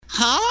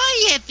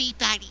Hi,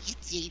 everybody.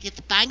 It's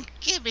Edith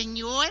Bunker, and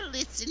you're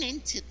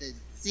listening to the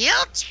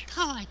Zilch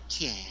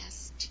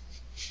Podcast.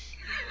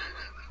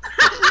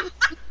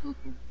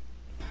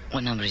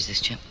 What number is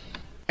this, Chip?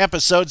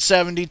 Episode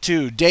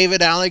 72.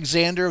 David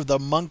Alexander of the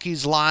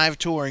Monkees Live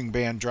Touring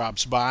Band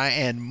drops by,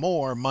 and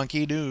more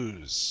monkey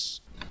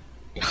news.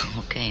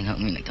 Okay,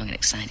 don't get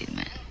excited,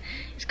 man.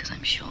 It's because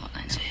I'm short.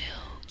 I'm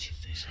Zilch.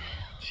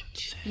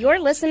 You're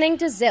listening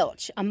to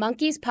Zilch, a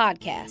Monkees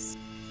podcast.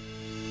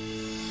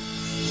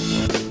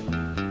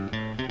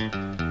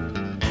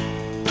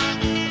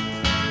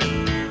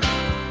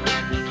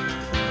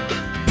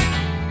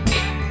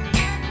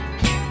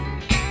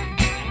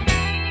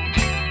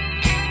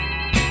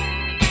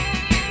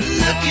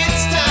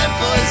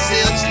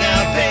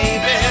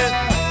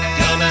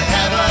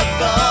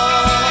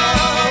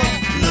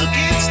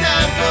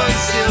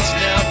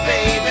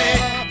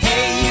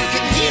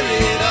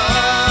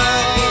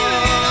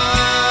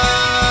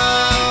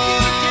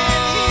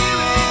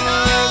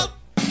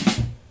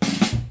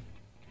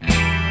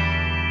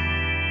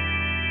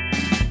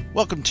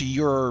 Welcome to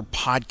your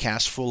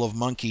podcast full of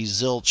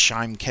monkeys, Zilch.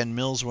 I'm Ken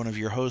Mills, one of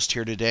your hosts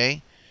here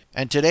today.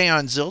 And today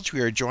on Zilch, we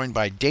are joined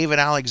by David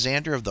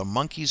Alexander of the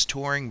Monkees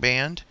Touring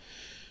Band.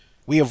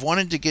 We have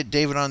wanted to get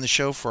David on the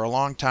show for a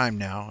long time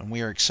now, and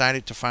we are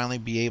excited to finally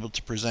be able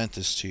to present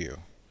this to you.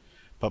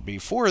 But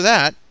before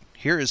that,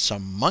 here is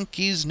some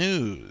Monkees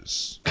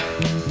news.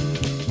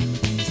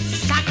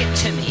 Suck it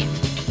to me.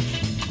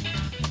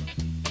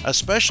 A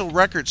special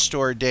record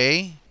store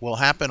day will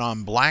happen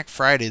on Black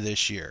Friday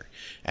this year,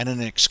 and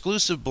an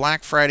exclusive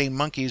Black Friday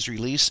Monkees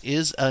release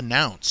is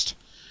announced.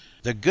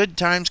 The good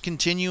times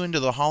continue into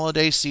the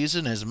holiday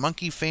season as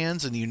Monkee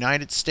fans in the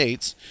United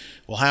States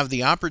will have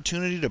the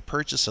opportunity to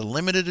purchase a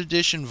limited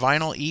edition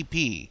vinyl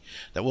EP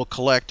that will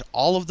collect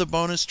all of the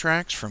bonus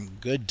tracks from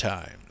Good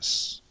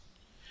Times.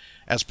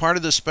 As part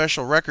of the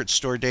special record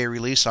store day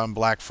release on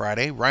Black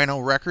Friday, Rhino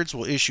Records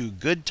will issue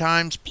Good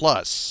Times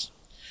Plus,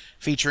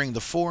 featuring the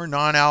 4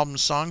 non-album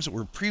songs that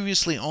were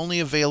previously only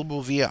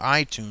available via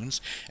iTunes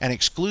and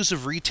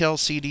exclusive retail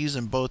CDs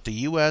in both the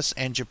US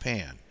and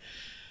Japan.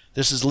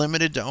 This is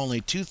limited to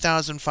only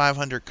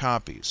 2,500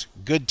 copies.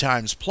 Good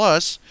Times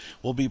Plus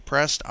will be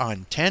pressed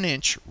on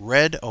 10-inch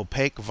red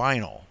opaque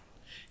vinyl.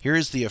 Here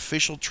is the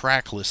official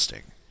track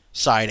listing.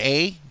 Side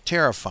A,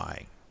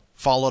 Terrifying,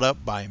 followed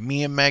up by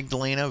Me and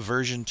Magdalena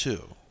version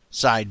 2.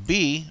 Side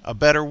B, A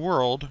Better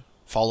World,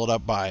 followed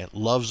up by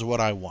Love's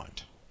What I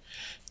Want.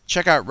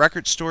 Check out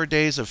Record Store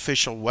Day's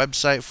official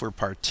website for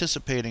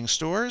participating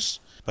stores,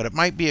 but it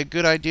might be a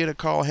good idea to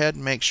call ahead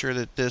and make sure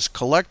that this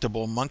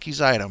collectible Monkees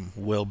item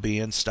will be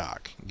in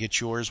stock. Get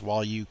yours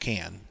while you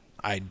can.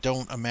 I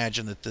don't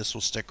imagine that this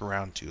will stick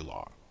around too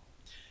long.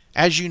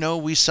 As you know,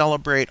 we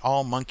celebrate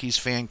all Monkees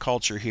fan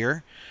culture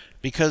here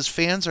because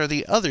fans are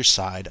the other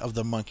side of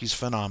the Monkees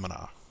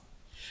phenomena.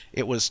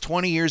 It was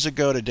 20 years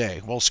ago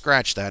today. Well,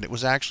 scratch that. It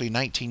was actually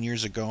 19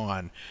 years ago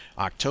on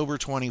October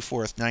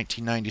 24th,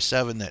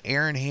 1997, that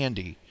Aaron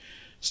Handy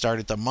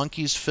started the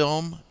Monkees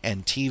Film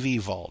and TV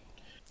Vault,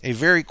 a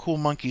very cool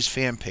Monkees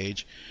fan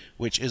page,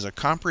 which is a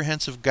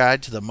comprehensive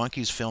guide to the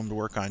Monkees filmed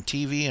work on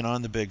TV and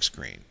on the big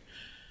screen.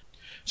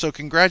 So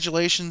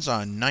congratulations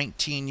on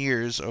 19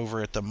 years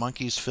over at the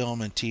Monkees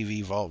Film and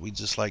TV Vault. We'd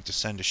just like to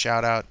send a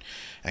shout out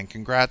and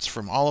congrats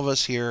from all of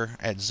us here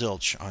at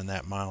Zilch on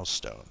that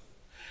milestone.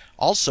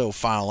 Also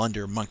file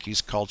under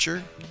Monkees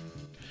Culture,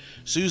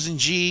 Susan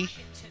G.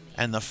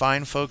 and the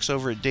fine folks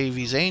over at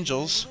Davies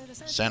Angels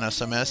sent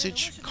us a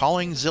message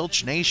calling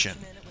Zilch Nation.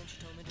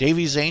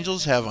 Davies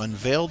Angels have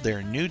unveiled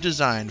their new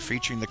design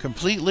featuring the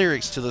complete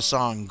lyrics to the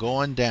song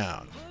Going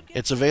Down.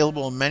 It's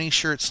available in many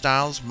shirt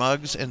styles,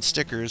 mugs, and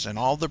stickers, and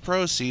all the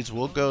proceeds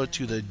will go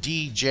to the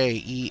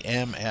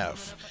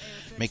DJEMF.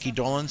 Mickey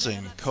Dolenz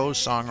and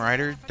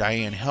co-songwriter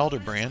Diane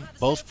Hildebrand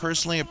both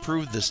personally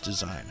approved this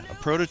design. A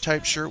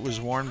prototype shirt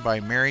was worn by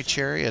Mary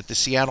Cherry at the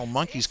Seattle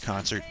Monkees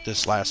concert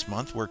this last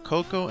month, where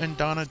Coco and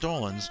Donna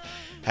Dolenz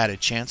had a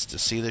chance to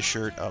see the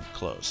shirt up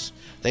close.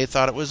 They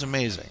thought it was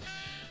amazing.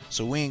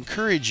 So we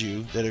encourage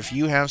you that if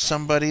you have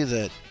somebody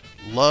that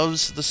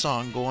loves the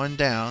song Going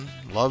Down,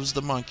 loves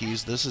the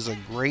Monkees, this is a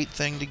great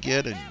thing to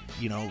get, and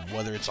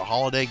whether it's a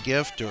holiday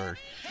gift or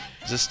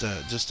just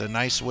a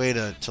nice way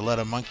to let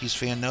a Monkees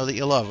fan know that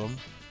you love them.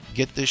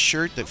 Get this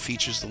shirt that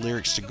features the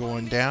lyrics to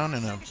Going Down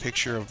and a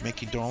picture of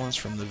Mickey Dolenz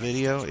from the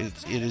video. It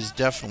is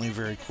definitely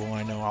very cool.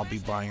 I know I'll be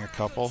buying a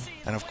couple.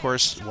 And of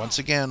course, once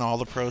again, all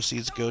the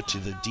proceeds go to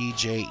the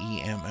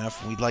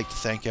DJEMF. We'd like to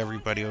thank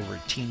everybody over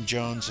at Team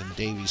Jones and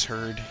Davies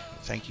Herd.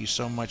 Thank you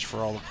so much for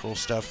all the cool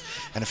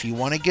stuff. And if you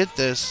want to get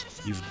this,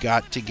 you've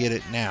got to get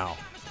it now,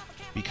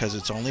 because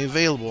it's only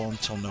available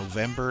until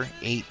November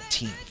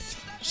 18th.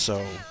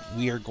 So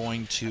we are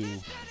going to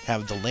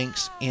have the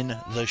links in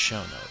the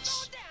show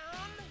notes.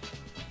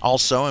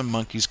 Also in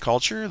Monkees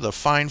Culture, the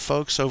fine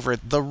folks over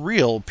at The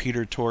Real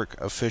Peter Tork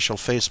official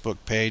Facebook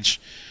page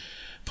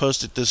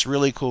posted this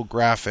really cool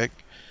graphic.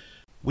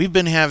 We've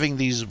been having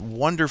these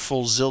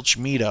wonderful Zilch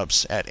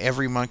meetups at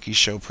every Monkee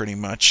show pretty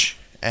much,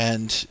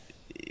 and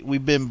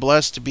we've been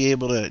blessed to be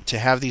able to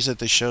have these at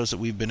the shows that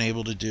we've been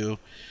able to do.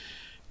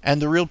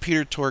 And the Real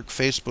Peter Tork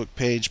Facebook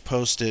page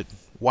posted,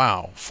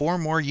 wow, 4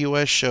 more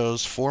U.S.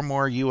 shows, 4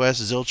 more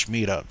U.S. Zilch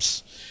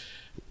meetups.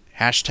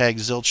 Hashtag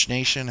Zilch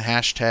Nation,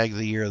 hashtag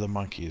the Year of the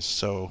Monkeys.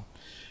 So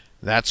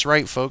that's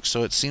right, folks.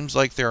 So it seems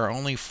like there are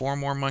only 4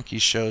 more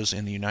Monkeys shows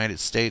in the United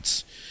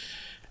States,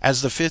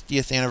 as the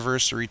 50th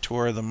anniversary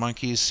tour of the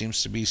Monkeys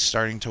seems to be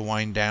starting to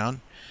wind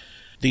down.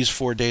 These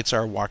 4 dates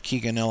are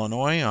Waukegan,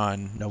 Illinois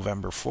on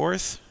November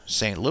 4th,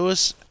 St.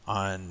 Louis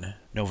on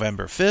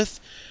November 5th,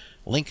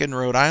 Lincoln,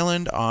 Rhode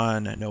Island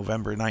on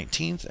November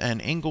 19th,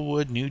 and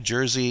Englewood, New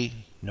Jersey,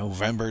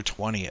 November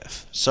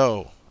 20th.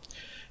 So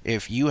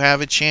if you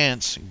have a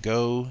chance,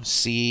 go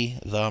see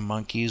the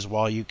Monkeys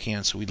while you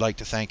can. So we'd like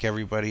to thank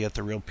everybody at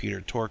the Real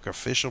Peter Tork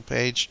official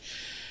page.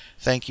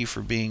 Thank you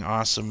for being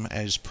awesome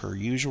as per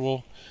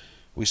usual.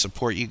 We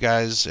support you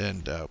guys,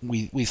 and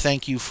we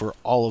thank you for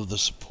all of the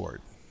support.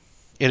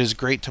 It is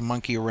great to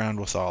monkey around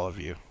with all of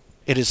you.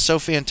 It is so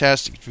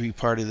fantastic to be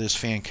part of this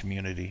fan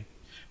community.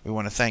 We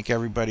want to thank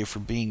everybody for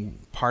being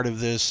part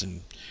of this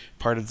and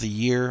part of the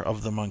Year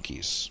of the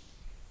Monkeys.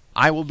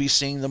 I will be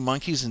seeing the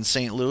Monkeys in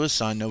St. Louis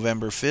on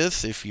November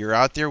 5th. If you're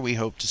out there, we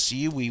hope to see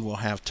you. We will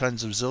have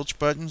tons of Zilch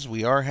buttons.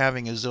 We are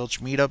having a Zilch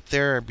meetup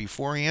there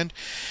beforehand.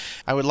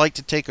 I would like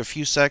to take a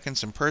few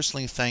seconds and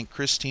personally thank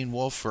Christine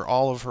Wolf for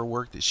all of her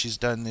work that she's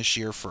done this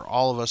year for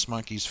all of us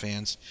Monkeys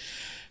fans.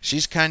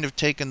 She's kind of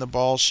taken the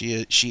ball. She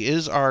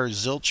is our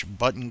Zilch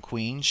button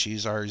queen.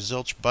 She's our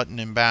Zilch button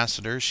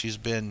ambassador. She's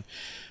been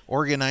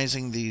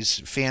organizing these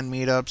fan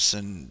meetups,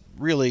 and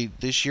really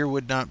this year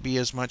would not be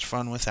as much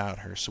fun without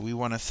her. So we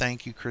want to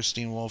thank you,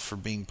 Christine Wolf, for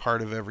being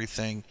part of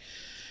everything,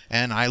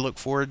 and I look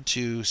forward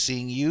to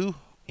seeing you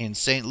in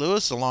St.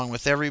 Louis along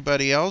with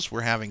everybody else.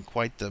 We're having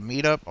quite the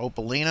meetup.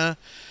 Opalina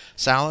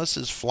Salas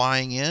is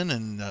flying in,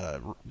 and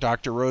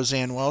Dr.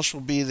 Roseanne Welsh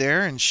will be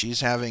there, and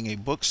she's having a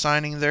book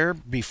signing there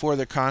before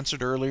the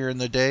concert earlier in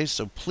the day.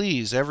 So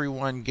please,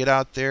 everyone, get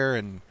out there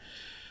and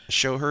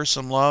show her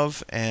some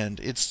love, and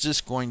it's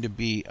just going to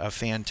be a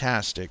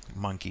fantastic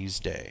Monkeys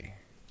Day.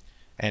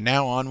 And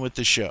now on with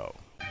the show.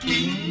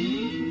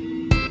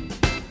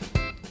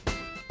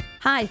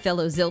 Hi,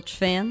 fellow Zilch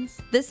fans.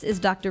 This is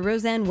Dr.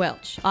 Roseanne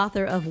Welch,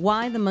 author of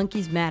Why the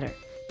Monkeys Matter: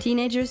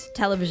 Teenagers,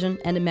 Television,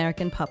 and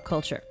American Pop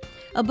Culture,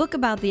 a book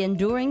about the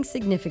enduring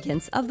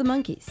significance of the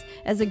Monkeys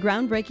as a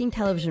groundbreaking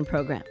television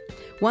program,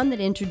 one that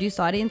introduced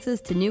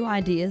audiences to new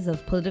ideas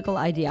of political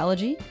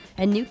ideology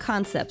and new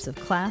concepts of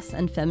class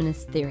and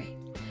feminist theory,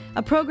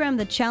 a program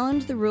that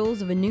challenged the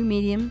rules of a new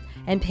medium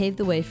and paved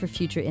the way for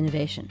future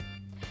innovation.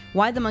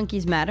 Why the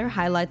Monkeys Matter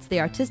highlights the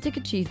artistic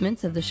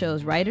achievements of the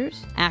show's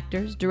writers,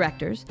 actors,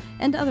 directors,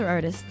 and other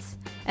artists,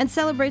 and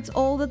celebrates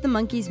all that the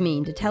Monkeys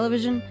mean to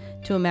television,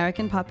 to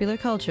American popular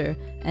culture,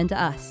 and to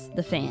us,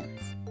 the fans.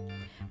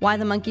 Why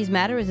the Monkeys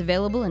Matter is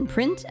available in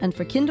print and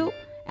for Kindle,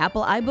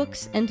 Apple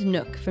iBooks, and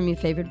Nook from your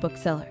favorite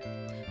bookseller.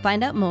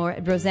 Find out more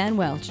at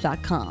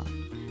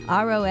roseannewelch.com.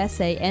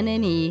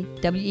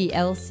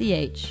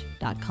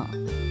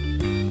 ROSANNEWELCH.com.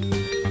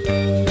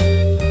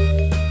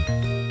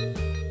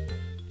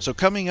 So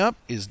coming up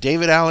is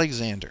David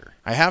Alexander.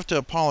 I have to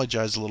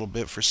apologize a little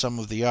bit for some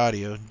of the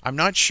audio. I'm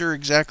not sure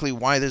exactly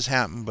why this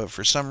happened, but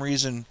for some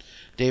reason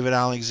David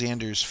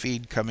Alexander's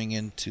feed coming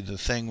into the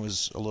thing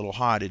was a little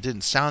hot. It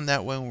didn't sound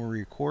that way when we were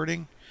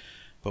recording,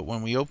 but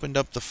when we opened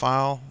up the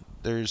file,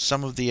 there's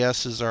some of the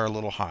S's are a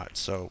little hot.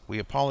 So we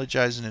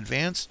apologize in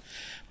advance,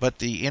 but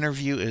the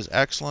interview is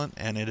excellent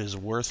and it is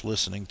worth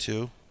listening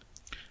to.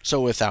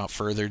 So without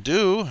further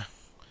ado,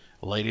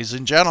 ladies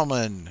and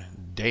gentlemen,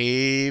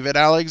 David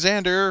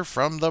Alexander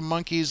from the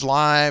Monkeys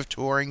Live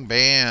Touring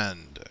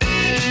Band.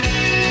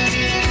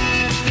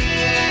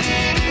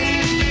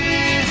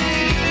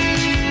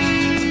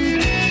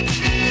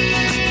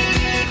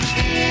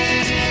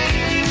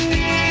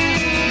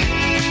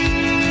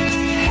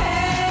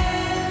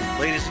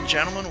 Ladies and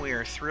gentlemen, we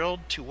are thrilled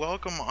to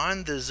welcome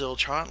on the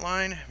Zilch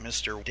Hotline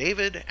Mr.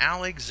 David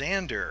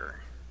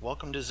Alexander.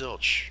 Welcome to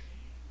Zilch.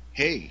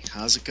 Hey,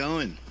 how's it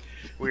going?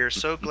 We are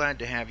so glad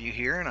to have you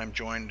here, and I'm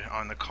joined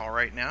on the call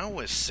right now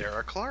with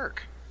Sarah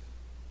Clark.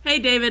 Hey,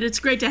 David. It's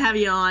great to have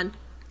you on.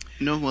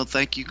 No, well,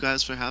 thank you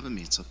guys for having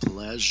me. It's a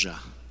pleasure.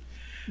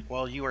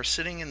 Well, you are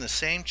sitting in the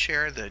same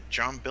chair that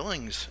John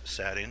Billings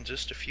sat in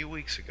just a few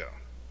weeks ago.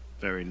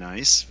 Very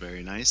nice,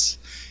 very nice.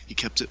 He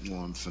kept it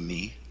warm for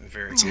me.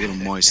 It's a little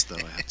moist, though,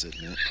 I have to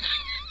admit.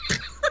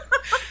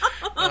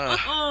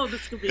 Oh,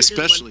 this could be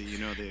especially, you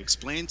know, they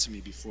explained to me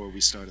before we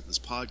started this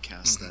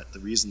podcast that the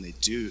reason they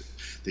do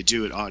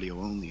it audio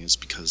only is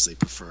because they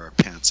prefer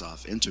pants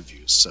off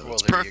interviews. So well,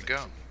 it's there perfect. You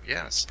go.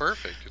 Yeah, it's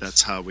perfect.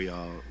 That's how we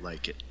all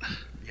like it.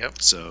 Yep.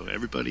 So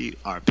everybody,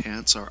 our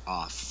pants are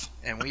off.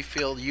 And we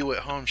feel you at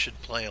home should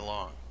play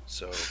along.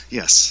 So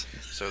yes.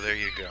 So there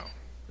you go.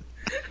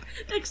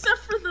 Except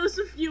for those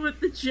of you at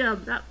the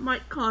gym, that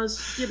might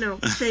cause,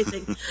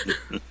 chafing.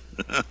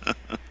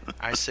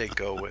 I say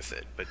go with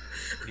it, but,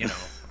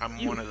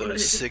 I'm one of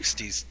those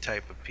 60s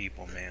type of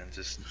people, man.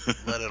 Just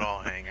let it all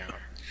hang out.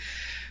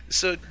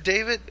 So,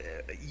 David,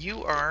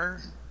 you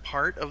are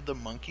part of the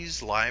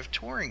Monkees live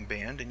touring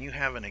band, and you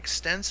have an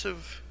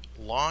extensive,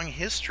 long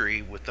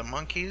history with the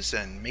Monkees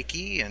and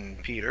Mickey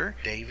and Peter,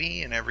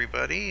 Davey and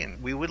everybody,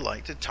 and we would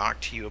like to talk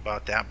to you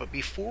about that. But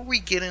before we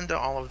get into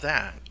all of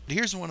that,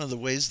 here's one of the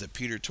ways that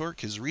Peter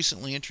Tork has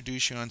recently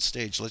introduced you on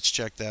stage. Let's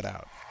check that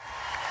out.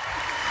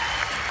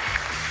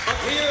 Up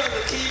here on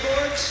the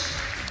keyboards,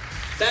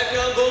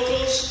 background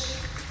vocals,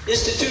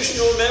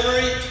 institutional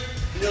memory,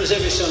 he knows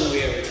every song we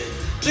ever did.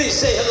 Please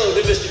say hello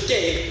to Mr.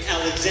 Dave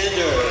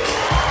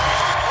Alexander.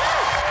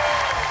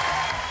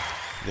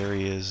 There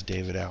he is,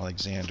 David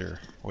Alexander.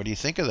 What do you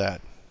think of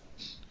that?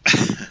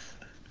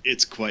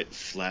 It's quite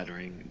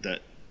flattering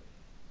that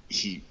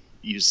he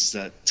uses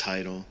that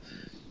title,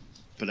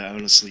 but I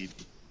honestly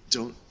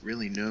don't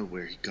really know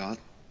where he got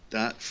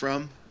that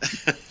from.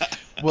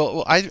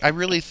 Well, I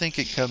really think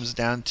it comes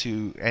down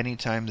to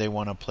anytime they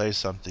want to play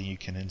something, you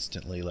can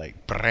instantly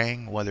like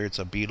bang, whether it's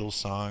a Beatles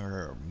song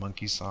or a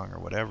Monkey song or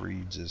whatever.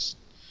 You just,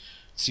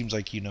 it seems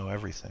like you know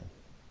everything.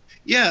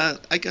 Yeah,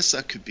 I guess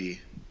that could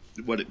be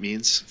what it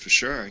means. For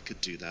sure, I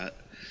could do that.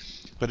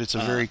 But it's a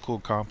very cool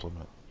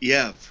compliment.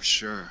 Yeah, for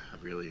sure.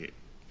 I really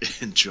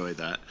enjoy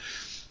that.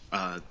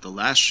 The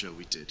last show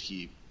we did,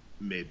 he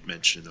made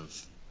mention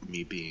of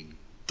me being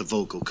the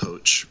vocal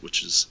coach,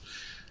 which is,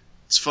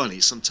 it's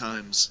funny.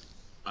 Sometimes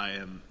I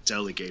am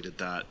delegated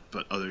that,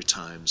 but other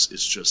times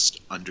it's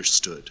just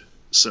understood.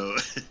 So,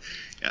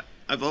 yeah,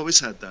 I've always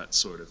had that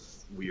sort of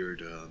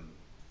weird,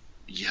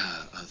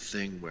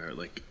 thing where,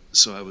 like,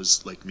 so I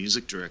was, like,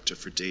 music director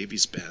for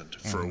Davey's band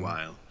for a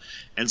while.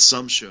 And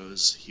some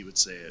shows he would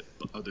say it,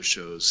 but other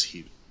shows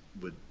he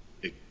would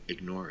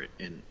ignore it.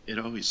 And it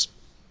always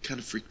kind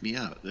of freaked me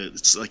out.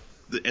 It's like,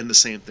 and the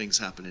same thing's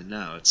happening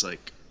now. It's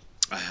like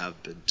I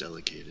have been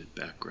delegated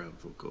background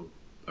vocal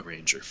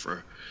arranger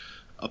for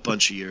a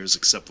bunch of years,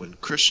 except when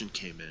Christian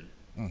came in.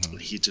 Mm-hmm.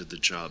 He did the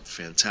job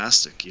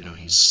fantastic. You know,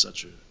 he's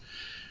such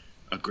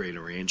a great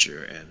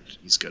arranger, and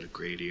he's got a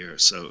great ear.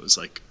 So it was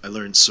like I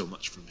learned so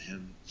much from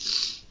him.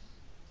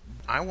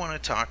 I want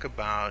to talk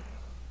about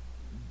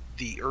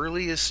the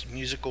earliest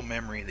musical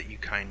memory that you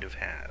kind of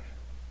have.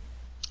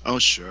 Oh,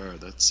 sure.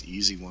 That's an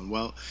easy one.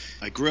 Well,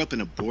 I grew up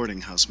in a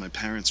boarding house. My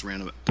parents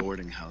ran a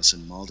boarding house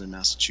in Malden,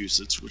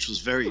 Massachusetts, which was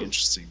very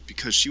interesting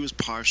because she was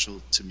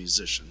partial to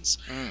musicians.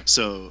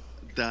 So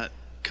that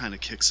kind of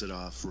kicks it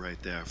off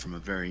right there from a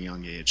very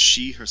young age.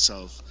 She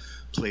herself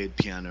played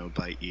piano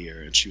by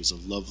ear, and she was a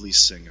lovely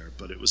singer,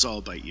 but it was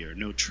all by ear,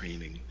 no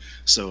training.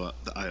 So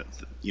I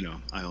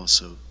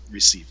also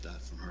received that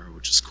from her,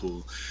 which is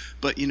cool.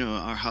 But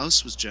our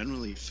house was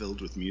generally filled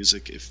with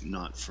music, if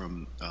not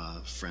from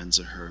friends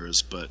of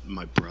hers. But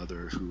my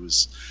brother, who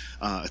was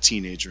a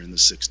teenager in the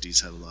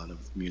 60s, had a lot of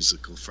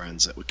musical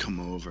friends that would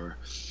come over.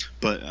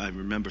 But I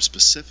remember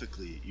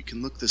specifically, you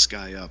can look this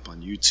guy up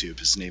on YouTube.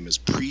 His name is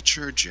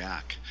Preacher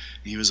Jack.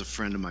 He was a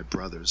friend of my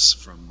brother's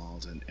from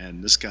Malden,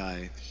 and this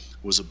guy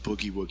was a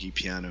boogie-woogie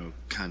piano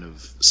kind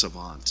of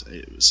savant.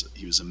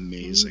 He was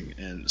amazing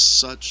and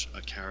such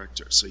a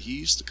character. So he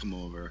used to come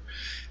over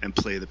and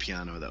play the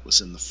piano that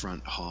was in the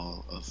front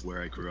hall of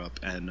where I grew up,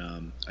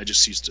 and I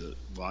just used to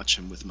watch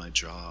him with my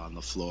jaw on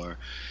the floor.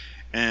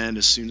 And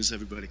as soon as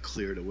everybody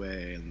cleared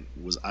away and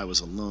I was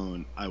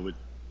alone, I would,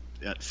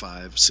 at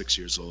 5-6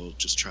 years old,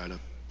 just try to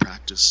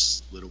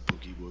practice little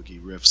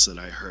boogie-woogie riffs that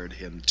I heard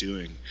him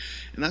doing.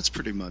 And that's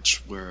pretty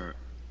much where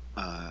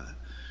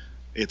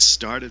it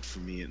started for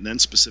me. And then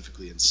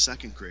specifically in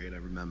second grade, I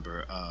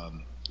remember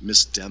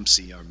Miss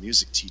Dempsey, our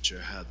music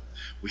teacher,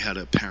 we had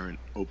a parent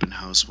open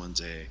house one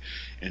day,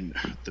 and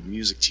the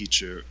music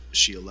teacher,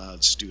 she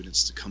allowed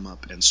students to come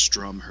up and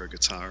strum her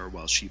guitar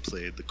while she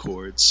played the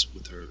chords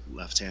with her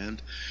left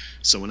hand.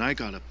 So when I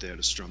got up there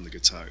to strum the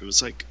guitar, it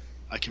was like,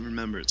 I can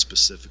remember it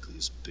specifically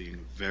as being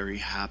a very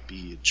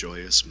happy,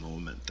 joyous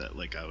moment that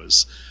like I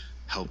was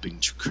helping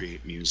to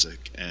create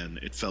music, and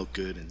it felt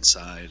good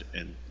inside.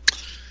 And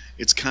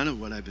it's kind of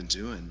what I've been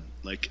doing,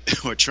 like,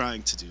 or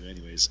trying to do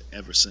anyways,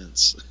 ever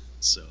since.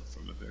 So,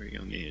 from a very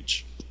young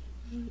age.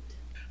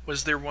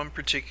 Was there one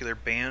particular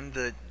band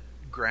that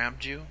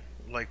grabbed you?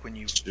 Like when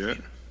you... Sure.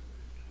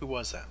 Who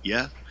was that?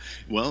 Yeah.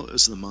 Well, it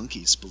was the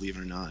Monkees, believe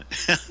it or not.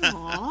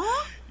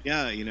 Aww.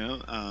 Yeah,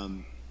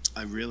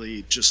 I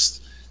really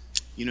just...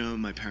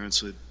 my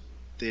parents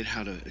they'd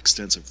had an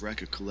extensive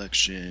record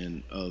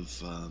collection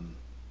of,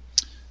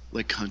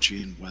 like,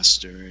 country and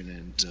western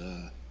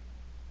and...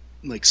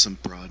 like some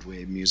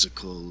Broadway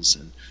musicals,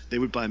 and they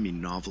would buy me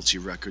novelty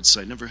records, so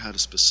I never had a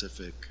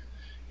specific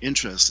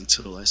interest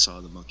until I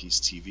saw the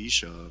Monkees TV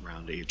show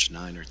around age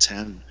 9 or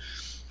 10,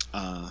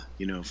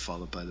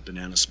 followed by the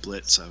Banana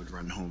Splits. I would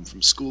run home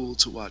from school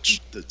to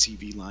watch the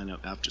TV lineup,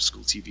 after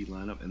school TV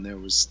lineup, and there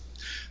was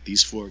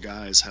these 4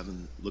 guys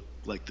having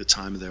looked like the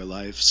time of their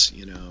lives,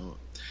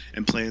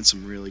 and playing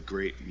some really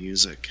great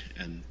music,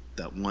 and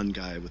that one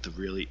guy with a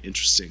really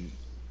interesting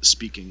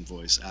speaking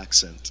voice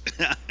accent.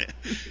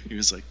 He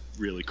was like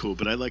really cool,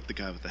 but I liked the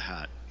guy with the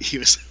hat. He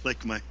was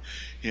like I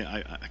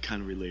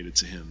kind of related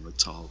to him, the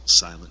tall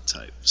silent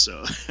type.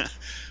 So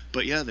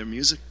but yeah, their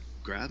music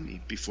grabbed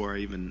me before I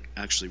even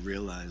actually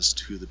realized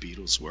who the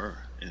Beatles were.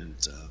 And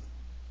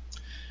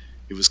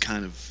it was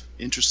kind of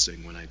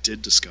interesting when I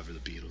did discover the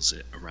Beatles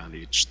at around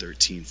age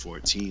 13,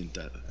 14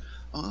 that,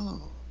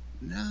 oh,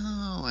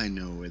 now I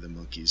know where the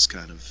Monkees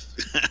kind of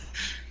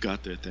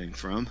got their thing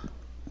from.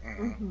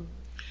 Mm-hmm.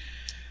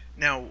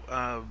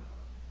 Now,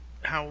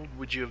 how old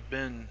would you have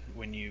been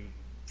when you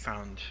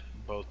found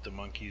both the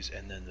Monkees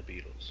and then the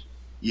Beatles?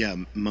 Yeah,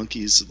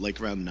 Monkees like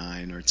around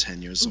 9 or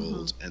 10 years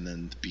old, and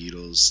then the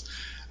Beatles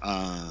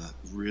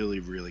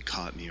really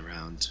caught me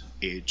around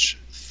age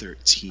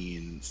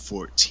 13,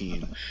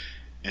 14.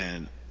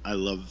 And I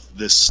love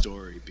this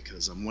story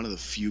because I'm one of the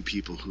few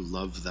people who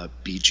love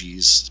that Bee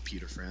Gees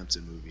Peter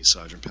Frampton movie,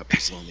 Sgt.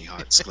 Pepper's Lonely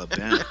Hearts Club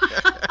Band.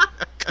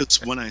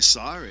 Because when I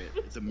saw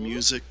it, the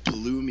music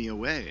blew me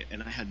away,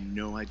 and I had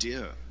no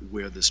idea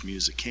where this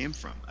music came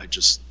from.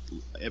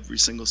 Every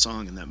single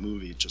song in that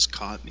movie just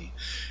caught me,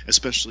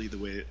 especially the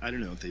way, I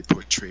don't know, they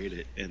portrayed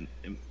it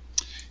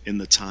in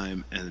the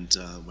time. And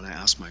when I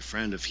asked my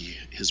friend if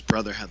his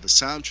brother had the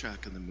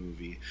soundtrack of the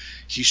movie,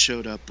 he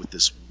showed up with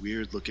this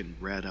weird looking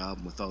red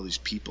album with all these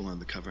people on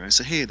the cover. And I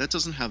said, hey, that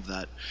doesn't have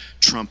that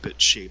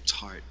trumpet shaped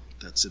heart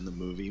that's in the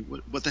movie.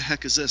 What the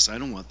heck is this? I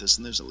don't want this.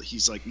 And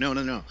he's like,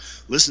 no,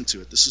 listen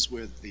to it. This is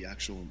where the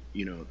actual,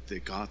 they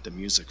got the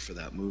music for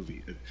that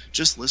movie.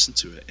 Just listen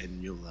to it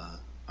and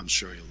I'm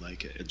sure you'll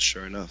like it. And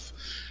sure enough,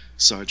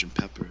 Sgt.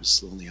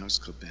 Pepper's Lonely Hearts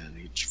Club Band,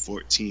 age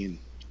 14,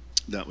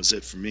 that was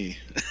it for me.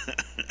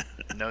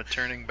 No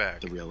turning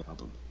back. The real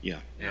album. Yeah,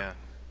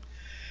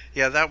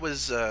 that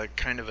was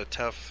kind of a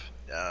tough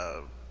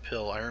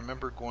pill. I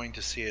remember going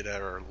to see it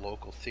at our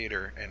local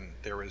theater, and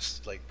there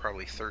was like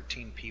probably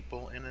 13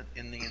 people in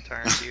the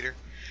entire theater.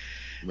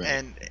 Right.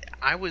 And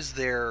I was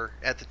there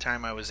at the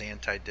time. I was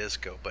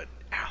anti-disco, but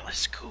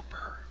Alice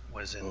Cooper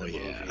was in the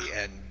movie,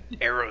 and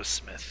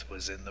Aerosmith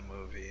was in the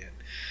movie,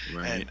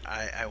 and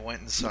I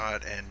went and saw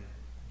it, and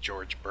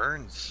George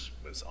Burns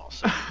was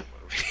also in the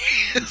movie.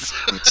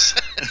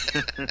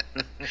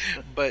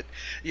 But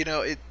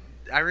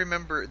I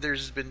remember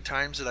there's been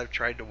times that I've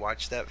tried to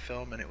watch that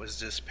film and it was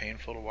just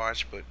painful to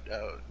watch, but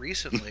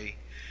recently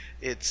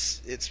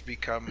it's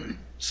become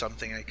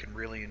something I can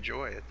really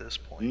enjoy at this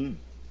point.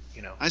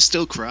 I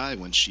still cry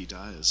when she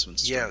dies, when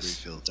Strawberry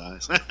Field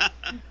dies.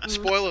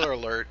 Spoiler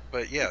alert,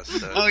 but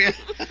yes. Oh yeah.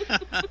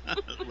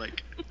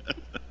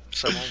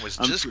 Someone was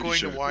just going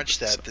to watch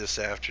that this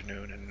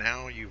afternoon, and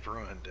now you've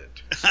ruined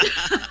it.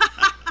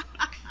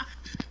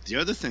 The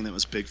other thing that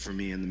was big for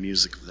me in the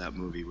music of that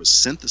movie was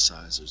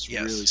synthesizers.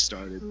 Really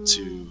started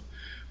to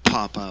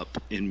pop up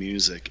in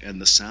music,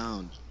 and the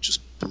sound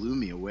just blew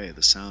me away.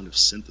 The sound of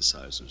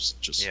synthesizers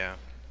just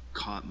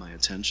caught my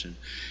attention.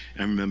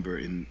 And I remember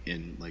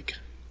in like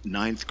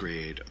 9th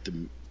grade,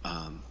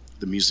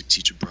 the music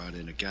teacher brought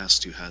in a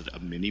guest who had a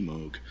mini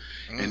Moog,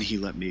 and he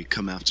let me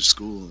come after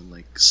school and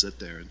like sit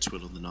there and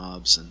twiddle the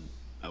knobs, and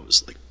I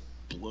was like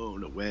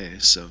blown away.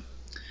 So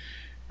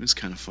it was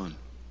kind of fun.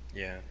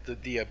 Yeah,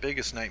 the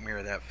biggest nightmare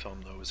of that film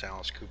though was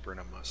Alice Cooper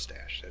and a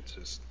mustache. That's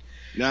just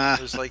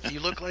it was like, you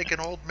look like an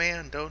old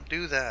man. Don't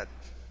do that.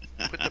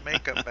 Put the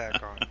makeup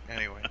back on.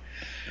 Anyway,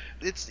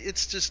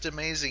 it's just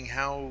amazing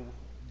how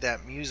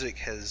that music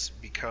has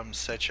become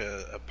such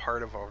a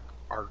part of our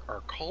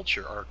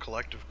culture, our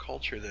collective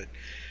culture, that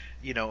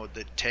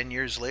that 10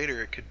 years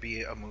later it could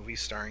be a movie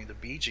starring the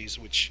Bee Gees,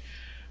 which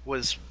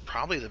was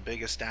probably the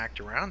biggest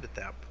act around at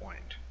that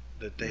point,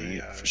 that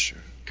they for sure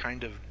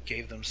kind of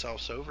gave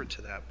themselves over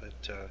to that.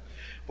 But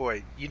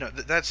boy,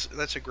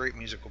 that's a great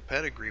musical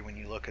pedigree when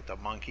you look at the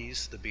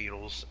Monkees, the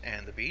Beatles,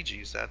 and the Bee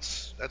Gees.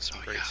 That's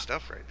some great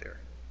stuff right there.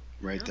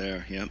 Right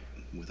there, yep,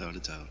 without a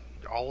doubt.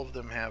 All of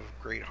them have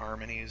great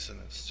harmonies, and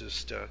it's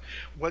just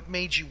what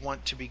made you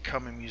want to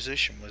become a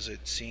musician? Was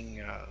it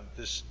seeing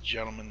this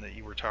gentleman that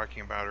you were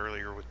talking about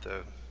earlier with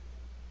the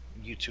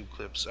YouTube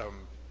clips?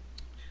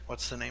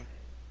 What's the name?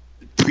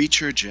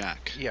 Preacher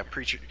Jack. Yeah,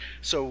 Preacher.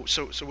 So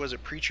was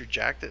it Preacher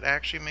Jack that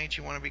actually made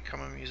you want to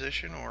become a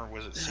musician, or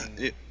was it seeing?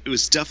 It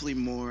was definitely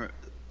more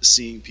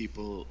seeing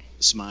people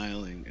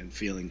smiling and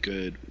feeling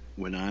good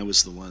when I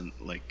was the one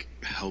like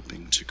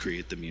helping to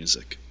create the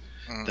music.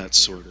 That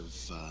sort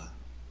of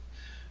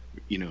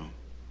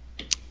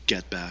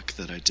get back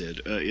that I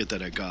did,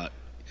 that I got.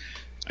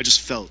 I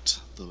just felt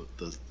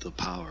the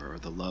power, or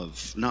the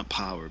love, not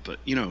power, but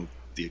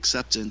the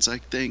acceptance. I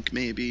think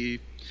maybe,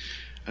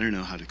 I don't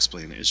know how to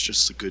explain it. It's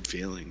just a good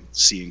feeling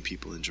seeing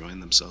people enjoying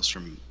themselves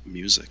from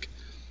music,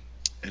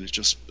 and it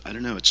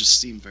just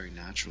seemed very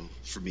natural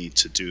for me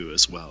to do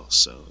as well.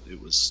 So it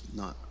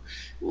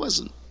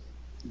wasn't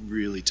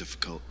really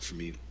difficult for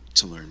me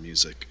to learn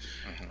music.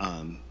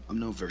 I'm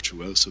no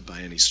virtuoso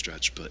by any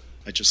stretch, but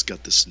I just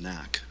got this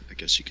knack, I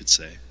guess you could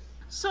say.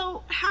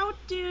 So how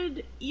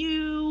did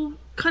you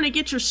kind of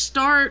get your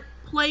start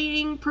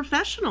playing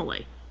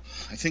professionally?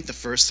 I think the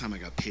first time I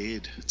got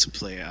paid to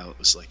play out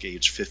was like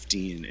age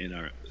 15 in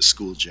our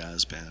school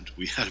jazz band.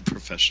 We had a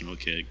professional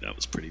gig. That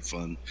was pretty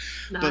fun.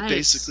 Nice. But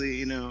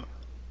basically,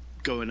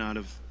 going out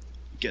of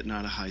getting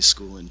out of high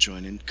school and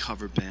joining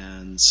cover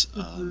bands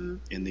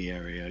in the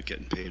area,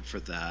 getting paid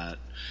for that.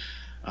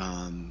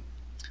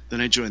 Then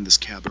I joined this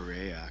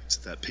cabaret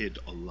act that paid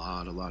a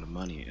lot of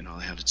money, and all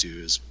I had to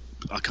do is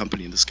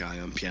accompany this guy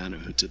on piano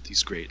who did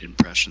these great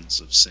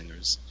impressions of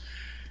singers.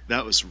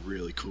 That was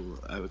really cool.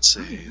 I would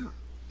say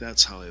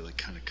that's how I like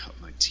kind of cut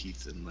my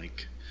teeth in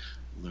like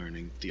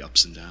learning the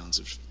ups and downs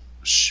of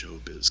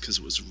showbiz, because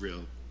it was a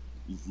real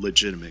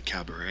legitimate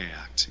cabaret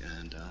act.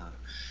 And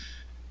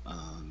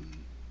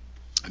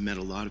I met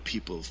a lot of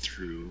people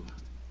through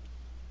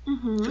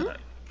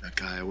that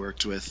guy I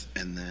worked with,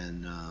 and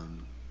then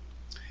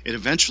it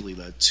eventually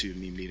led to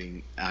me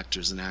meeting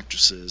actors and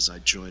actresses. I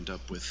joined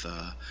up with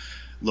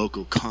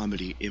local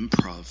comedy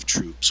improv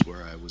troupes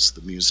where I was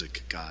the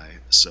music guy.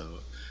 So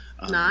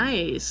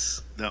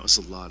nice. That was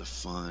a lot of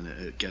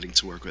fun, getting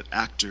to work with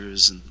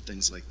actors and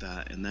things like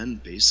that. And then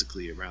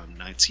basically around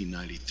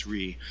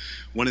 1993,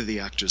 one of the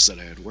actors that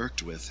I had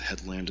worked with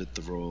had landed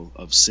the role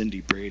of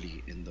Cindy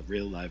Brady in the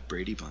Real Live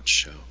Brady Bunch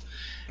show.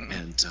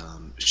 And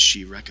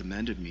she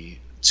recommended me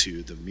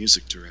to the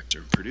music director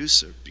and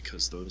producer,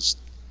 because those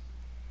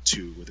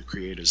two were the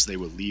creators. They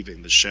were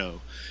leaving the show,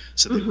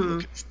 so they were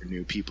looking for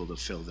new people to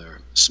fill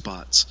their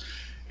spots.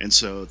 And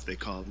so they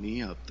called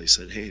me up. They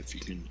said, hey, if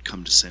you can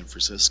come to San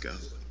Francisco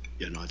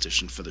and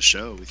audition for the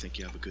show, we think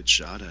you have a good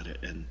shot at it.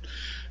 And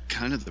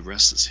kind of the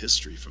rest is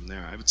history from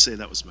there. I would say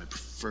that was my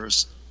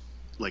first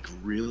like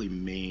really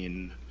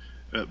main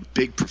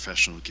big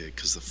professional gig,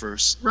 because the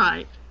first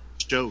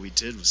show we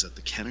did was at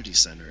the Kennedy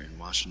Center in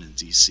Washington,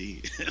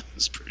 D.C. It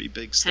was pretty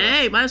big stuff.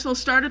 Hey, might as well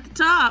start at the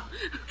top.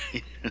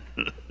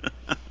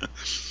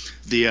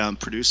 The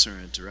producer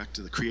and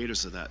director, the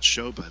creators of that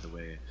show, by the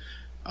way,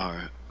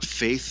 are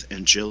Faith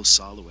and Jill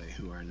Soloway,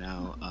 who are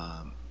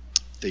now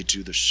they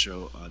do the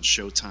show on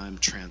Showtime,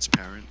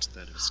 Transparent.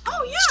 That is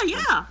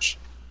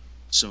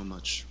so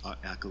much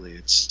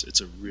accolades.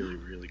 It's a really,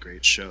 really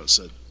great show.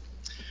 So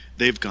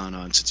they've gone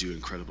on to do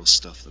incredible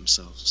stuff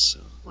themselves. So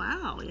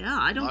wow, yeah,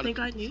 I don't think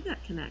I knew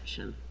that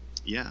connection.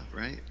 Yeah,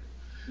 right.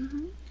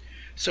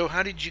 So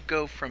how did you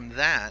go from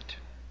that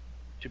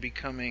to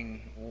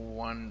becoming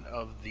one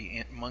of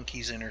the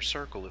Monkees' inner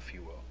circle, if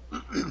you will?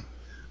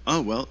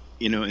 Oh, well,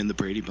 you know, in the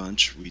Brady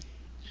Bunch, we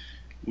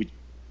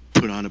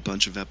put on a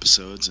bunch of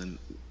episodes, and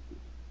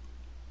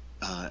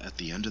at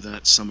the end of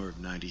that summer of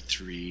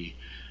 '93,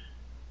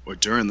 or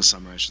during the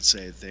summer, I should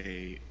say,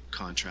 they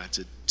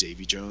contracted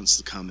Davy Jones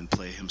to come and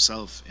play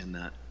himself in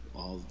that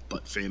all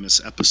but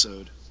famous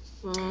episode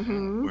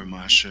where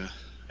Marsha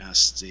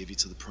asked Davy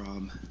to the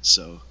prom.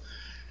 So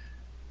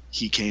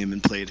he came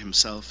and played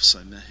himself. So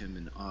I met him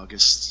in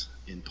August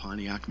in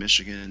Pontiac,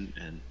 Michigan,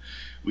 and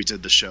we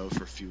did the show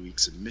for a few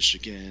weeks in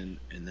Michigan,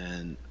 and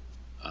then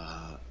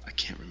I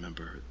can't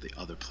remember the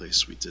other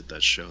place we did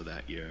that show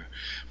that year.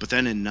 But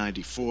then in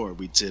 '94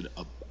 we did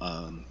a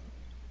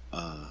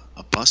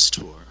bus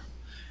tour,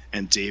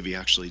 and Davey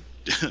actually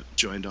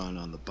joined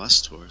on the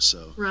bus tour.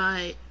 So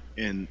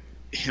and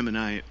him and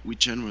I, we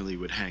generally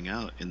would hang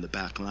out in the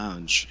back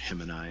lounge, him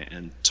and I,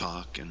 and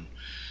talk and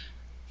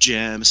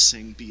jam,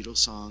 sing Beatles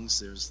songs.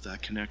 There's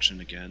that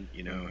connection again.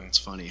 You know, it's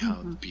funny how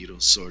the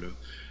Beatles sort of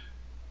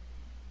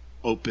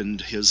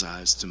opened his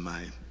eyes to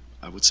my,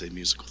 I would say,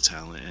 musical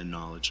talent and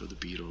knowledge of the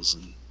Beatles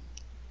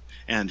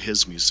and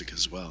his music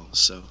as well.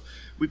 So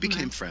we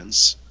became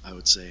friends, I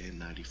would say, in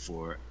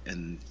 '94,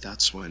 and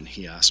that's when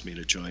he asked me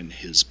to join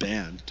his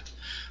band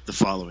the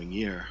following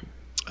year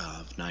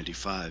of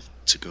 '95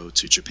 to go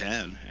to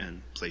Japan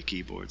and play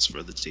keyboards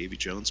for the Davy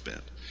Jones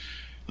band.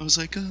 I was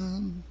like,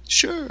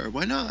 sure,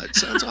 why not?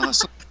 Sounds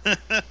awesome.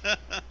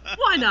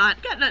 Why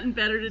not? Got nothing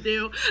better to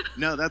do.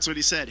 No, that's what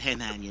he said. Hey,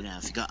 man, you know,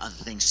 if you got other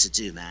things to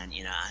do, man,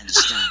 you know, I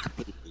understand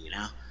completely, you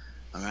know?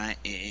 All right?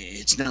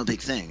 It's no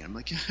big thing. And I'm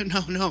like,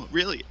 no,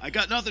 really, I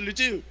got nothing to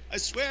do. I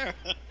swear.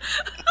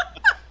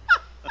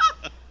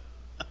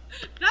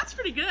 That's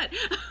pretty good.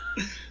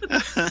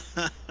 The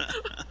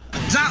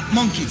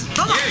Monkees.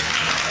 Come on.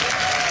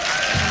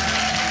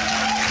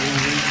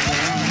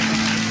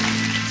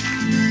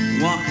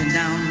 Walking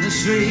down the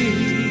street,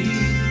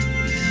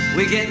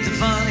 we get the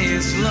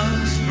funniest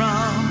looks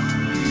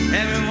from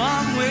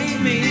everyone we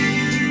meet.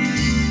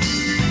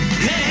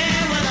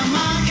 Hey, we're the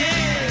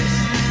Monkees.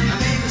 I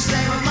think we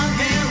say we're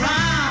monkeying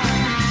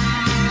around,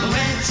 but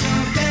we're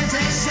too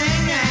busy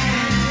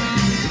singing.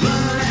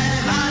 We'll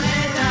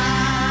everybody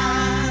down.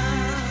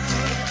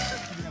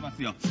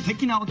 素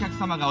敵なお客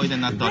様がおいで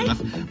になっておりま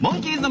す。モ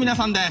ンキーズの皆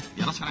さんです。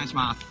よろしくお願いし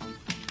ます。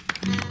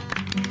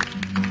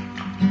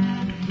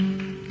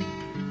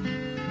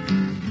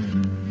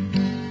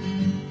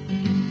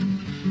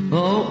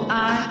Oh,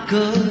 I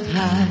could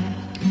hide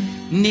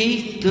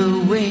 'neath the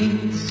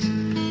wings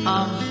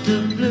of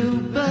the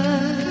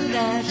bluebird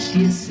as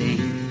she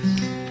sings.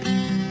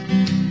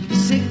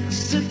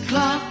 6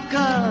 o'clock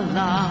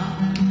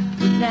alarm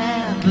would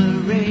never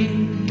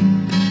ring,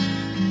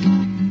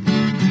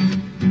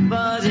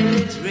 but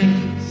it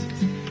rings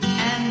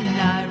and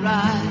I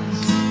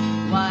rise,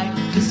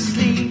 wipe the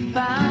sleep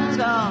out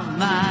of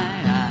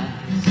my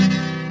eyes.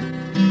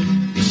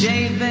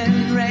 Shade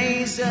Raven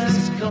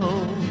razors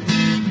go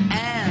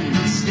and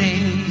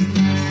stay.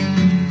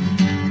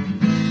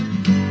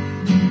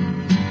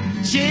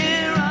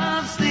 Cheer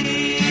up,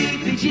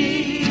 Sleepy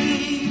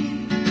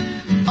Jean.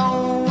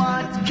 Oh,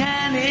 what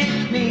can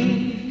it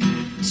mean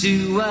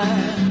to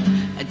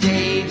a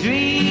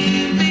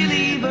daydream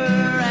believer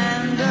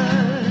and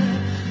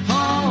a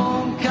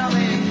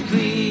homecoming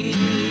queen?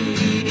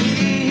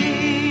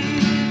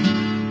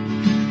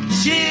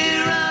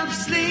 Cheer up,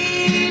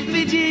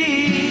 Sleepy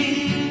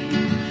Jean.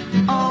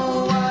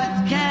 Oh,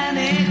 what can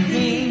it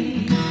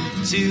mean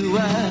to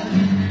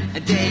a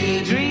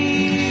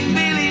daydream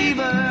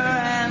believer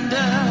and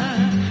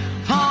a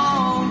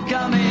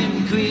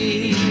homecoming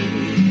queen?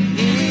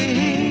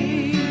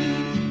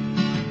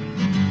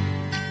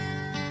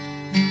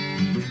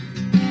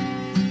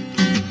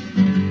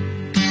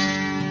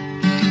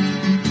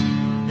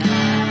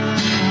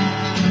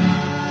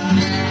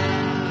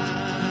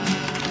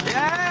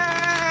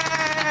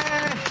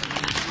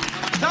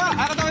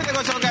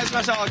し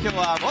ましょう。今日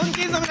はモン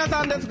キーズの皆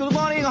さんです。グッドモ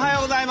ーニング、おはよ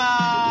うござい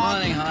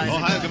ます。お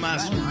はようございま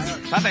す。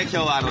さて今日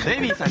はデ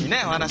イビーさんに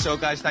ねお話をお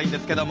伺いしたいんで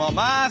すけども、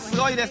まあす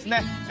ごいです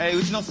ね、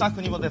うちのスタッ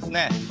フにもです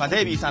ね、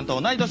デイビーさん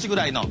と同い年ぐ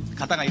らいの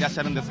方がいらっし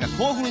ゃるんですが、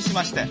興奮し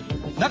まして、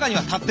中に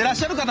は立ってらっ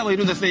しゃる方もい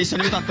るんですね、一緒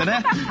に歌って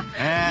ね。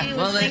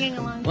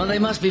Well, they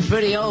must be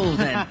pretty old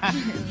then.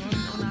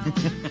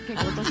 結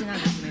構お年なん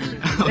ですね。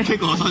結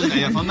構お年だ。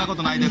いやそんなこ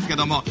とないですけ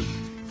ども。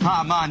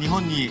さあまあ日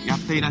本にやっ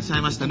ていらっしゃ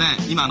いましてね、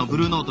今ブ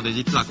ルーノートで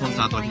実はコン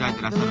サートを開いて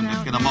いらっしゃるんで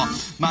すけども、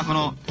まあこ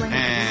の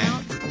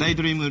デイ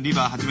ドリームリ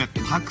バーはじめ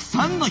たく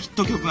さんのヒッ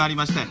ト曲があり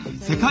まして、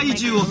世界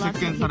中を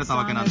席巻された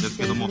わけなんです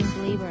けども、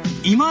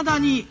いまだ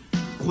に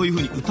こういうふ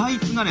うに歌い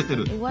継がれて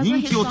る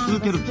人気を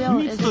続ける秘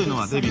密というの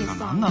はデイビーさん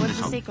何なんで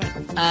しょう？ The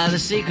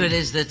secret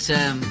is that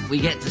we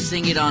get to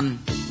sing it on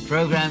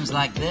programs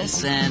like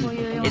this, and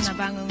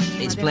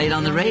it's played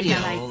on the radio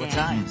all the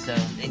time, so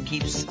it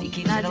keeps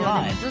it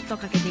alive. ずっと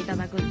かけていた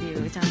だくってい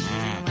うチャンスが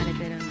生まれ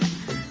てるんで。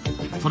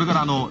それか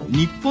ら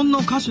日本の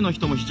歌手の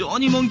人も非常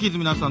にモンキーズ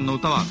皆さんの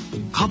歌は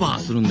カバー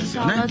するんです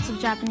よね。Lots of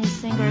Japanese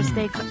singers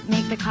they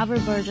make the cover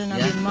version of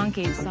the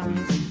Monkees songs.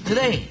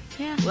 Today?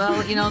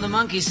 Well, you know, the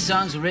Monkees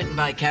songs were written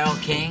by Carole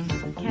King,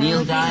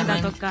 Neil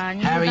Diamond,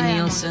 Harry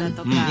Nilsson,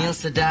 Neil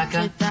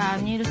Sedaka,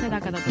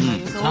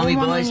 Tommy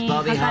Boyce,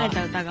 Bobby Hart.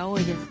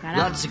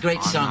 Lots of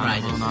great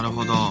songwriters. なる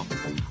ほど。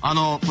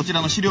こち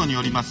らの資料に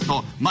よります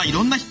と、まあい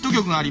ろんなヒット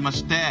曲がありま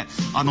して、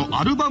ア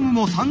ルバム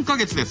も3ヶ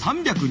月で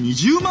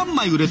320万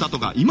枚売れたと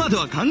か、今で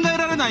は考え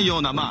られないよ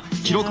うなまあ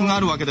記録があ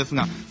るわけです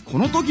が、こ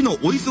の時のお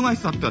忙し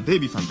さってはデイ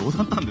ビーさんどう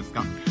だったんです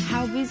か？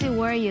 How busy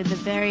were you the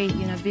very,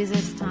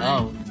 busiest time?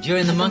 Oh,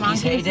 during the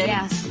Monkees' heyday?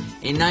 Yes.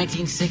 In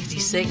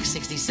 1966,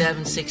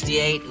 67,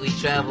 68, we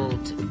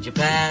traveled to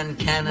Japan,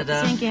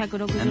 Canada,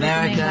 1966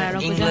年から America,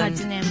 68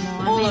 England, 年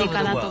もア all メリ over カ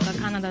the だとか world.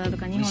 カナダだと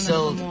か日 We 本だ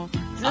と sold かもう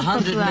ずっと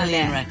 100ツアー million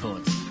で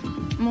records.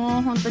 も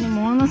う本当に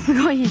ものす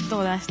ごいヒット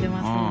を出して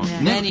ます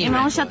ので、 Many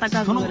今おっしゃった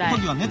数そのぐらい。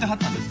時は寝てはっ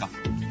たんですか？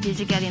 Did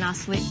you get enough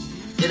sleep?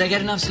 Did I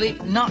get enough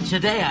sleep? Not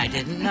today, I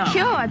didn't know. 今日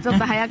はちょっ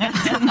と早かっ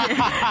たんで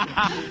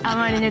あ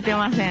まり寝て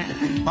ません。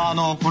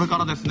これか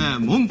らですね、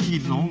モンキ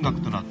ーズの音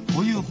楽というのはど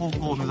ういう方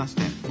向を目指し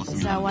てお進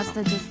み So なんで what's す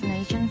か？ the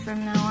destination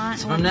from now on?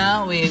 So from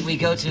now, we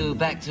go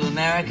back to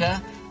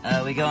America.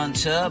 We go on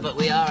tour, but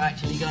we are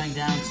actually going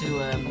down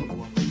to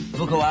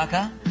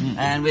Fukuoka,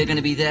 and we're going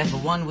to be there for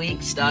 1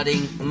 week,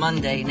 starting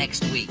Monday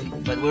next week.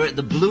 But we're at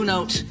the Blue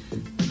Note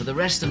for the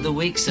rest of the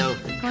week, so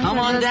今 come 週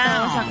on ずっと大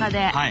down. 阪で、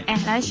はい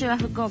来週は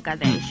福岡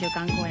で1週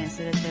間公演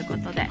するというこ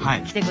とで、は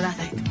い来てくだ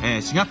さいと。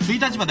4月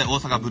1日まで大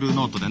阪ブルー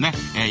ノートでね、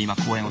今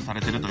公演をさ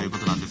れているというこ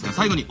となんですが、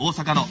最後に大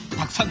阪の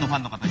たくさんのファ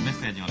ンの方にメッ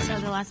セージをお願いし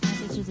So ま the す。 last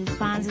message is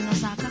fans in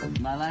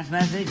Osaka. My last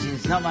message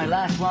is not my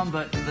last one,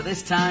 but for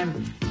this time,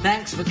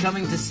 thanks for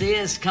coming to see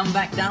us. Come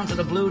back down to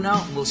the Blue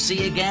Note, and we'll see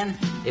you again.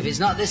 If it's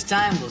not this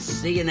time, we'll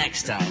see you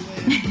next time.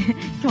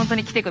 本当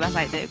に来てくだ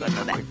さいというこ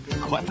とで。こ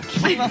うやって決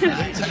まりますね。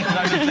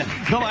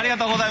どうもありが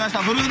とうございまし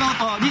た。ブルーノ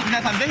ートに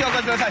皆さんぜひお越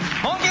しください。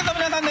モンキーズの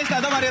皆さんでし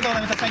た。どうもありがとうご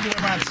ざいました。Thank you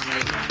very much.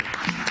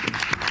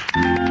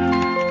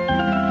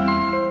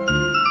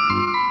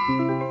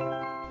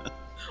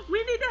 We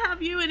need to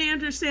have you and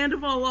Andrew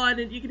Sandoval on,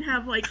 and you can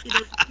have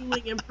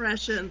dueling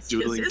impressions.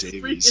 Dueling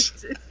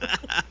Davies.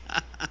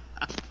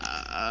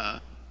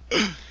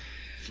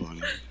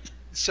 Funny.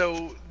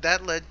 So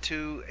that led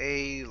to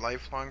a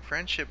lifelong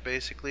friendship,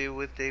 basically,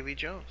 with Davy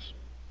Jones.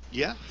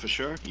 Yeah, for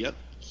sure. Yep.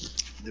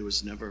 There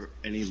was never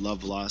any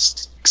love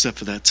lost, except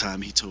for that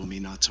time he told me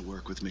not to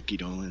work with Mickey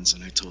Dolenz,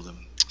 and I told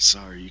him,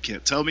 sorry, you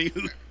can't tell me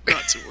who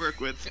not to work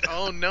with.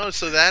 Oh, no,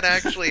 so that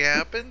actually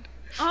happened?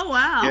 Oh,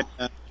 wow.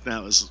 Yeah,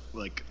 that was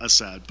like a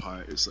sad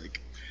part. It was like,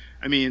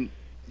 I mean,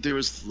 there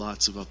was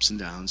lots of ups and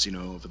downs,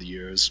 over the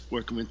years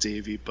working with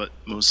Davey, but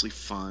mostly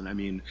fun. I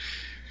mean,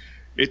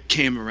 it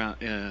came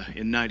around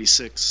in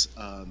 '96,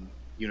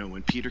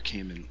 when Peter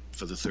came in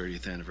for the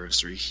 30th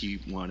anniversary, he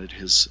wanted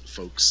his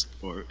folks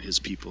or his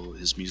people,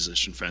 his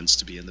musician friends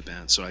to be in the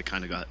band. So I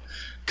kind of got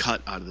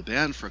cut out of the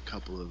band for a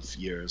couple of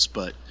years,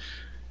 but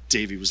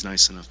Davey was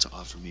nice enough to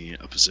offer me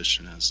a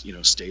position as,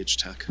 stage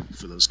tech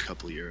for those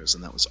couple of years,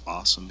 and that was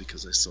awesome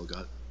because I still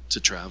got to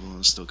travel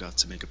and still got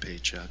to make a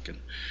paycheck and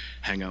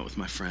hang out with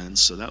my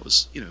friends. So that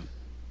was,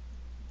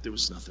 there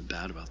was nothing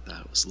bad about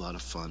that. It was a lot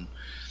of fun.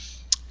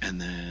 And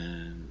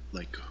then,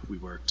 we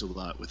worked a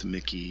lot with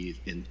Mickey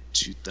in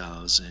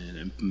 2000,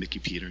 and Mickey,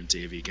 Peter, and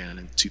Davey again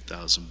in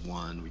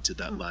 2001. We did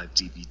that live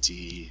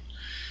DVD.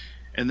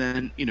 And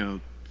then,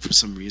 for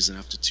some reason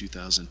after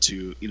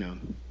 2002,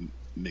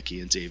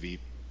 Mickey and Davey,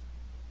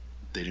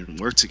 they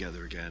didn't work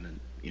together again. And,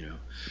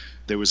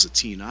 there was a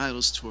Teen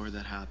Idols tour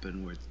that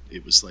happened where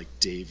it was like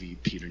Davey,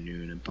 Peter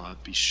Noon, and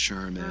Bobby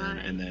Sherman.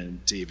 Right. And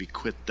then Davey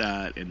quit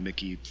that, and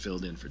Mickey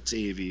filled in for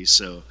Davey.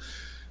 So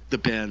the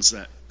bands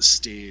that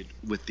stayed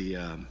with the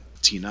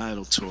Teen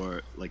Idol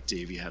tour,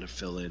 Davey had to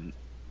fill in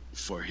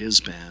for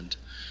his band.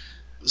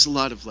 There's a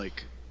lot of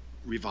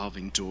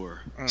revolving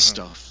door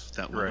stuff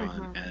that went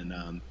on,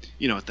 and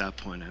at that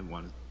point I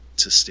wanted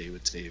to stay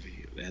with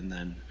Davey. And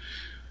then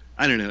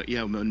I don't know,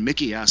 when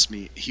Mickey asked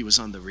me, he was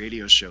on the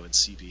radio show at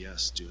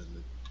CBS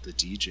doing the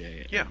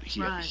DJ, and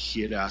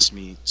he had asked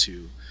me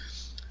to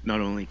not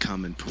only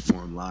come and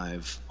perform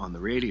live on the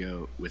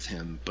radio with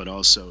him, but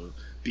also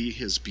be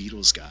his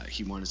Beatles guy.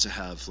 He wanted to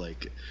have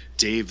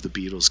Dave the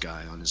Beatles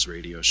guy on his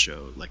radio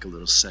show, a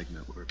little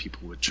segment where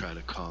people would try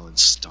to call and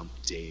stump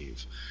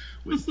Dave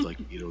with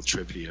Beatle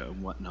trivia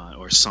and whatnot,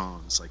 or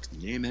songs,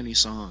 name any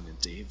song and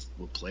Dave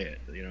will play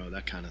it,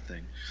 that kind of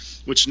thing,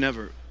 which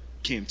never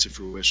came to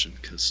fruition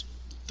because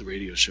the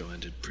radio show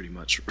ended pretty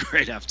much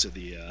right after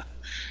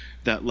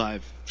that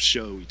live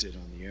show we did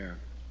on the air.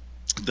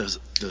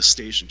 The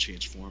station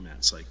changed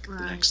formats the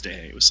next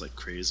day. It was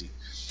crazy.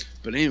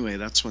 But anyway,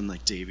 that's when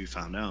Davey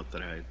found out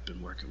that I had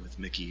been working with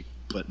Mickey,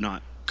 but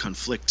not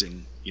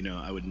conflicting.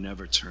 I would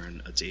never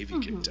turn a Davey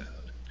gig down.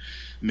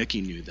 Mickey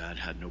knew that,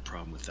 had no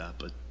problem with that,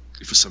 but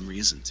for some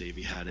reason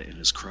Davey had it in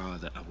his craw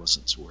that I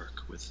wasn't to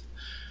work with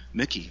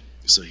Mickey.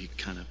 So he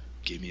kind of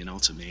gave me an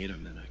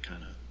ultimatum, and I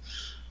kind of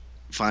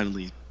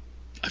finally,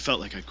 I felt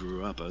like I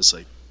grew up. I was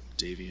like,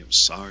 Davey, I'm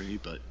sorry,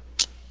 but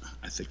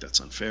I think that's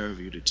unfair of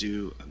you to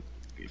do.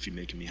 If you're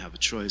making me have a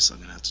choice, I'm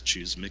going to have to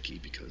choose Mickey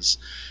because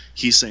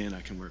he's saying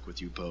I can work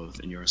with you both,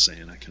 and you're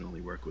saying I can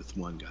only work with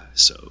one guy.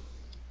 So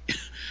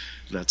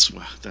that's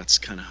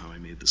kind of how I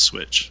made the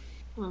switch.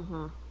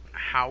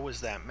 How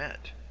was that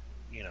met?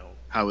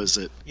 How is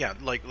it? Yeah,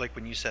 like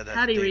when you said that.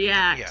 How did he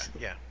react?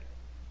 Yeah.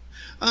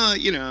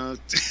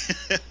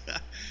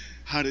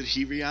 How did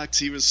he react?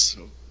 He was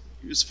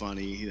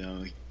funny. He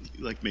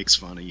makes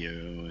fun of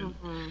you,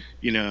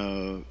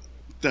 and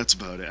that's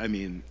about it. I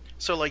mean,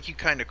 so you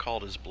kind of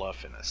called his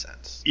bluff in a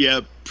sense. Yeah,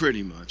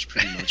 pretty much.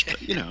 But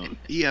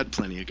he had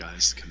plenty of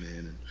guys to come in,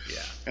 and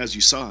as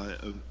you saw,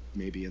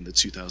 maybe in the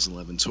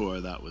 2011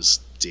 tour, that was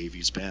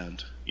Davey's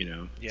band.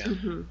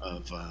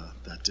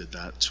 That did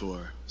that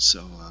tour.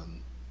 So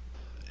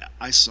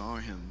I saw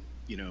him,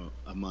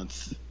 a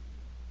month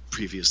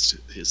previous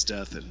to his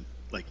death, and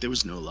there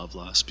was no love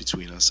lost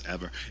between us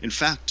ever. In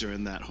fact,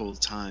 during that whole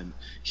time,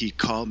 he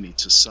called me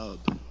to sub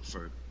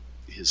for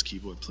his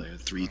keyboard player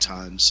 3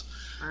 times,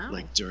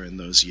 during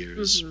those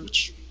years,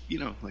 which,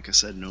 like I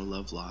said, no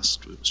love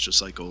lost. It was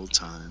just like old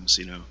times,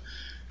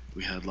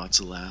 we had lots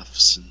of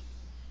laughs, and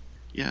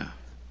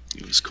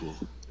it was cool.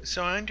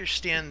 So I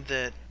understand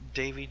that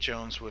Davy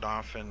Jones would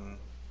often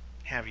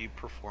have you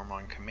perform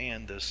on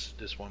command this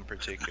one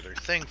particular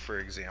thing. For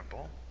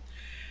example,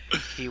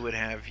 he would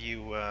have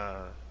you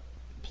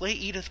play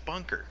Edith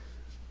Bunker.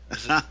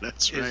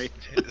 That's right.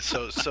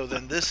 So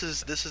then this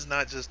is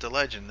not just a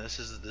legend. This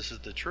is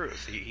the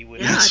truth. He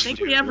would. Yeah, I think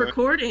we have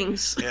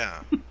recordings.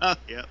 Yeah.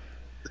 Yeah.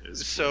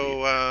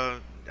 So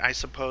I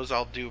suppose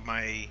I'll do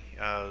my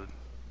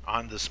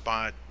on the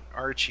spot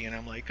Archie, and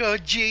I'm like, oh,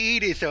 gee,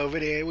 Edith over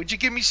there, would you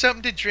give me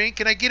something to drink?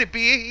 Can I get a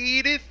beer,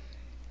 Edith?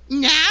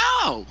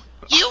 No,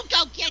 you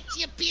go get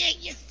your beer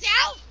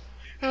yourself.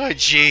 Oh,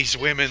 jeez,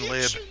 women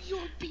lib. Get you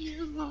your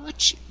beer,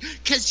 Archie,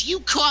 because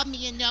you called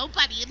me a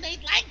nobody, and they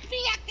liked me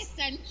at the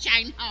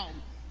Sunshine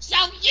Home. So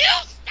you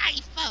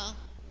stifle.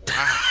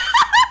 Wow.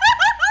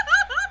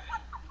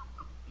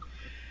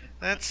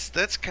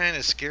 That's kind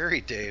of scary,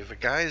 Dave. A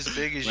guy as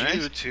big as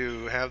you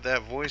to have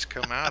that voice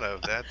come out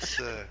of, that's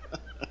some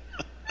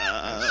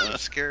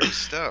scary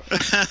stuff.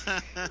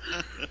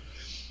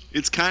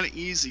 It's kind of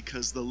easy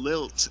because the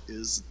lilt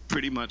is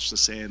pretty much the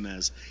same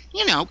as,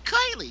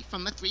 Kylie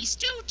from the Three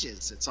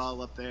Stooges. It's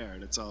all up there,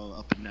 and it's all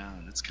up and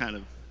down. It's kind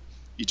of,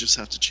 you just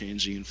have to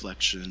change the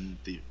inflection,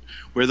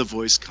 where the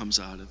voice comes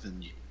out of,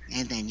 and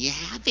then you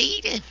have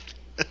Edith.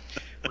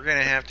 We're going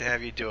to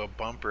have you do a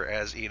bumper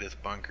as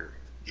Edith Bunker.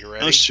 You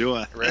ready? Oh,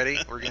 sure. Ready?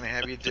 We're going to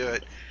have you do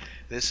it.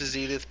 This is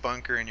Edith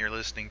Bunker, and you're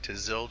listening to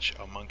Zilch,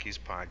 a Monkeys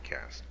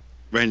podcast.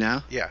 Right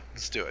now? Yeah,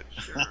 let's do it.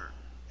 Sure.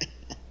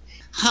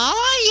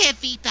 Hi,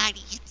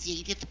 everybody. It's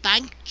Edith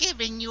Bunker,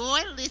 and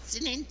you're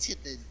listening to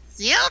the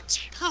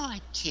Zilch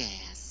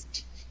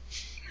podcast.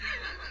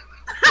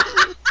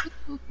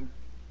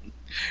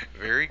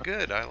 Very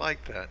good. I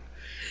like that.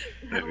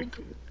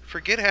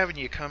 Forget having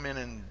you come in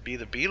and be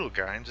the Beatle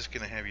guy. I'm just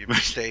going to have you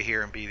stay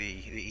here and be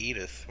the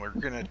Edith. We're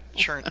going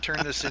to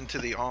turn this into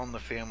the All in the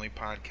Family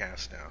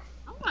podcast now.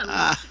 Oh, I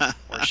love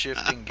We're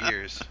shifting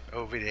gears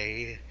over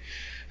there.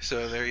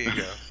 So there you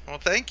go. Well,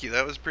 thank you.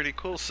 That was pretty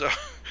cool.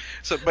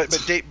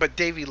 But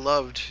Davey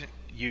loved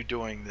you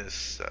doing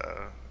this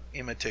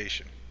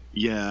imitation.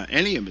 Yeah,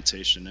 any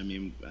imitation. I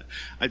mean,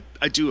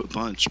 I do a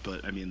bunch,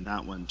 but I mean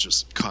that one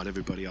just caught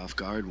everybody off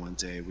guard one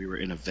day. We were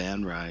in a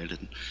van ride,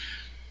 and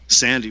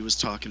Sandy was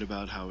talking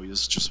about how he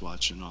was just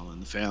watching All in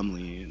the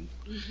Family, and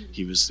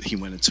he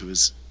went into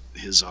his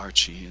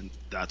Archie, and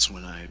that's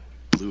when I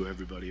blew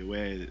everybody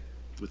away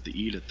with the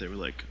Edith. They were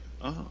like,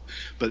 oh.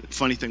 But the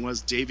funny thing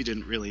was, Davey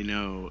didn't really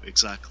know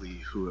exactly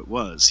who it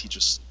was. He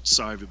just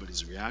saw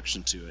everybody's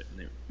reaction to it,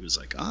 and he was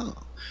like, oh,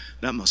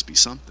 that must be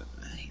something.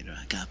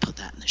 I gotta put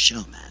that in the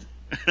show, man.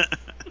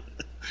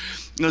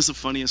 That's the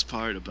funniest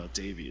part about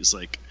Davey is,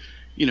 like,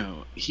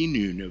 he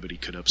knew nobody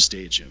could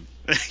upstage him,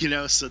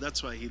 so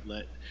that's why he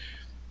let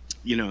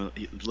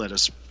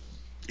us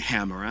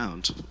ham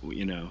around,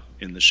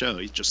 in the show.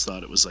 He just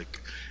thought it was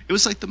like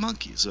the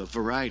Monkees, a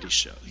variety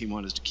show. He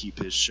wanted to keep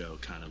his show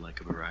kind of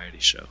like a variety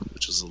show,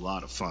 which was a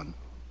lot of fun.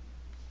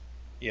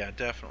 Yeah,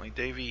 definitely.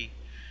 Davey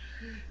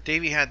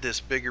had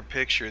this bigger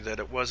picture that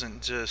it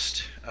wasn't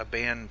just a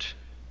band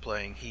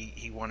playing.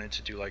 He wanted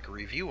to do like a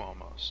review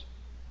almost.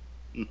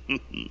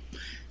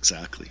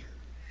 Exactly.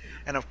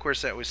 And of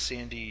course that was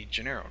Sandy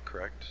Gennaro,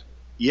 correct?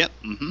 Yep.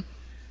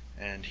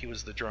 And he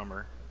was the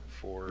drummer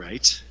for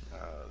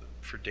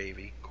for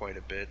Davey quite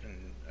a bit,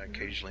 and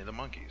occasionally the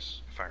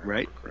Monkees, if I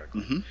remember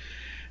correctly.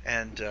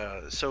 And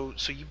so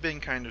you've been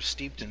kind of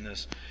steeped in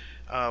this.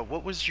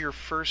 What was your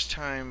first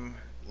time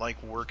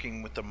like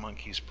working with the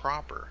Monkees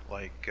proper?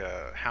 Like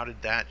how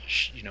did that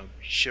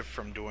shift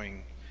from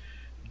doing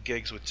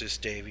gigs with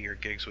just Davey or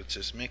gigs with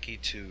just Mickey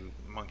to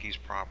Monkees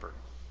proper?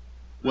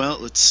 Well,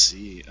 let's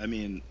see. I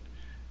mean,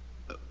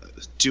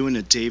 doing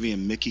a Davey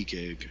and Mickey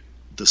gig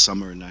the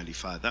summer of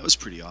 '95, that was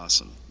pretty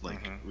awesome.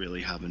 Like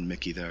really having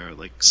Mickey there,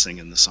 like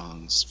singing the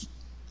songs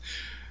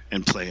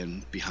and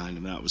playing behind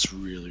him, that was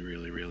really,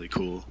 really, really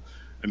cool.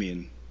 I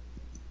mean,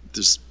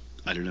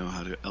 I don't know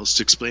how else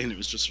to explain. It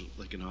was just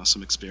like an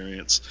awesome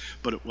experience.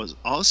 But it was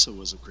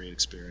also a great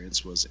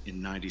experience was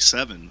in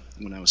 '97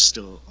 when I was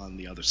still on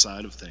the other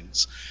side of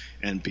things,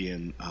 and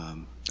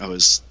I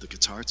was the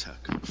guitar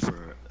tech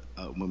for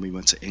when we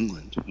went to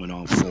England when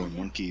all four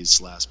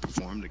Monkees last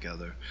performed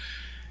together,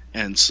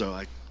 and so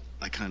I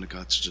kind of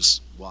got to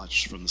just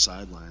watch from the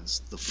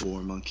sidelines the four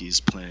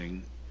Monkees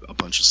playing a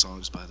bunch of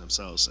songs by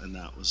themselves, and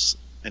that was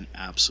an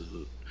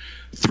absolute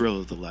thrill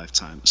of the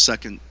lifetime.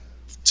 Second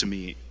to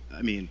me,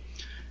 I mean,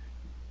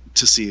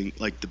 to seeing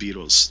like the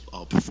Beatles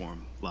all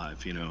perform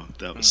live,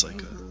 that was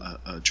like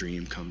a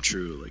dream come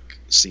true, like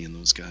seeing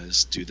those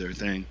guys do their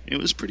thing. It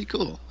was pretty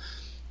cool,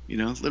 a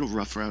little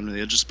rough around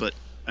the edges, but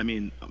I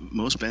mean,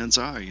 most bands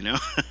are,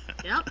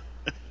 Yep.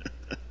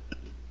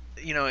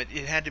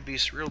 It had to be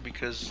surreal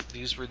because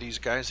these were these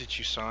guys that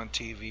you saw on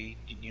TV,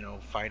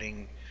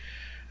 fighting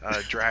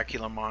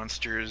Dracula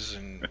monsters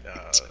and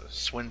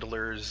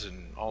swindlers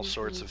and all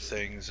sorts of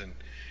things,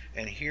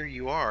 and here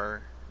you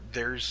are.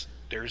 There's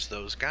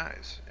those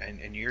guys,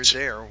 and you're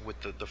there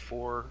with the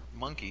four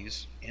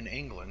Monkees in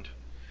England.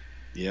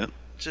 Yeah,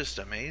 just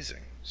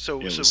amazing.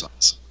 So awesome.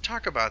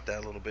 Talk about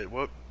that a little bit.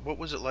 What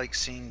was it like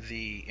seeing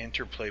the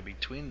interplay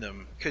between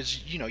them?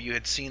 Because you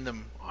had seen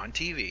them on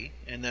TV,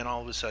 and then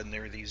all of a sudden they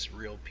were these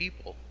real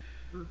people.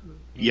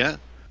 Yeah,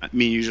 I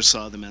mean, you just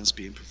saw them as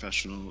being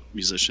professional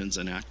musicians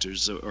and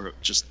actors, or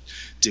just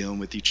dealing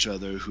with each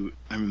other. Who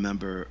I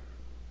remember,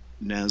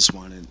 Nez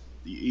wanted,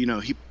 he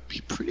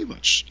pretty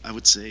much, I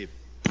would say,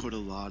 put a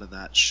lot of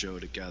that show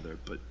together.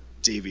 But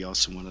Davey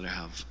also wanted to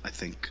have, I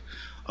think,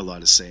 a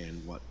lot of say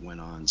in what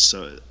went on.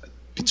 So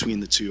between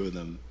the two of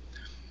them,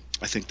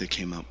 I think they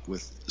came up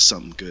with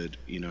something good.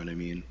 You know what I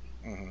mean?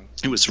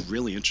 It was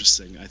really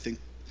interesting.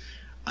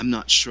 I'm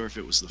not sure if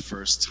it was the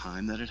first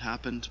time that it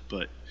happened,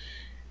 but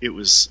it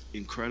was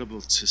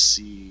incredible to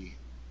see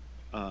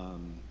a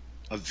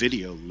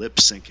video lip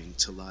syncing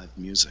to live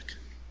music.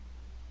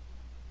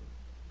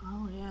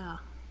 Oh yeah.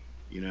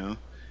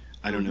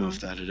 I don't know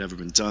if that had ever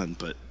been done,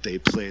 but they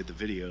played the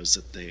videos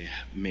that they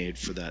made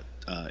for that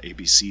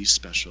ABC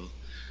special,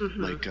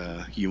 like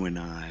You and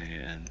I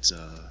and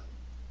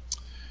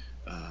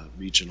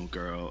Regional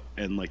Girl,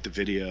 and like the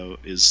video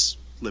is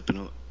lip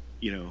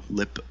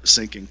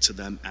syncing to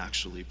them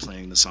actually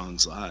playing the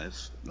songs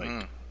live.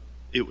 Like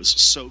it was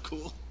so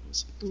cool. It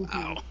was like,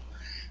 wow,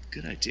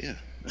 good idea.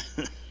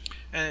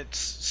 And it's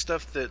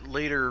stuff that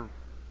later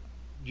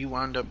you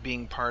wound up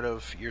being part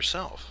of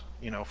yourself.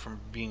 From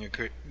being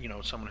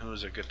someone who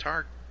was a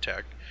guitar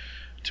tech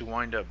to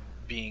wind up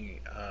being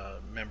a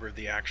member of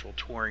the actual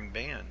touring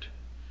band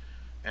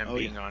and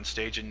being on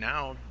stage, and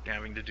now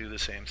having to do the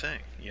same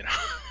thing.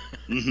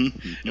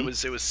 It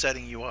was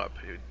setting you up.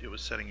 It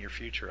was setting your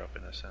future up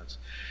in a sense.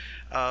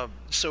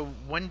 So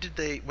when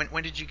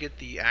did you get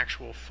the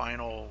actual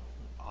final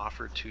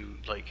offer to,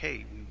 like,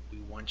 hey, we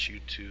want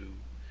you to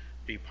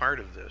be part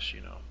of this?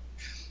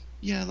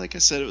 Yeah, like I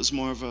said, it was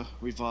more of a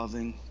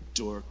revolving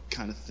door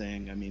kind of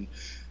thing. I mean,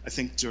 I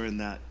think during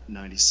that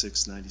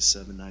 96,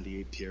 97,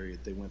 98 period,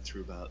 they went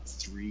through about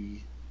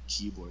 3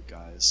 keyboard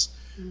guys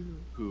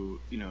who,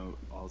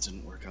 all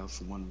didn't work out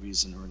for one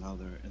reason or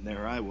another. And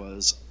there I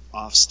was,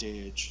 off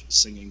stage,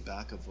 singing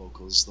backup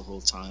vocals the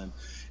whole time,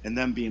 and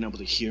them being able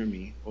to hear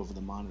me over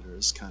the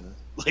monitors, kind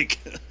of like,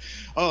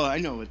 oh, I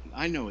know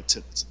it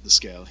tipped the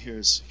scale.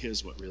 Here's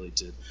what really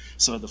did.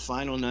 So the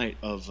final night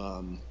of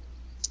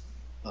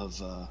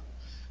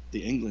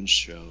the England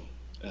show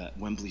at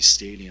Wembley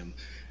Stadium,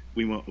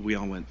 we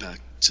all went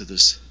back to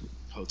this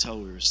hotel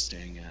we were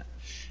staying at,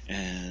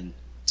 and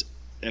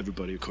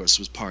everybody, of course,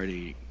 was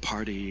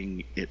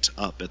partying it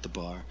up at the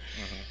bar.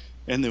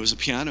 And there was a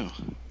piano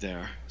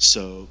there,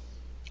 so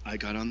I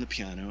got on the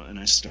piano and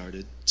I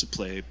started to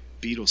play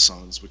Beatles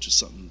songs, which is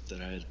something that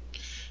I had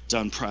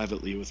done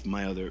privately with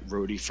my other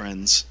roadie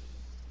friends.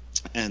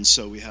 And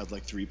so we had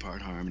like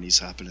 3-part harmonies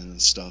happening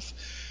and stuff.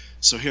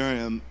 So here I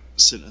am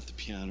sitting at the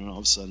piano, and all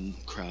of a sudden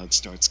the crowd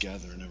starts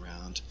gathering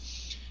around.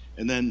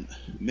 And then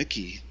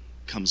Mickey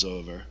comes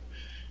over,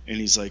 and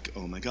he's like,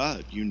 "Oh my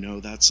God, you know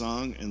that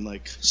song?" And I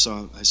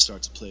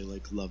start to play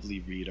like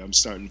Lovely Rita. I'm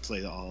starting to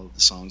play all of the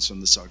songs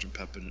from the Sgt.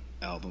 Pepper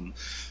album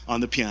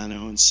on the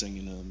piano and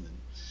singing them. And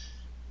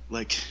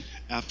like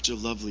after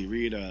Lovely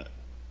Rita,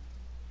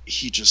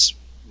 he just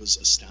was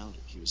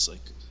astounded. He was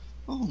like,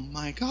 "Oh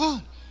my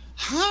God,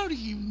 how do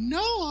you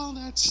know all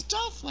that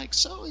stuff like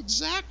so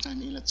exact? I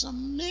mean, it's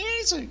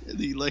amazing." And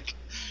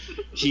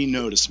he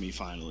noticed me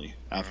finally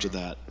after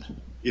that.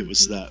 It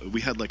was that we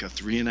had like a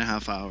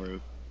 3.5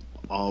 hour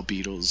all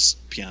Beatles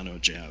piano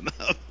jam.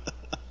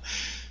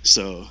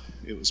 So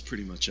it was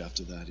pretty much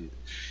after that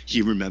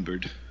he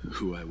remembered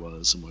who I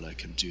was and what I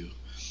can do.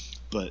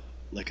 But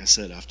like I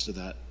said, after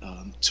that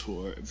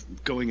tour,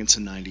 going into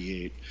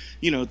 98,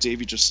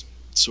 Davey just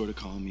sort of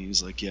called me.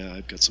 He's like, "Yeah,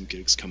 I've got some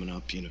gigs coming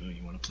up, you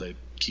want to play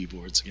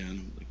keyboards again?"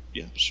 I'm like,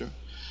 "Yeah, sure,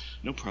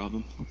 no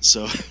problem."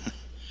 So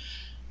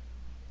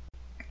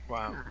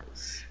wow.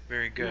 Nice.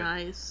 Very good.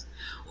 Nice.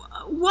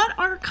 What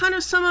are kind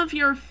of some of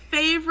your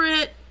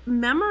favorite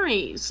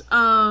memories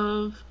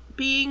of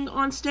being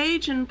on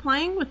stage and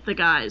playing with the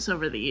guys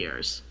over the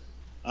years?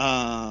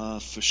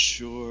 For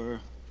sure,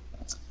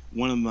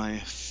 one of my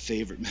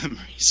favorite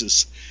memories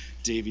is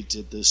Davey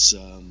did this,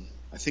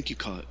 I think he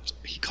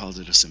called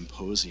it a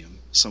symposium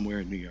somewhere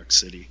in New York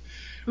City,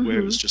 where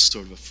it was just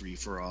sort of a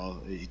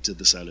free-for-all. He did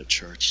this at a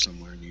church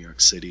somewhere in New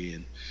York City,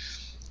 and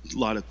a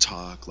lot of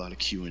talk, a lot of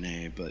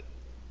Q&A, but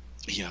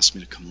he asked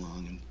me to come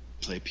along and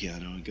play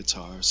piano and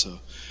guitar, so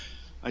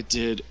I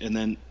did. And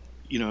then,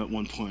 at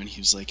one point he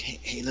was like,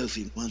 hey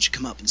Lofi, why don't you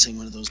come up and sing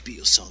one of those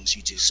Beatles songs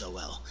you do so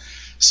well?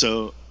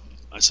 So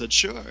I said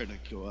sure, and I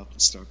go up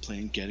and start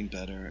playing Getting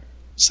Better,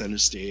 center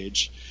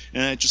stage,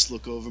 and I just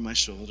look over my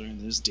shoulder,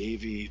 and there's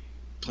Davey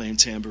playing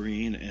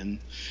tambourine and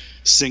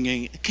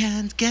singing "It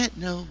Can't Get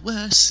No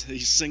Worse."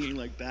 He's singing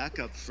like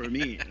backup for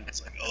me, and I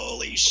was like,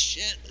 holy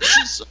shit, this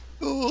is so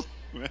cool.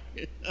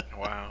 Right?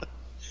 Wow.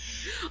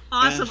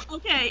 Awesome.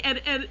 Okay,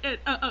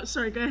 and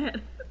sorry, go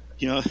ahead.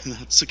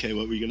 That's okay.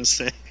 What were you gonna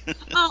say?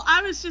 Oh,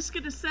 I was just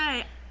gonna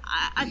say,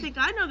 I think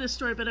I know this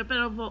story, but I bet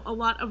a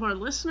lot of our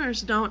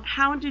listeners don't.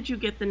 How did you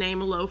get the name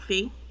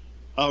Lofi?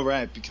 Oh,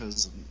 right,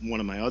 because one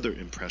of my other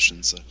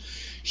impressions,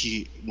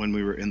 when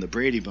we were in the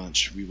Brady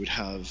Bunch, we would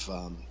have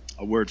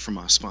a word from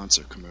our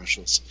sponsor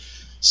commercials,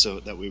 so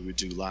that we would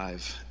do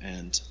live,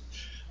 and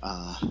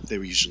they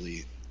were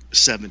usually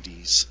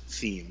 70s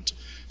themed.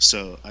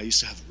 So I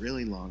used to have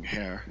really long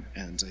hair,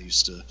 and I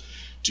used to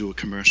do a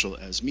commercial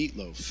as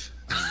Meatloaf.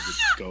 And I would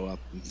go up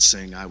and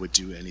sing "I Would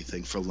Do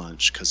Anything for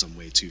Lunch" because I'm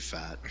way too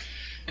fat,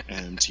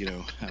 and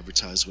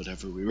advertise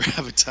whatever we were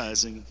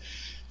advertising.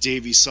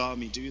 Davey saw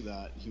me do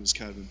that. He was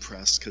kind of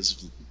impressed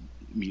because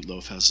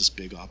Meatloaf has this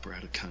big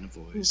operatic kind of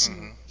voice.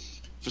 Mm-hmm.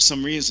 For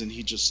some reason,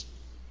 he just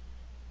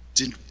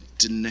didn't.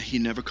 He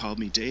never called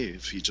me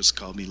Dave. He just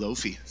called me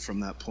Lofi from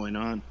that point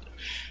on.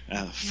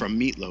 From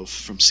Meatloaf,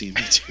 from seeing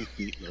me do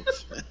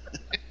Meatloaf.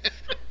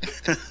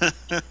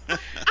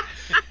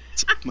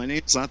 My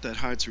name's not that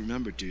hard to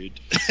remember, dude.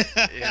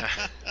 Yeah.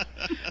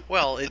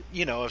 Well,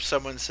 if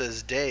someone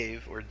says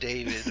Dave or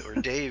David or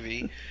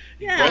Davey,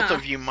 both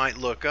of you might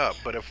look up.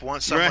 But if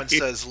someone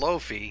says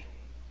Lofi,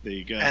 there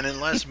you go. And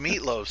unless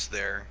Meatloaf's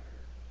there,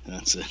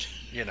 that's it.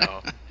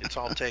 It's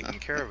all taken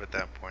care of at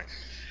that point.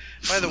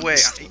 By the way,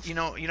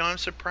 I'm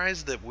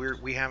surprised that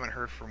we haven't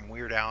heard from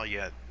Weird Al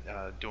yet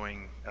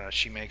doing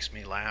 "She Makes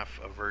Me Laugh,"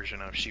 a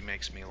version of "She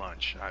Makes Me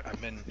Lunch."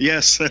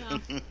 Yes.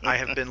 I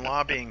have been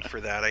lobbying for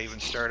that. I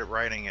even started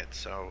writing it.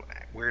 So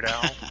Weird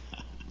Al,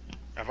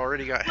 I've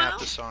already got half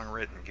the song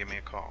written. Give me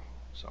a call.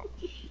 So.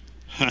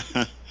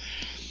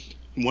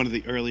 One of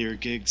the earlier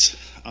gigs,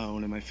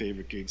 one of my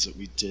favorite gigs that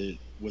we did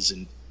was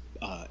in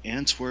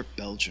Antwerp,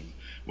 Belgium,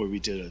 where we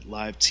did a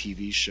live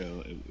TV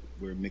show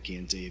where Mickey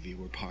and Davey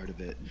were part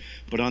of it.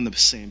 But on the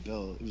same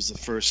bill, it was the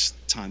first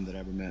time that I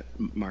ever met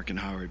Mark and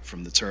Howard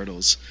from the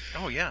Turtles.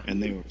 Oh, yeah.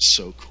 And they were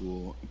so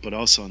cool. But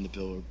also on the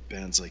bill were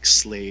bands like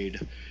Slade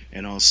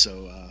and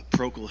also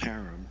Procol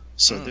Harum.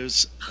 So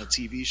there's a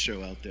TV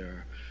show out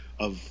there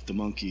of the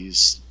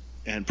Monkees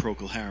and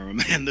Procol Harum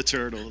and the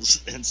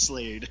Turtles and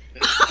Slade.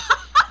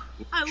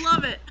 I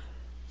love it.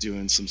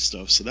 Doing some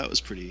stuff. So that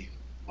was pretty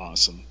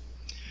awesome.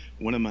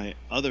 One of my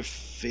other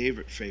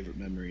favorite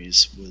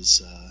memories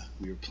was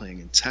we were playing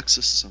in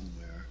Texas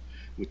somewhere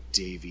with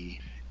Davey,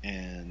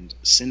 and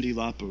Cyndi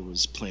Lauper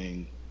was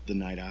playing the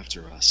night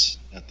after us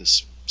at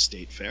this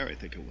state fair, I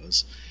think it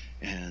was.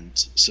 And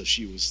so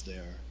she was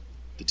there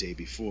the day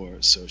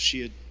before, so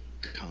she had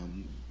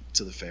come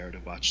to the fair to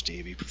watch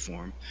Davey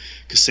perform,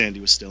 because Sandy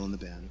was still in the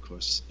band, of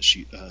course.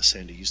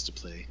 Sandy used to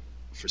play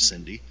for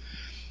Cyndi,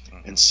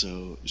 and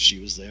so she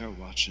was there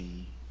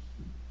watching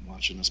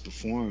us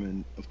perform,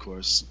 and of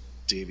course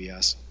Davey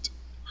asked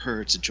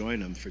her to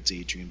join him for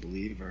Daydream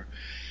Believer.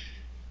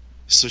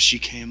 So she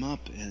came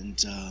up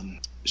and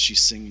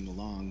she's singing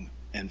along,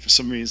 and for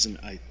some reason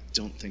I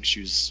don't think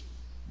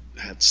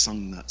had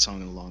sung that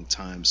song in a long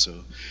time, so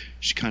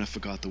she kind of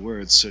forgot the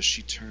words, so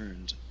she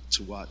turned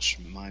to watch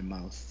my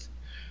mouth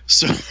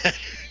so that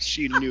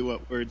she knew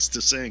what words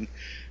to sing.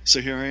 So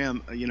here I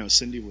am,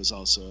 Cyndi was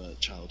also a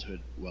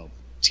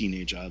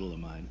teenage idol of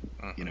mine,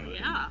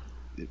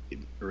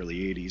 in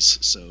early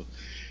 80s. So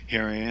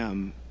here I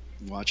am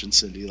watching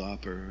Cyndi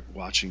Lauper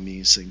watching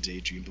me sing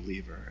Daydream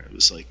Believer. It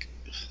was like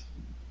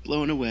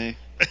blown away.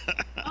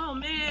 Oh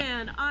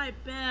man, I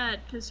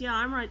bet, because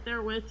I'm right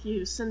there with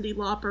you. Cyndi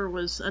Lauper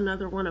was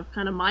another one of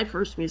kind of my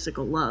first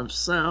musical loves,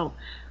 so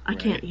I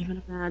can't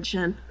even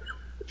imagine.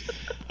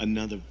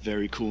 Another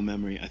very cool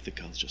memory, I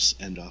think I'll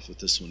just end off with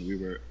this one. We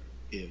were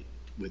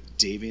with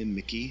Davey and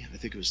Mickey, I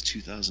think it was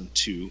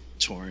 2002,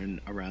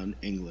 touring around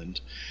England,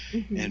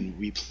 and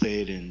we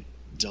played in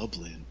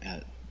Dublin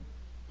at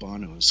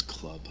Bono's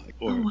club.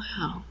 Oh,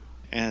 wow.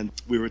 And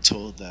we were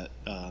told that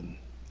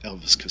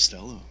Elvis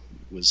Costello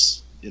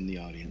was in the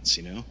audience,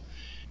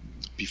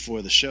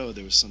 Before the show,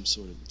 there was some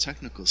sort of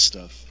technical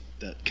stuff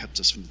that kept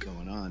us from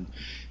going on.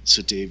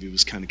 So Davey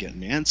was kind of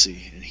getting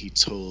antsy, and he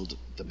told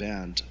the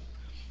band,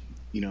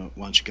 why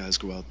don't you guys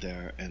go out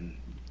there and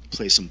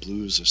play some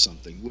blues or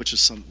something, which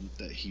is something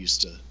that he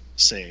used to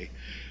say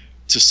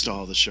to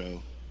stall the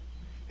show.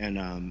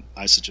 And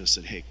I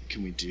suggested, hey,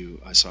 can we do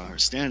I Saw Her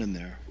Standing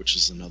There, which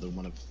is another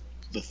one of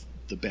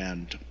the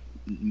band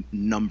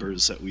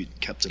numbers that we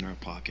kept in our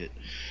pocket.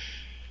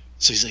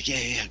 So he's like,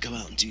 yeah, go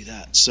out and do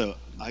that. So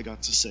I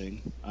got to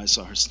sing I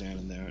Saw Her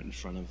Standing There in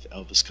front of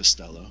Elvis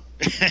Costello.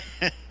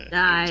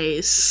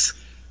 Nice.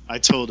 I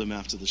told him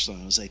after the show,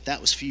 I was like,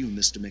 that was for you,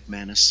 Mr.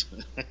 McManus.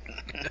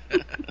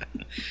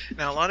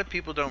 Now, a lot of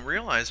people don't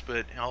realize,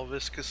 but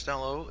Elvis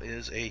Costello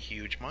is a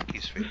huge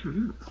Monkees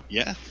fan.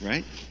 Yeah,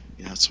 right?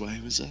 Yeah, that's why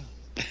he was there.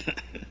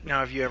 Now,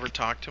 have you ever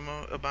talked to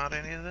him about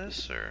any of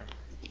this, or?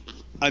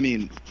 I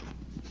mean,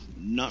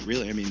 not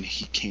really. I mean,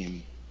 he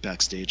came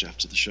backstage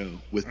after the show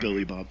with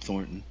Billy Bob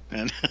Thornton,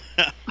 and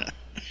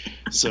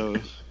so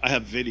I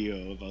have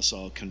video of us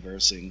all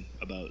conversing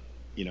about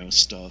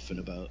stuff, and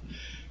about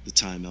the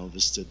time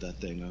Elvis did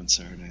that thing on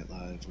Saturday Night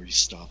Live where he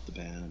stopped the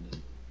band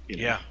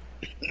and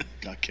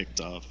got kicked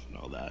off and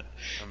all that.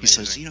 Amazing. He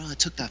says, I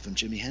took that from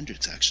Jimi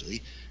Hendrix,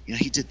 actually.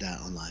 He did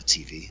that on live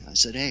TV. I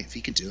said, hey, if he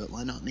can do it,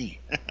 why not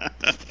me?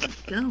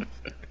 Go.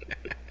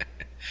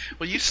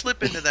 Well, you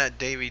slip into that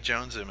Davy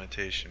Jones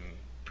imitation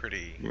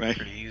pretty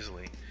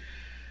easily.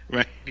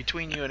 Right.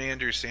 Between you and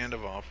Andrew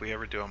Sandoval, if we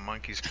ever do a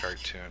Monkees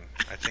cartoon,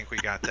 I think we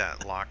got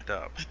that locked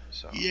up.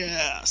 So.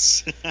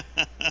 Yes.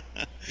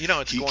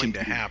 It's going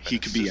to happen. He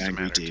could be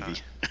Angry Davy.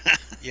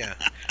 Yeah.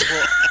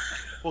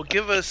 Well,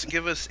 give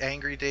us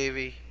Angry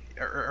Davy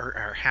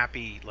or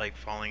Happy, like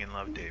Falling in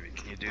Love Davy.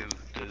 Can you do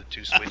the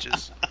two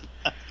switches?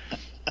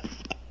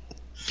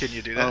 Can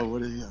you do that? Oh,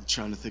 I'm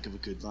trying to think of a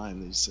good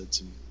line that he said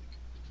to me.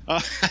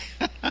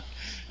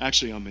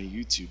 Actually, on my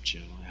YouTube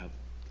channel, I have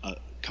a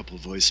couple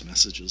of voice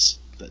messages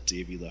that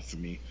Davey left for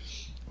me.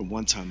 And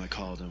one time I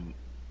called him,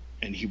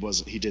 and he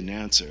didn't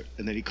answer,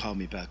 and then he called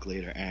me back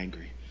later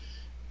angry.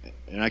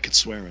 And I could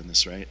swear on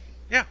this, right?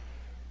 Yeah.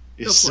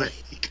 Go for it.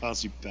 He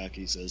calls me back,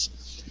 he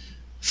says,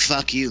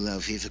 fuck you,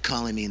 Lofi, for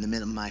calling me in the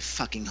middle of my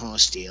fucking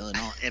horse deal, and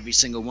every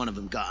single one of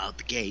them got out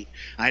the gate.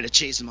 I had to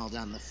chase them all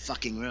down the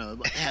fucking road.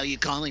 What the hell are you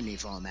calling me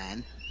for,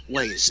 man?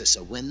 What, is this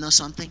a win or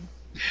something?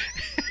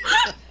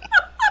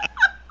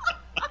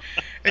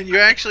 And you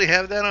actually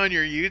have that on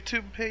your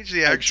YouTube page?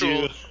 The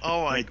actual... I do.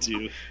 Oh, I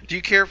do. Do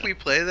you care if we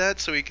play that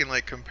so we can,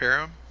 compare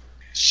them?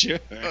 Sure.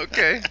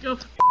 Okay. Fuck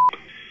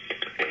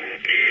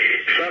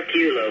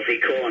you, Lofi,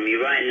 calling me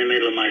right in the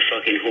middle of my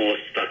fucking horse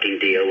fucking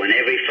deal when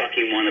every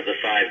fucking one of the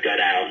five got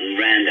out and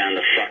ran down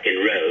the fucking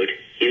road.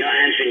 You're not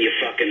answering your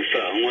fucking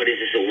phone. What is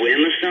this, a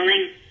whim or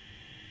something?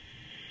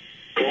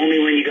 Call me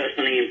when you got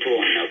something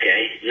important,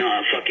 okay?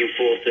 Not at fucking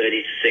 4:30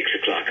 to 6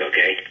 o'clock,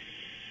 okay?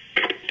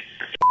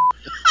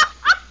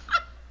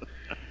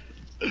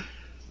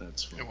 That's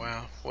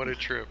What a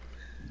trip.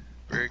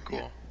 Very cool.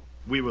 Yeah.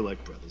 We were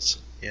like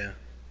brothers. Yeah.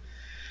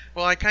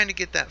 Well, I kind of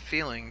get that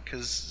feeling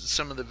because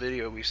some of the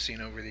video we've seen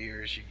over the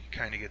years, you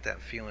kind of get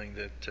that feeling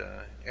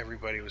that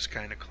everybody was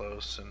kind of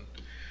close, and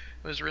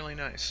it was really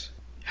nice.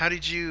 How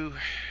did you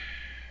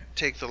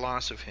take the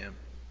loss of him?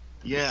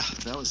 Yeah,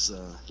 that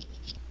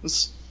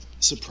was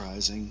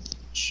surprising,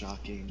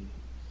 shocking.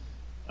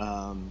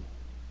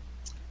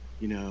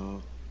 You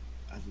know,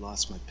 I've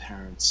lost my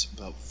parents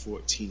about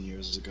 14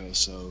 years ago,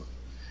 so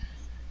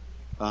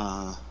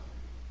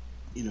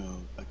you know,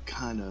 I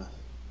kind of,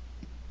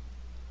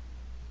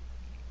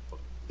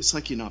 it's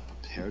like you're not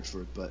prepared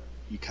for it, but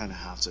you kind of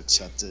have to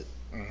accept it,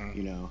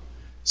 you know.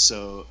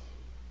 So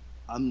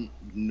I'm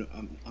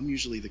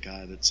usually the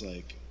guy that's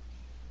like,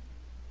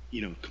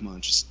 you know, come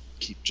on, just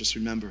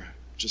remember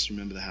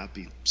the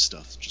happy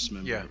stuff. Just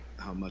remember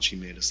how much he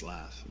made us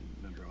laugh, and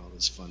remember all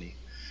this funny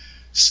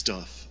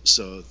stuff.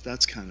 So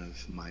that's kind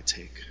of my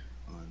take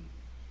on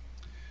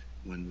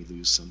when we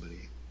lose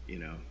somebody, you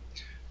know.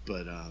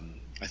 But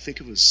I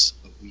think it was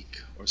a week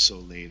or so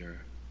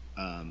later,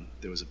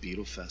 there was a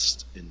Beatle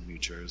Fest in New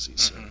Jersey,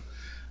 so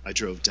I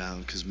drove down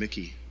because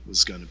Mickey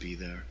was going to be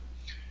there,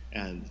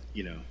 and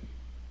you know,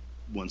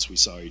 once we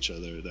saw each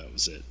other, that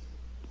was it.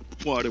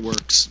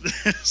 Waterworks.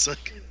 It's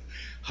like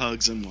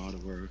hugs and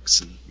waterworks,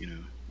 and you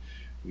know,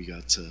 we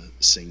got to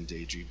sing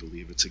 "Did You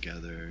Believe It"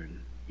 together, and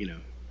you know,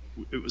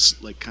 it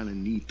was like kind of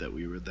neat that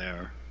we were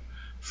there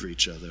for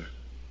each other.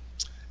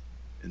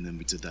 And then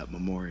we did that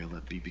memorial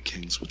at BB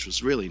King's, which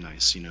was really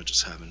nice, you know,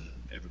 just having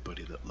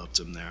everybody that loved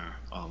him there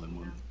all in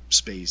one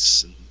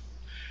space and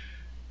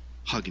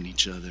hugging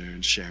each other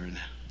and sharing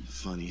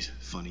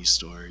funny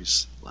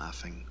stories,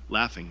 laughing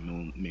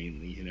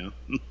mainly, you know.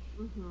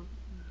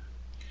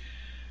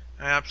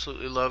 I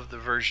absolutely love the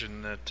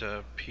version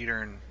that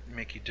Peter and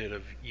Mickey did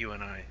of You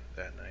and I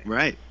that night.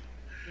 Right.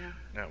 Yeah.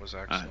 That was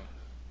excellent.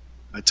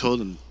 I told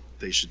them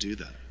they should do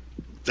that.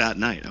 That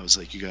night, I was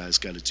like, you guys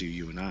got to do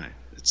You and I.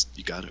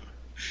 You got to.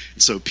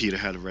 And so Peter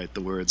had to write the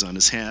words on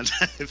his hand.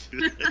 If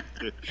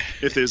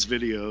there's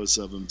videos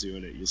of him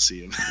doing it, you'll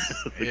see him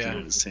looking at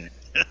his hand.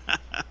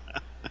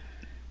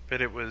 But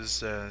it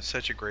was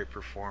such a great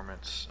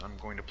performance. I'm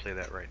going to play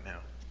that right now.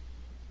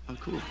 Oh,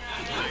 cool.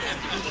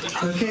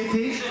 Okay,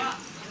 Pete?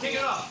 Kick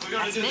it off. We're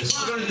going to do this.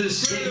 We're going to do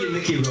this.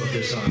 Mickey wrote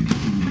this song.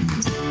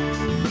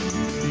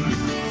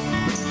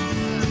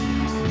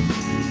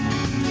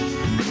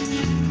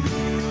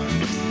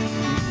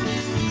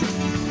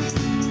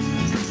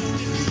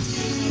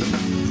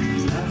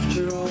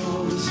 After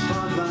all the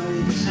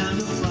spotlights and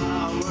the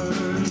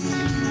flowers,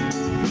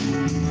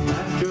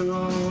 after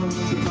all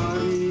the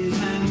parties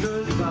and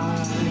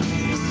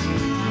goodbyes,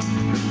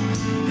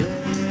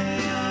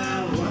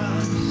 there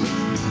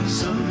was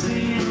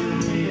something in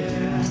the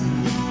air,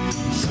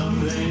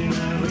 something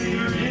that we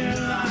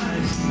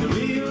realized that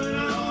we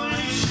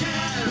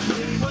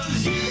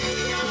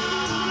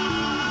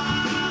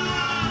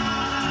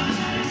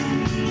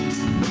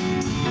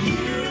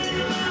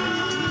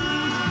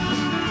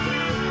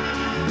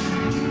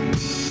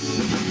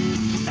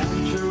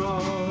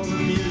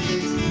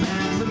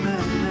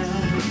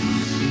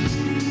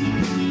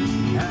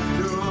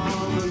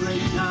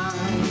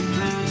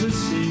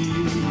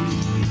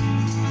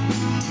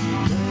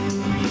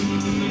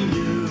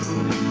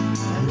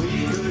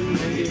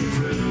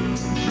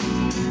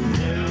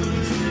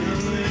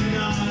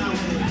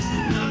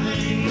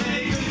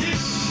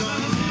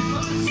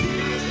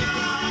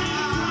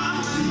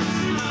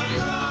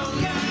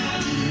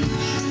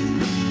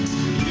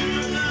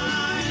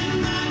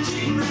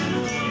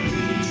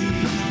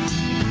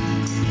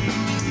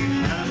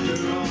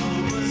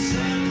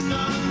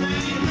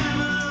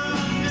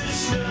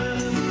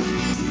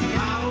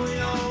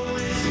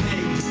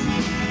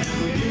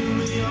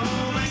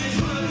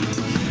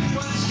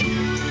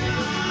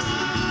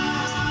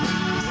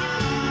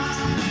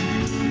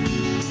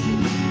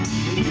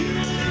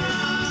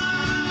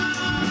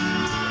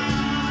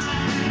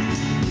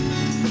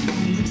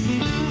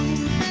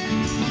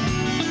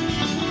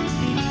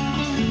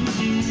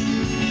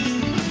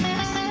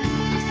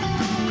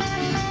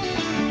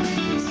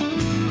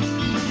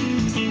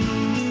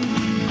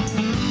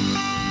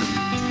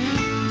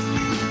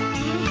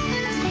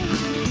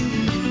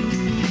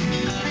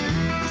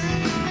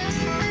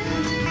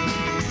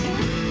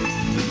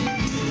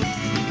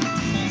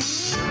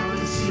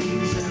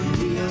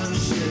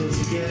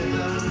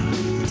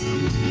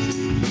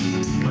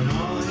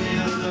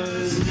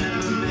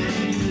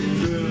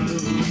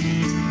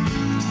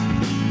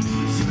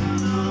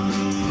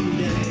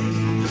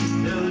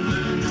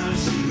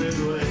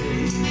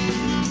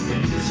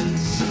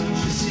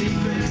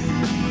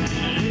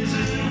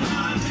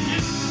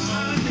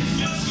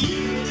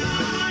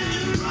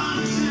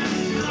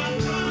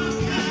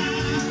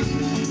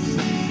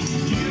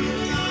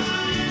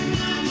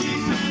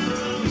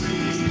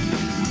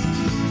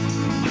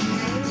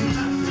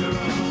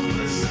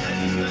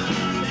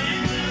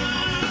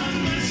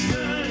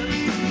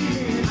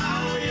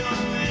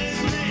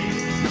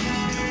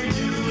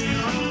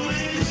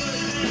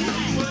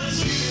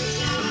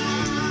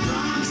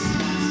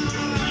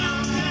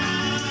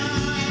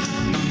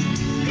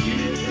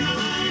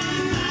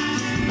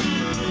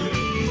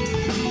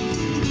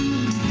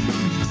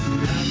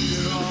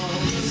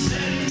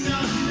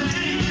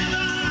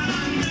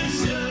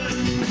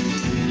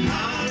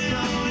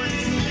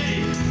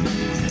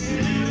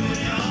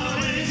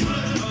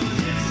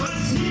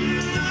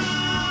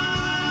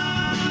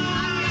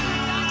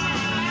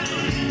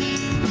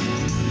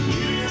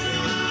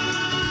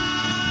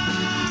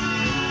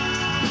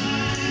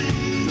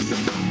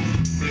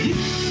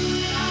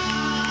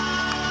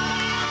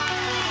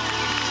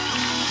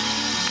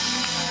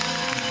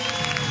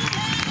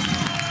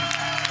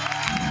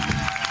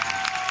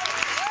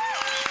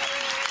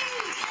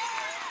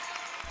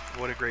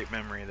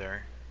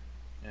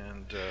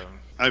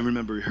I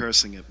remember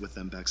rehearsing it with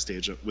them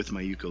backstage with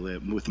my ukulele,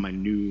 with my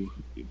new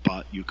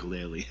bought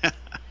ukulele.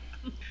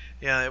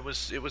 Yeah, it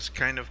was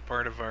kind of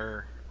part of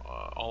our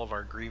all of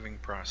our grieving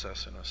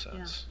process in a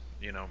sense,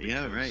 you know.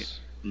 Yeah, right.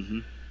 Mm-hmm.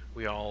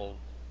 We all,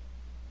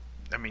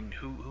 I mean,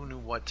 who knew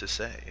what to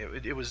say?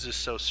 It was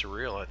just so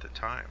surreal at the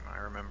time. I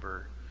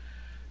remember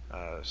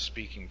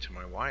speaking to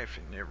my wife,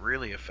 and it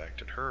really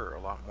affected her a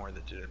lot more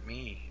than it did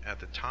me at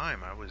the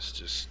time. I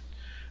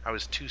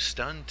was too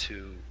stunned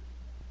to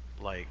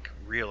like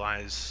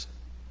realize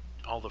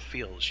all the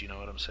feels. You know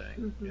what I'm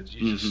saying?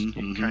 Mm-hmm.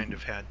 You kind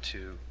of had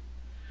to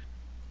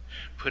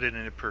put it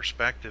into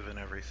perspective and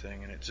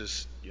everything, and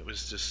it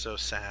was just so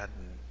sad,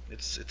 and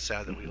it's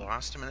sad that we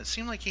lost him. And it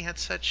seemed like he had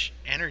such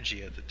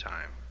energy at the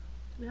time.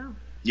 Yeah.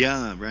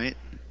 Yeah, right.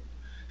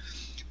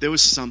 There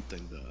was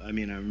something though. I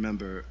mean, I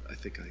remember. I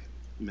think I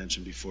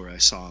mentioned before. I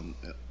saw him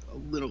a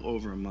little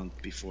over a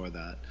month before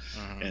that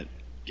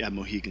at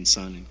Mohegan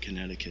Sun in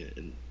Connecticut,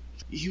 and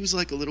he was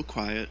like a little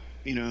quiet.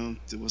 You know,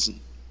 he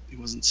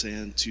wasn't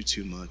saying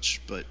too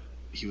much, but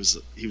he was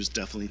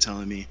definitely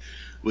telling me,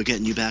 "We're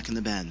getting you back in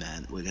the band,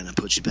 man. We're gonna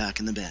put you back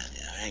in the band.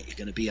 All right, you're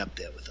gonna be up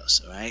there with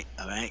us. All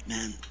right,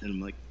 man." And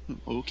I'm like,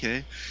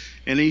 "Okay."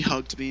 And he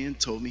hugged me and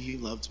told me he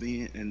loved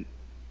me, and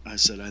I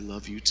said, "I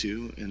love you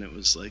too." And it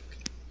was like,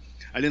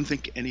 I didn't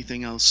think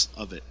anything else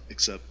of it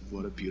except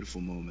what a beautiful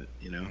moment,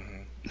 you know.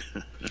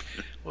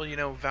 Well, you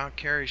know, Val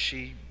Carey,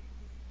 she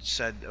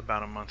said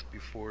about a month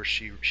before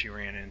she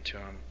ran into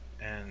him,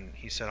 and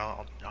he said,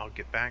 "I'll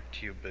get back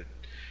to you," but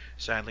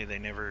sadly they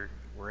never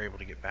were able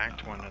to get back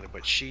to one another.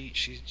 But she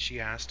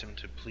asked him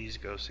to please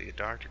go see a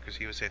doctor, because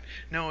he was saying,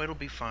 "No, it'll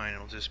be fine.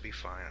 It'll just be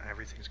fine.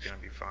 Everything's gonna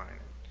be fine."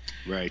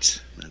 Right,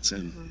 that's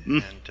him.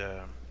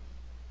 And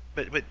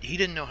but he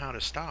didn't know how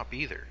to stop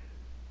either.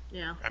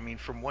 Yeah. I mean,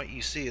 from what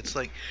you see, it's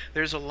like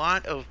there's a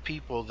lot of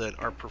people that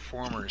are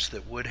performers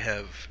that would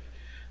have,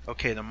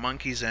 okay, the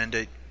Monkees end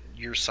it,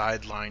 you're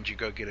sidelined, you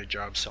go get a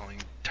job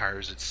selling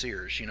tires at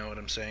Sears, you know what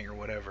I'm saying, or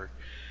whatever.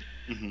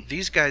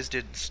 These guys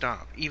didn't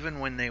stop, even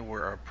when they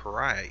were a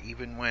pariah,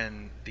 even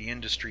when the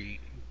industry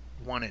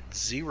wanted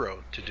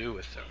zero to do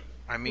with them.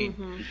 I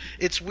mean,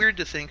 it's weird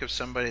to think of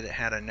somebody that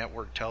had a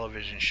network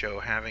television show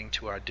having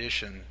to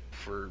audition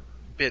for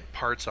bit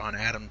parts on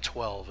Adam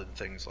 12 and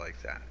things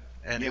like that.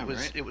 And Yeah,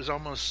 it was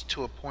almost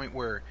to a point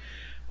where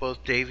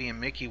both Davey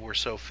and Mickey were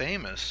so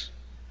famous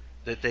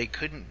that they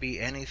couldn't be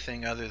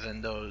anything other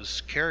than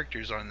those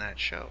characters on that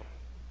show.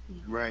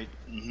 Right.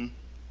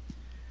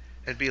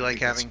 It'd be like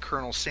having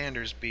Colonel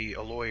Sanders be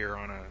a lawyer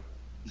on a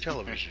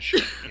television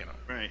show, you know.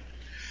 Right.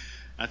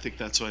 I think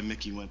that's why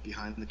Mickey went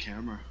behind the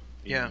camera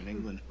in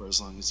England for as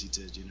long as he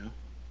did, you know.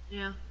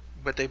 Yeah.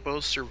 But they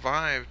both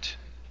survived,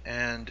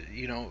 and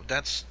you know,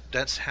 that's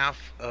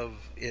half of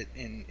it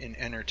in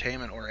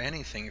entertainment or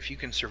anything. If you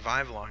can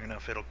survive long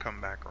enough, it'll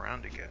come back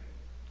around again.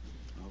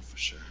 Oh, for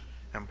sure.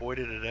 And boy,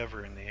 did it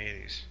ever in the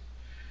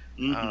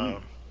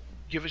 80s.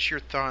 Give us your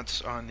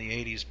thoughts on the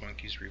 80s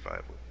Monkees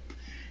revival.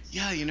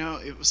 Yeah, you know,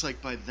 it was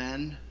like by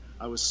then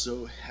I was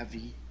so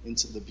heavy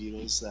into the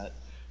Beatles that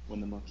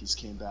when the Monkees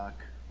came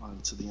back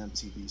onto the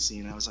MTV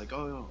scene, I was like,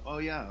 oh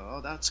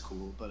yeah, that's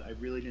cool. But I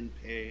really didn't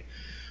pay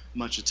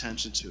much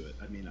attention to it.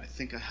 I mean, I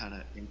think I had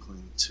an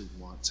inkling to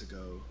want to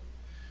go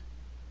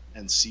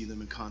and see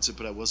them in concert,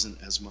 but I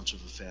wasn't as much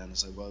of a fan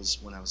as I was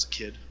when I was a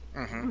kid.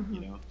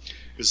 You know,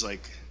 it was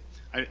like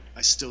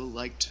I still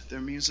liked their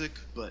music,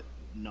 but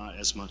not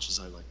as much as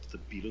I liked the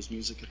Beatles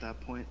music at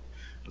that point.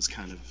 I was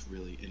kind of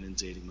really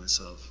inundating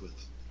myself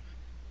with,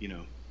 you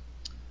know,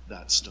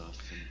 that stuff.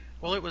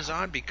 Well, it was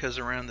odd because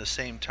around the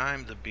same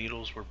time the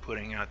Beatles were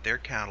putting out their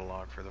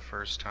catalog for the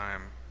first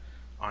time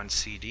on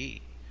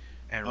CD,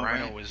 and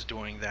Rhino was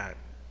doing that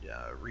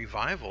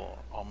revival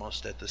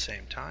almost at the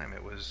same time.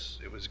 It was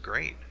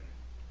great.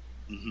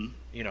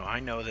 You know, I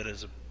know that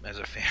as a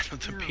fan of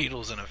the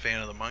Beatles and a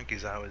fan of the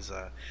Monkees, I was,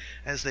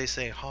 as they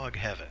say, hog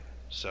heaven.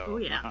 So,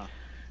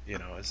 you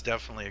know, it's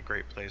definitely a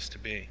great place to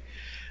be.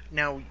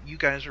 Now, you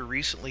guys were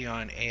recently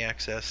on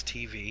AXS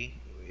TV.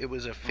 It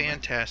was a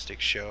fantastic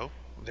show.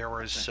 There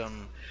was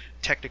some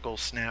technical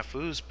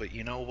snafus, but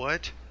you know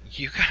what?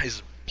 You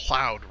guys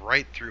plowed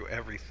right through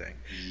everything.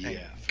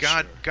 Yeah,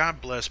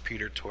 God bless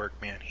Peter Tork,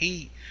 man.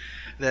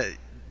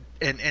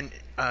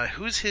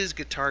 Who's his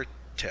guitar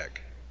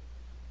tech?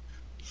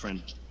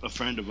 A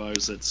friend of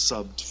ours that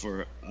subbed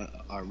for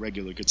our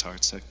regular guitar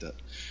tech that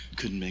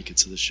couldn't make it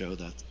to the show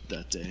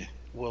that day.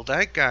 Well,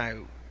 that guy,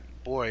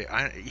 boy,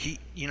 I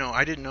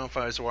didn't know if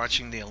I was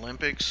watching the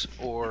Olympics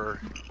or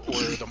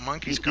the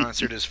Monkees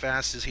concert as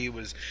fast as he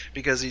was,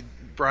 because he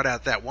brought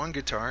out that one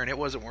guitar and it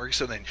wasn't working,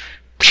 so then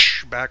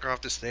back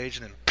off the stage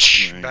and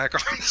then back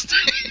on the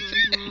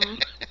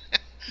stage.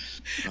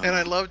 And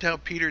I loved how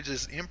Peter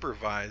just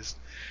improvised.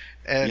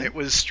 And it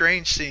was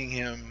strange seeing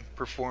him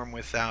perform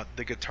without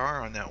the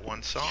guitar on that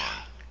one song.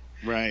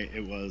 Right,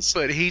 it was.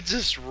 But he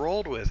just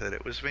rolled with it.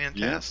 It was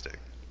fantastic.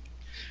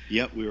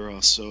 Yep, we were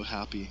all so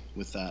happy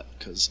with that,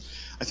 because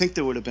I think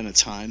there would have been a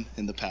time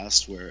in the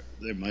past where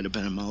there might have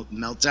been a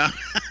meltdown.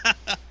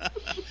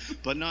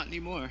 but not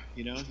anymore.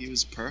 You know, he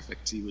was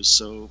perfect. He was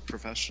so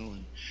professional,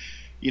 and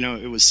you know,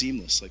 it was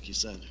seamless, like you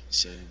said.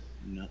 So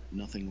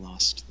nothing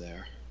lost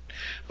there.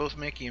 Both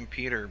Mickey and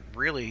Peter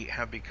really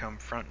have become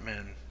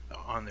frontmen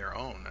on their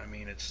own. I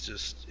mean, it's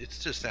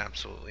just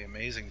absolutely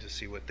amazing to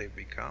see what they've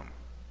become.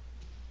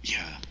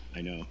 Yeah,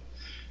 I know.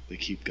 They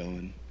keep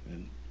going,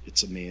 and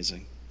it's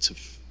amazing to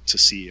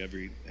see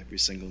every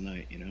single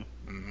night. You know.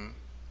 Mm-hmm.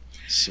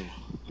 So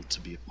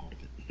to be a part of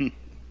it.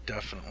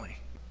 Definitely.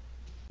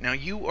 Now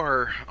you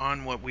are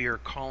on what we are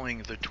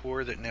calling the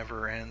tour that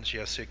never ends.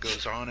 Yes, it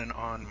goes on and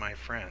on, my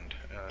friend.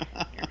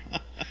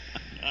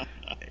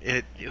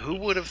 Who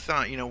would have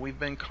thought? You know, we've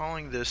been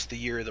calling this the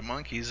Year of the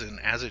Monkeys, and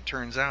as it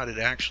turns out, it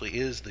actually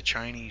is the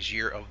Chinese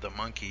Year of the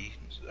Monkey.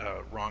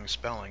 Wrong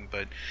spelling,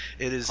 but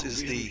it is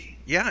really?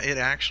 It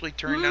actually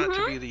turned out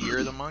to be the Year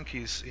of the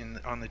Monkeys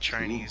on the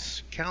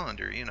Chinese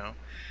calendar. You know,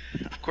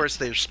 of course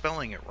they're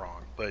spelling it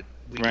wrong, but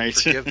we can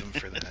forgive them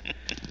for that.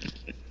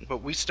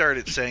 But we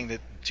started saying that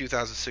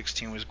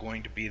 2016 was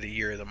going to be the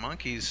Year of the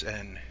Monkeys,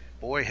 and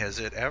boy, has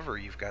it ever.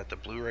 You've got the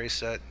Blu-ray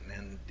set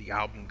and the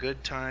album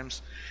Good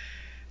Times,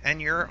 and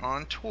you're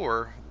on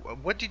tour.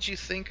 What did you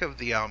think of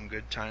the album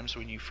Good Times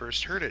when you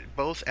first heard it,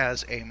 both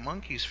as a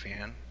Monkees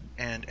fan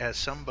and as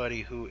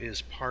somebody who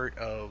is part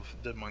of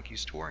the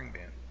Monkees touring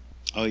band?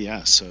 Oh,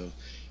 yeah, so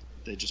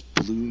they just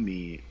blew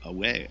me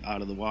away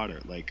out of the water.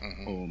 Like,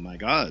 oh my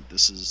God,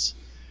 this is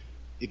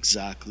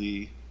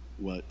exactly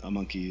what a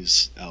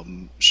Monkees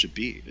album should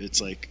be. It's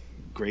like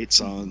great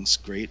songs,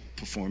 great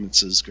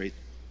performances, great,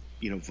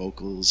 you know,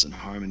 vocals and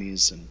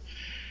harmonies, and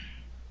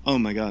oh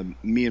my God,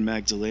 me and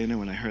Magdalena,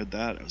 when I heard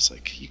that, I was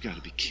like, you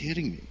gotta be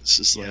kidding me. This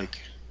is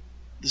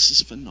this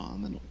is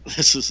phenomenal.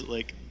 This is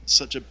like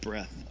such a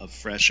breath of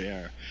fresh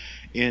air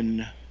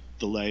in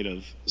the light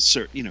of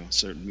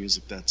certain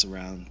music that's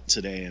around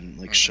today and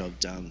like shoved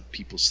down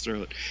people's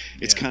throat.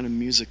 It's kind of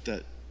music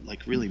that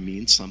like really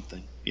means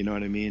something. You know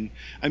what I mean?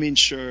 I mean,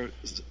 sure,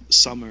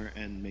 Summer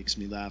and Makes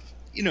Me Laugh,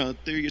 you know,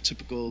 they're your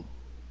typical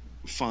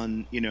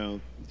fun, you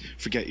know,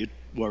 forget your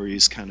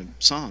worries kind of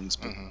songs,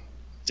 but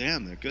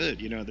damn, they're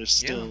good. You know, they're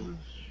still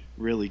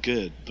really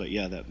good. But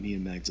yeah, that Me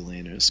and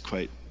Magdalena is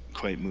quite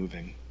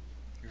moving.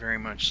 Very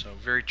much so.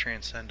 Very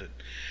transcendent.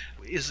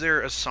 Is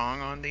there a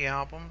song on the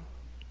album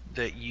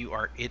that you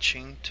are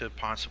itching to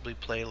possibly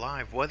play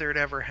live, whether it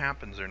ever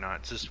happens or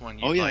not? Is this one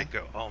you like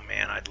go, oh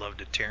man, I'd love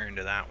to tear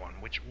into that one?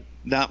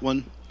 That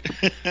one.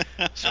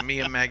 So Me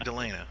and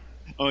Magdalena.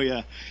 Oh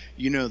yeah,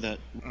 you know that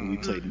we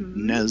played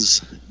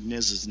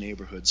Nez's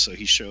Neighborhood, so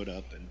he showed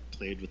up and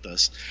played with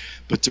us.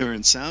 But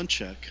during sound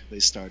check, they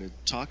started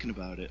talking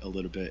about it a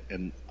little bit,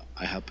 and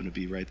I happened to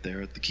be right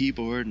there at the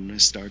keyboard, and I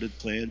started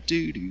playing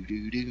do do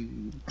do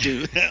do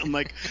do. I'm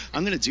like,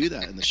 I'm gonna do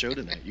that in the show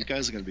tonight. You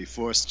guys are gonna be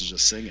forced to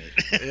just sing it.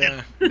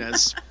 Yeah.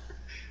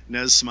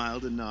 Nez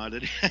smiled and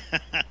nodded.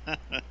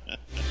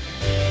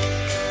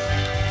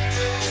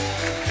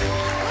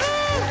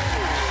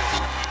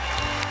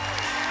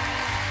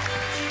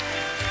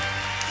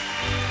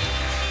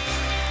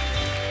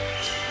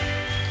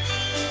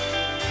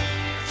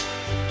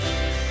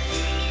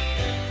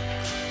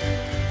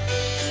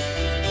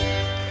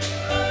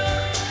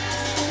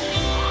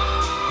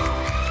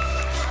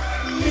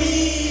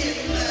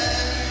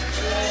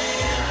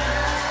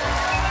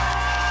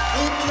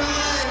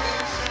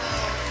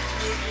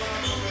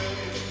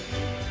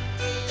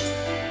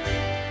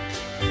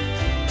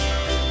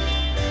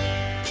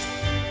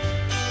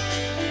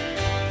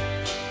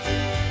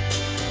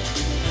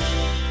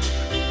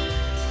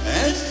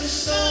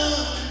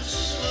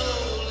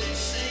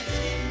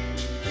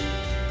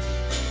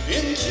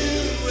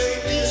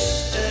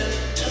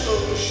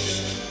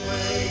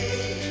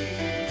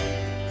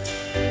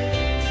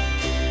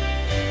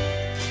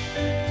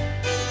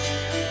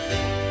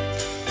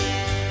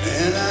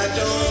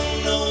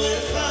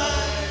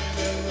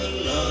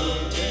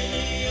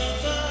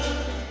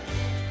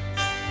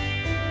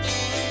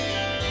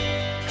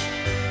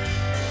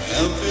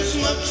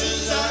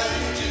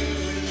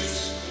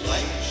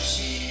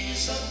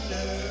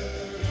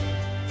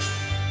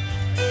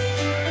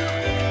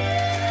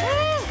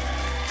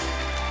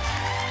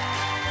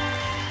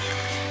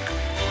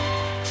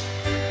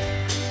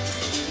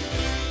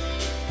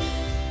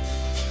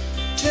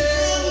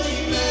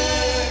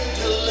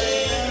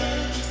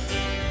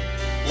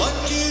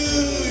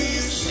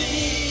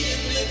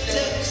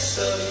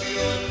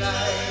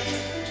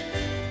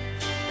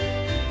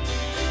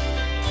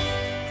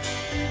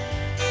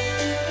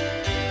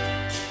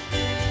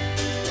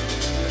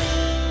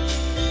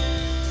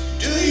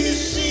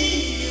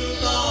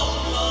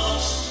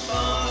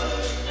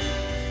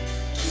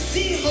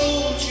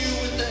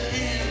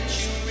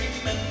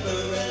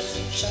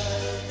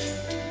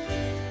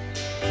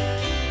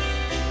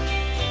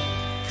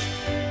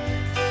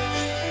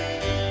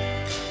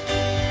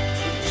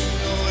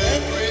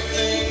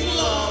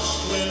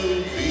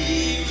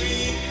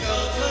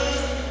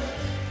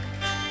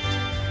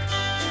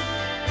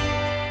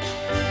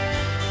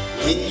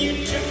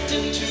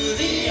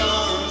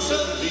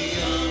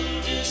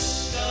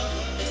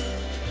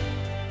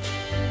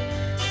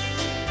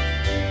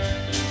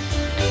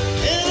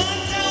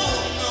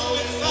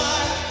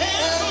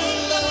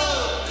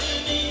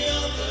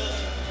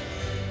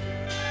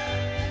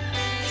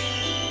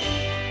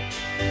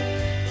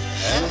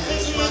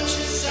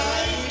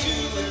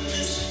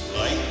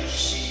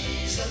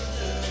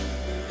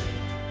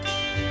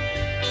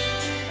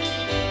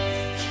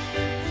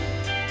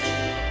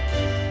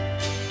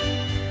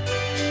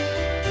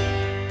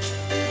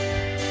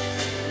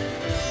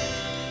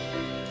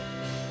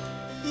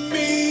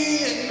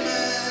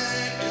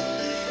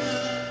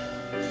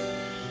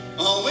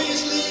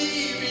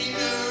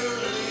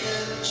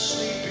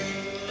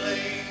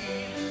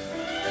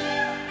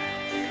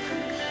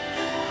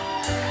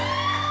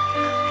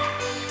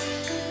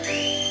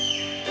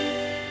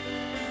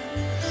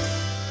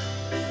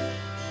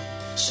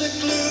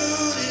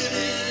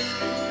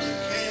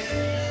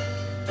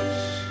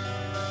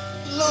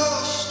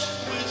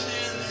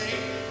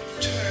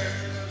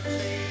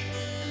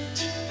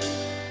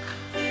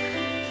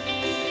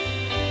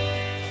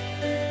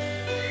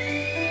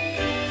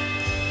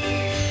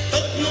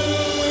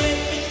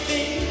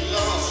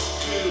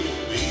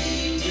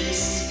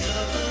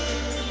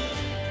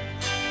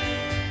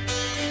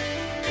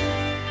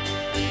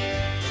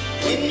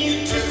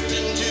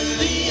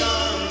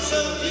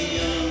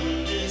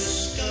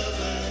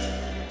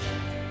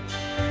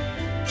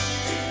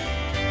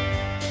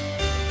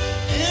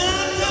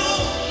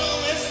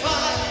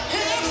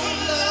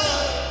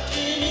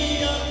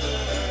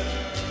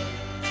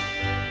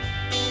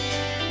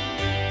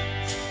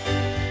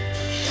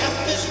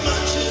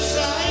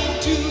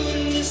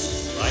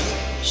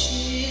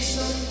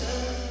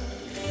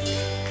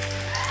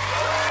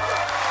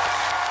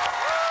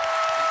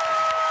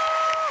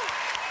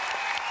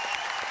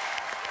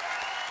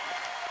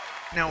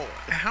 Now,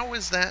 how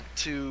is that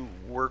to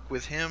work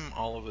with him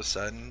all of a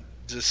sudden?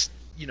 Just,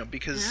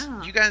 because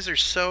you guys are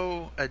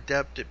so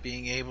adept at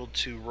being able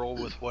to roll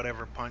with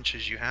whatever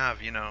punches you have,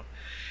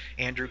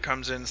 Andrew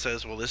comes in and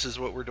says, well, this is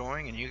what we're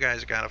doing, and you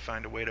guys got to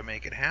find a way to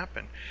make it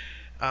happen.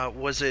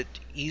 Was it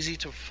easy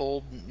to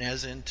fold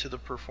Nez into the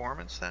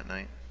performance that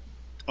night?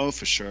 Oh,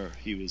 for sure.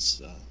 He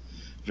was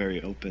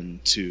very open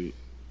to,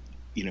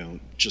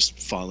 just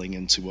falling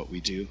into what we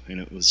do,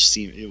 and it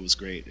was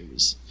great. It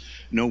was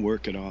no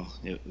work at all.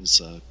 It was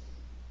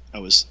I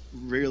was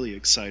really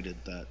excited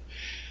that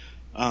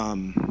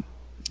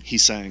he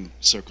sang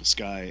Circle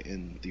Sky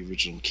in the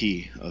original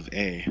key of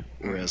A,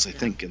 whereas I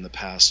think in the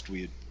past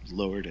we had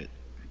lowered it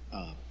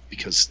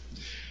because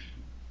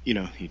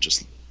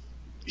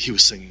he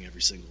was singing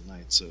every single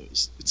night, so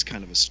it's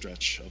kind of a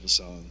stretch of a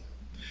song,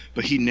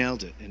 but he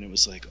nailed it, and it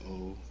was like,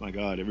 oh my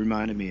god, it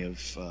reminded me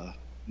of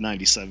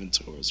 97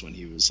 tours when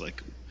he was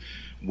like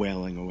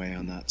wailing away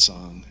on that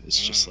song. It's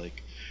just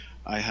like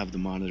I have the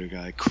monitor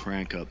guy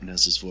crank up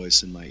Nez's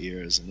voice in my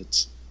ears, and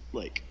it's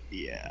like,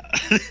 yeah.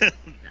 This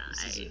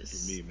is it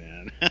for me,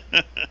 man.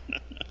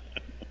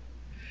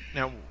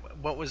 Now,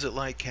 what was it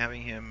like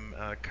having him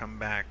come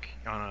back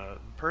on a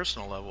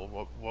personal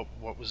level?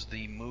 What was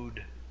the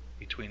mood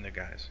between the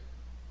guys?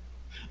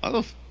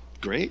 Oh,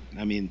 great.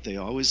 I mean, they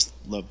always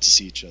love to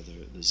see each other.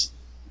 There's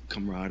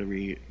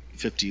camaraderie,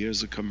 50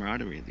 years of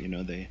camaraderie.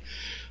 They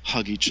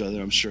hug each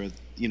other. I'm sure,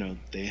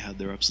 they had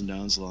their ups and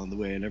downs along the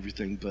way and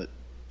everything, but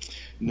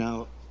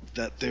now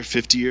that they're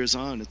 50 years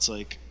on, it's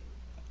like,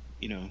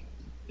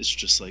 it's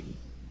just like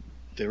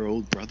they're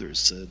old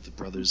brothers, the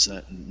brothers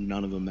that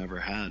none of them ever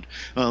had.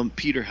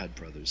 Peter had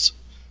brothers,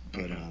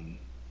 but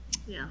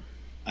yeah,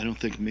 I don't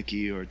think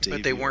Mickey or Dave.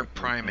 But they weren't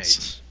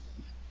primates.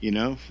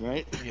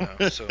 Right?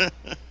 So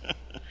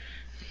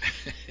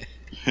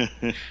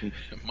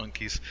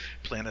monkeys,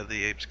 Planet of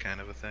the Apes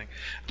kind of a thing.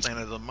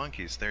 Planet of the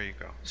Monkeys, there you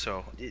go.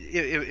 So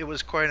it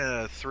was quite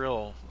a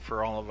thrill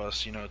for all of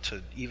us,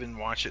 to even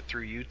watch it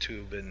through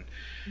YouTube and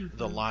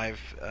the live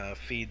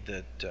feed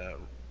that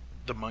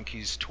the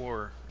Monkeys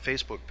tour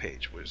Facebook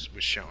page was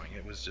showing.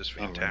 It was just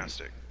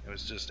fantastic. Right. It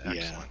was just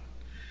excellent.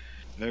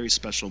 Yeah. Very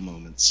special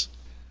moments.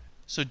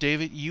 So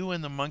David, you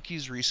and the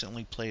Monkeys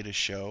recently played a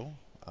show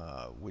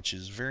which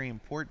is very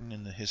important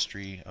in the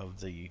history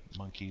of the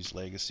Monkees'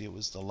 legacy. It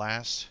was the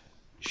last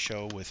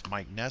show with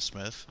Mike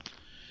Nesmith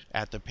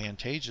at the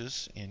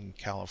Pantages in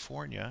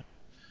California.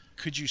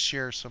 Could you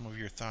share some of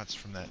your thoughts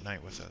from that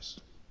night with us?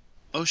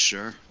 Oh,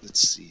 sure.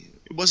 Let's see.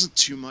 It wasn't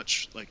too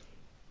much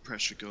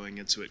pressure going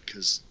into it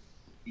because,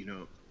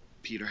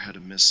 Peter had to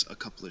miss a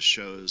couple of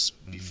shows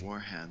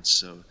beforehand.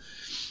 So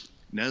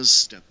Nez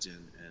stepped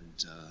in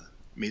and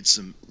made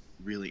some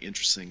really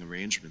interesting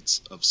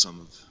arrangements of some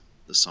of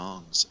the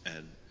songs,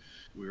 and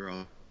we were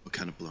all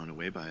kind of blown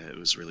away by it. It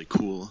was really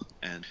cool,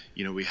 and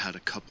we had a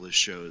couple of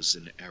shows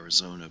in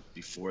Arizona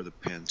before the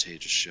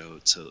Pantages show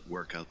to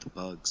work out the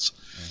bugs,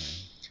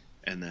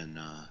 and then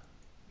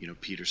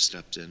Peter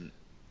stepped in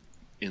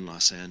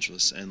Los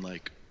Angeles and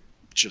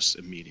just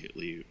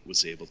immediately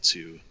was able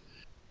to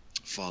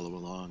follow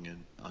along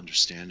and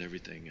understand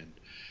everything. And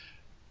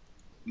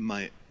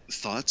my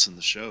thoughts on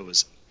the show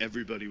was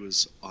everybody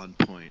was on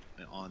point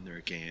and on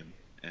their game,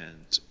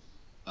 and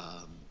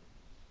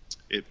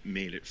it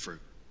made it for a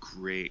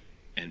great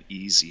and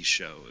easy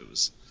show.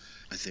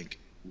 I think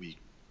we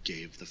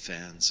gave the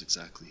fans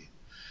exactly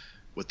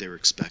what they were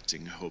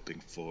expecting, hoping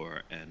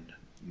for, and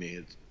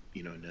made,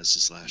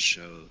 Nez's last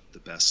show the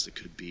best it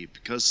could be,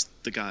 because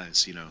the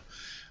guys,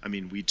 I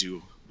mean,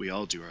 we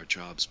all do our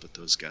jobs, but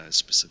those guys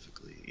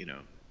specifically,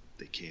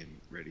 they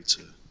came ready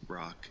to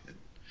rock, and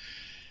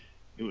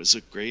it was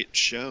a great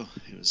show.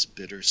 It was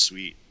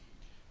bittersweet.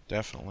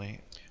 Definitely.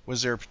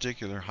 Was there a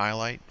particular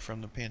highlight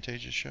from the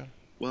Pantages show?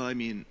 Well, I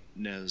mean,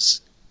 Nez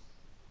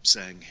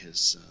sang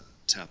his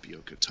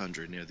Tapioca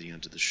Tundra near the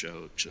end of the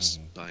show just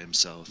by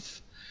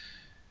himself.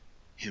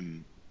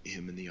 Him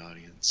in the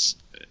audience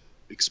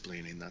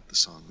explaining that the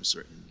song was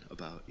written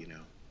about,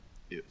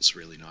 it's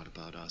really not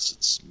about us,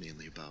 it's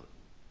mainly about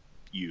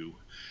you.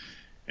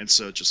 And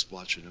so just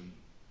watching him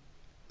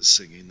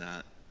singing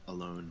that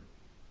alone,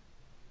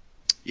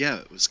 yeah,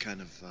 it was kind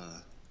of,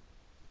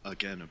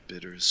 again, a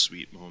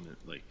bittersweet moment.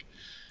 It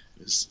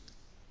was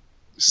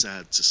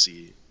sad to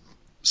see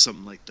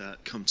something like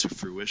that come to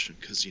fruition,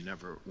 because you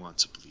never want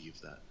to believe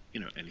that,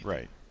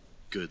 anything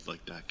good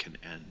like that can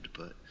end.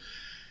 But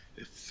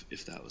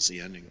if that was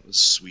the ending, it was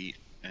sweet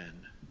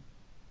and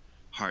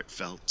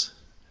heartfelt,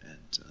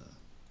 and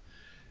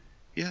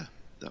yeah,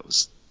 that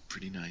was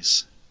pretty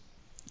nice.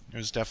 It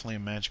was definitely a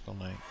magical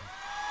night.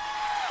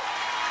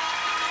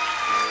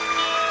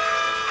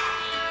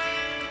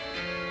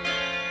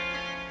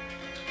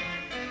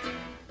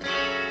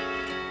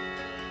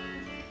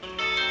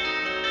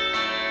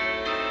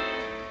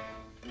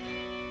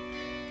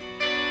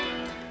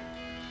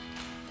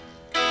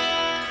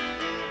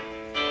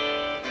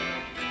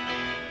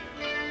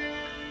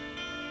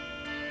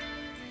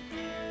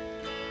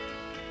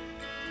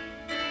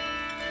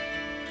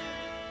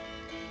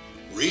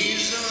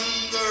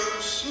 Reason,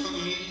 verse,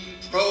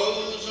 and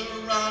prose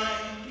are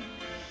rhyme,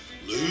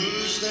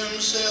 lose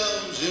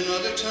themselves in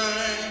other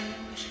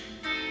times,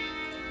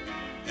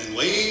 and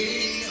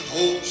waiting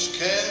hopes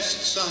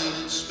cast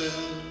silent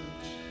spells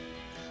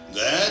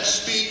that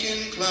speak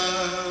in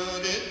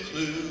clouded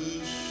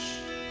clues.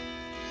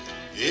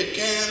 It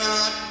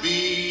cannot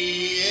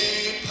be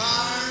a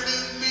part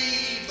of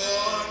me,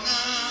 for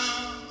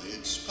now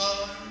it's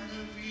part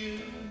of you.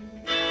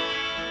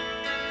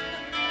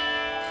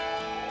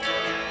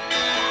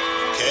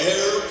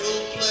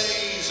 Careful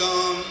plays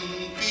on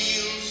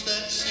fields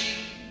that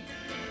seem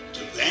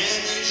to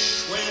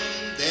vanish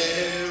when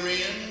they're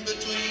in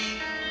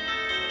between,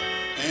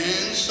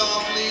 and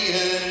softly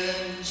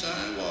as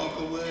I walk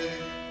away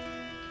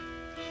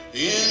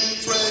in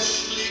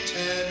freshly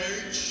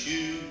tattered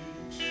shoes,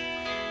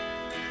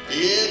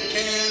 it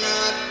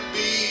cannot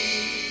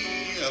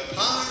be a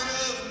part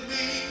of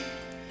me,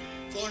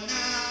 for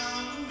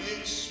now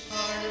it's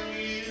part of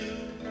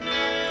you.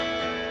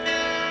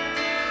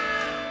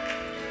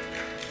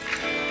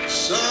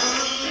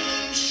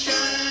 Sunshine,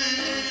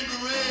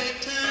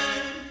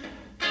 ragtime,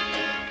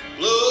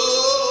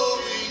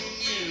 blowing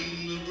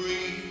in the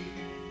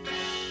breeze.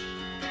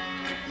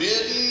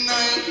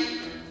 Midnight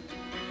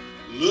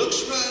looks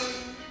right,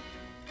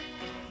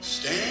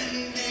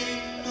 standing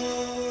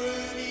more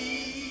at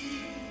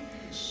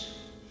ease.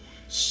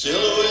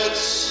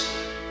 Silhouettes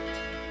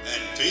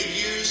and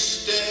figures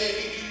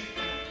stay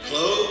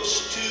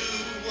close to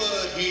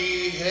what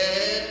he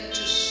had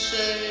to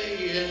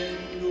say, and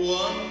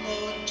one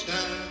more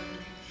time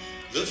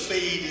the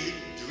faded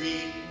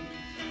dream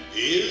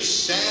is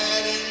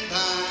saddened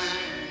by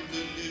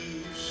the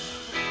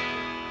news.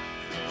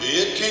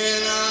 It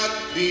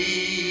cannot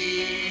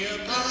be a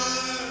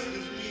part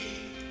of me,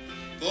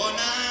 for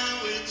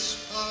now it's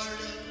part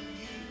of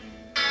you.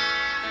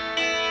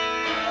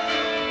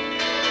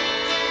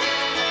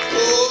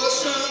 Oh,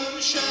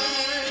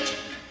 sunshine,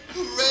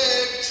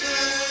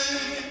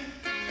 ragtime,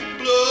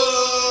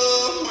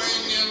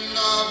 blowing in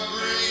the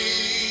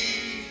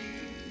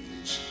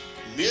breeze.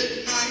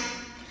 Midnight,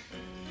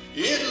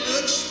 it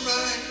looks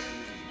right,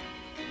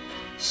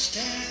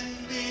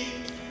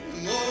 standing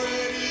more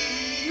at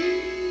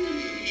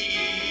ease.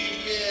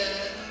 Yeah,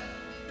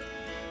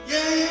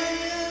 yeah, yeah,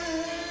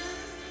 yeah.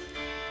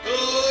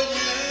 Oh,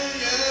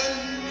 yeah, yeah,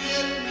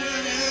 yeah, yeah,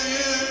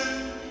 yeah.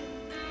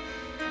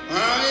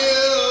 Oh,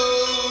 yeah.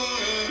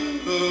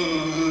 Oh,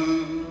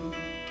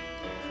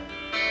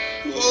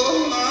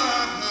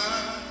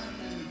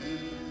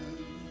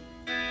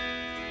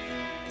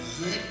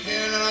 it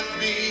cannot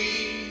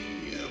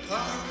be a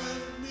part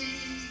of me,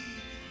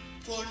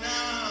 for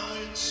now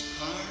it's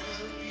part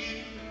of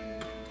you.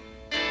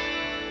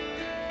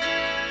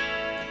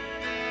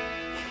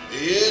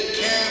 It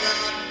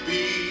cannot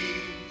be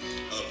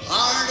a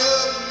part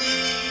of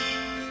me,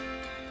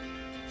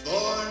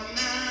 for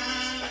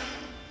now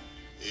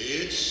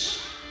it's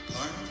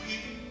part of you.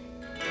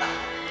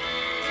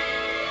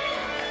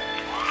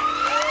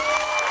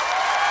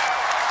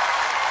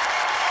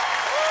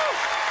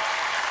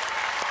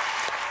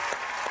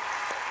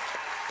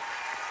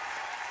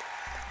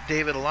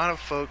 David, a lot of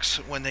folks,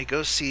 when they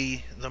go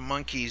see the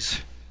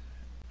Monkees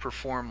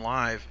perform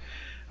live,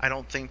 I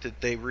don't think that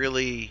they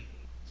really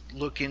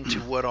look into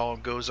what all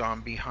goes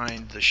on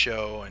behind the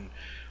show and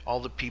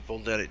all the people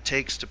that it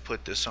takes to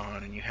put this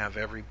on. And you have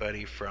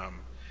everybody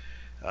from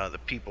the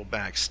people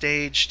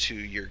backstage to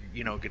your,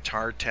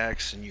 guitar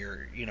techs and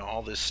your,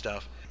 all this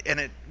stuff. And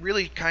it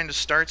really kind of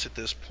starts at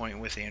this point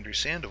with Andrew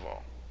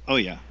Sandoval. Oh,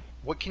 yeah.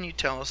 What can you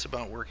tell us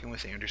about working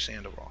with Andrew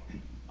Sandoval?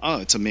 Oh,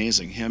 it's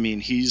amazing. I mean,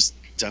 he's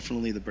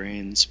definitely the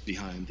brains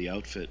behind the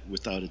outfit,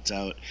 without a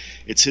doubt.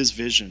 It's his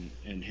vision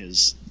and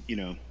his,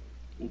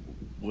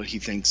 what he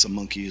thinks a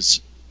Monkees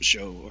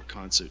show or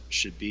concert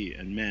should be.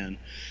 And man,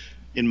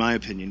 in my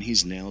opinion,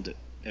 he's nailed it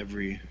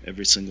every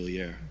single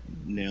year.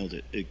 Nailed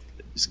it.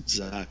 It's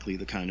exactly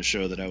the kind of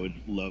show that I would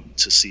love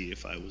to see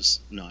if I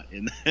was not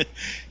in that.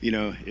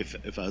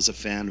 If I was a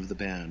fan of the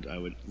band, I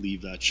would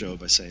leave that show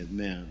by saying,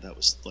 man, that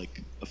was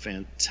like a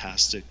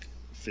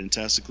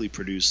fantastically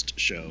produced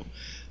show.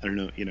 I don't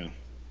know,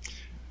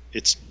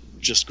 it's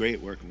just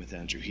great working with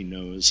Andrew. He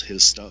knows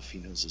his stuff, he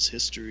knows his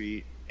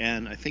history,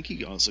 and I think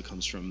he also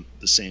comes from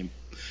the same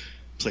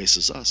place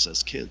as us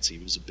as kids. He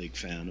was a big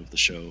fan of the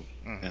show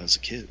as a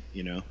kid,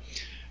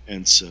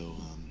 and so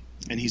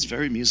and he's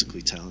very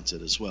musically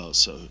talented as well,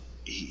 so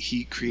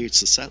he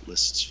creates the set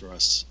lists for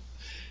us.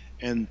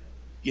 And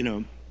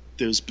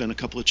there's been a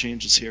couple of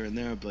changes here and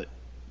there, but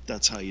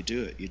that's how you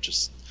do it.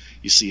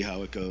 You see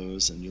how it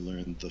goes and you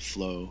learn the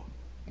flow.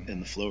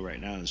 And the flow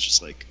right now is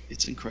just like,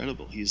 it's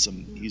incredible. He's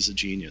a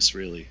genius,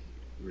 really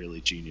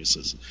genius.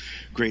 It's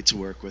great to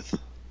work with.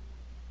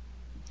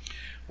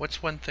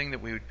 What's one thing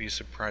that we would be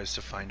surprised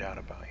to find out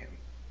about him?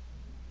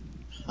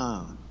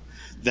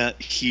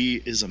 That he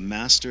is a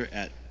master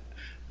at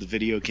the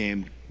video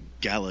game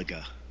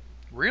Galaga.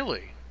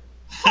 Really?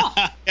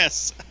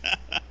 Yes.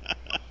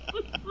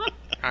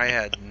 I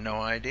had no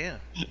idea.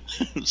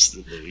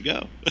 So there you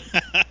go.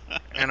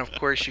 And of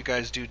course you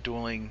guys do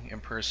dueling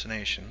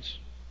impersonations.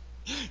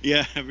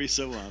 Yeah, every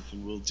so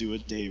often we'll do a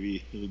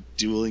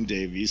dueling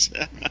Davies.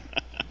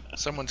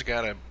 Someone's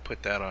got to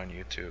put that on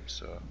YouTube,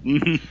 so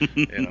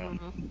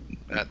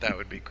that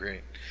would be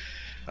great.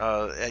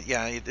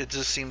 Yeah, it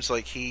just seems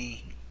like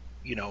he,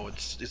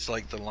 it's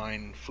like the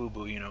line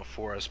FUBU,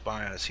 for us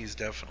by us. He's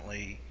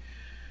definitely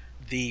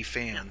the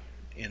fan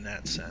in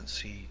that sense.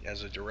 He,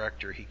 as a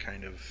director, he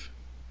kind of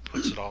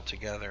puts it all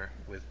together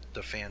with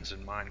the fans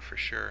in mind for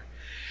sure.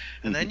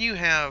 And then you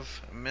have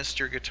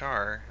Mr.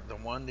 Guitar, the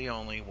one, the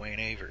only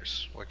Wayne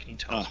Avers. What can you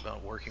tell us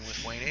about working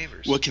with Wayne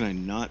Avers? What can I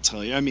not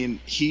tell you? I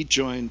mean, he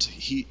joined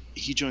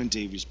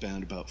Davies'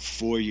 band about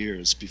 4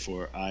 years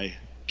before I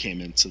came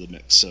into the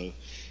mix, so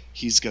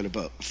he's got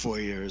about 4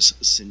 years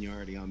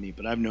seniority on me.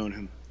 But I've known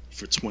him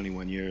for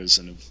 21 years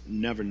and have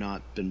never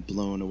not been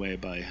blown away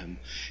by him.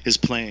 His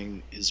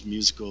playing, his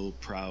musical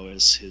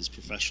prowess, his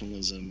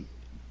professionalism.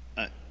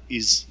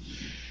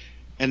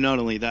 And not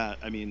only that,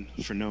 I mean,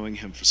 for knowing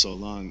him for so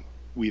long,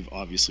 we've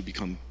obviously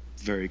become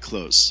very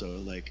close. So,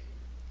 like,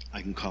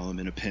 I can call him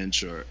in a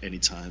pinch or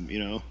anytime,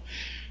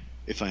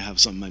 if I have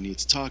something I need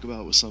to talk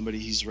about with somebody,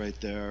 he's right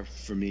there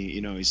for me.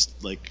 He's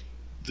like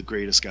the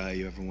greatest guy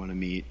you ever want to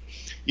meet.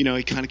 He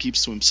kind of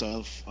keeps to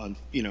himself on,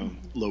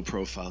 low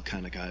profile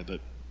kind of guy.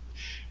 But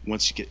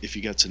if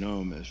you get to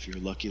know him, if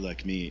you're lucky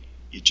like me,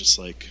 you just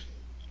like,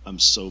 I'm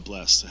so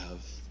blessed to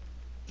have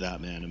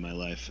that man in my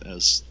life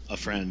as a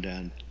friend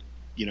and,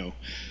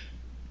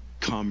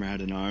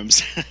 comrade in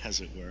arms,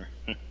 as it were.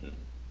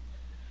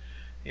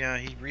 Yeah,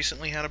 he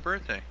recently had a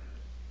birthday.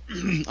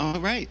 All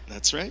right,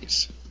 that's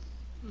right.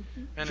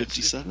 And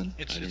 57.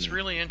 It's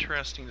really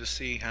interesting to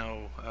see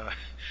how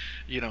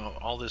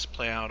all this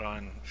play out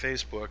on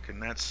Facebook,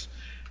 and that's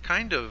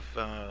kind of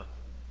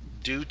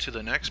due to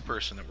the next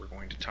person that we're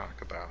going to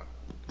talk about,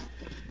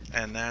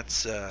 and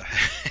that's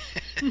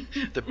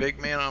the big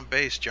man on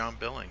bass, John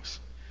Billings.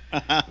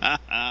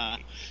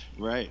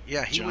 Right.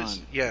 Yeah,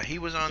 he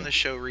was on the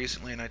show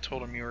recently, and I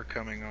told him you were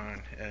coming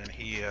on, and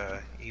he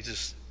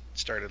just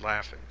started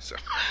laughing. So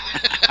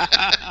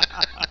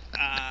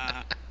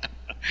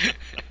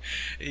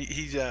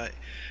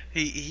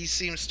he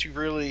seems to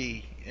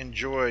really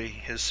enjoy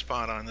his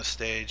spot on the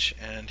stage,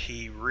 and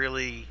he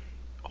really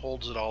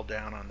holds it all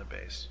down on the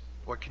bass.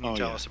 What can you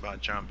tell us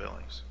about John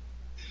Billings?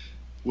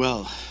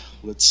 Well,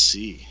 let's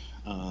see.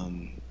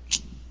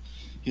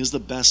 He was the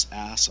best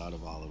ass out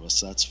of all of us,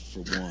 that's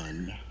for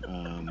one.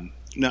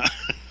 No.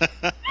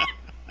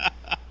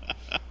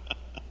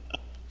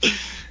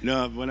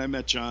 No, when I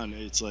met John,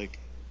 it's like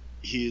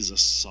he is a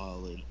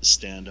solid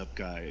stand-up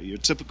guy. Your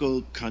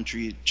typical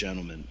country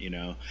gentleman,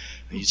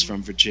 He's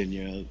from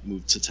Virginia,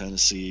 moved to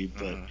Tennessee,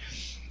 but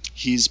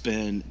he's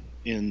been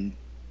in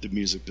the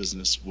music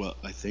business,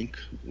 I think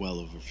well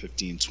over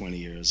 15, 20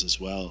 years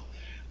as well,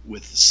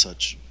 with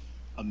such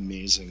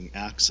amazing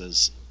acts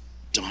as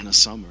Donna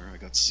Summer. I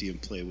got to see him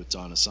play with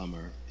Donna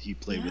Summer. He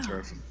played with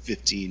her for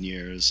 15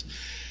 years.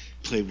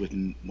 Played with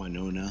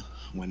Winona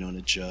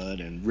Judd,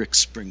 and Rick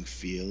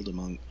Springfield,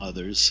 among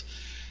others.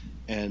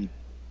 And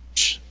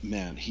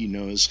man, he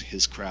knows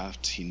his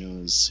craft. He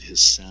knows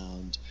his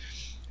sound.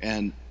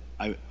 And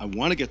I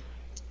want to get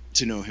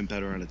to know him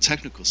better on a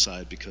technical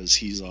side, because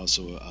he's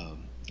also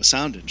a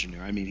sound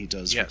engineer. I mean, he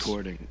does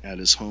recording at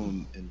his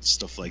home and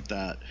stuff like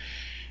that.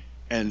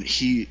 And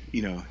he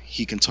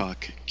can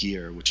talk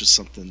gear, which is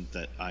something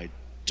that I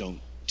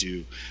don't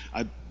do.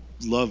 I'd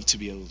love to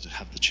be able to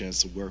have the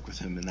chance to work with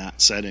him in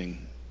that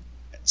setting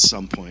at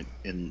some point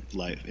in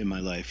my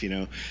life.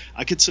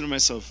 I consider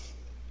myself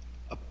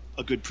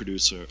a good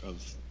producer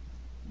of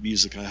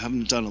music. I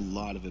haven't done a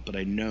lot of it, but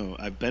I know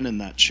I've been in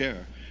that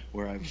chair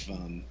where I've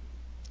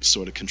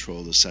sort of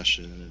controlled the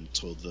session and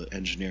told the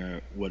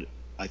engineer what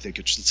I think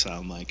it should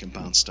sound like and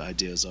bounced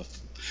ideas off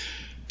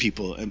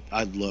people, and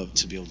I'd love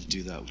to be able to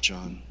do that with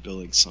John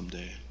Billings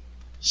someday.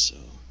 So,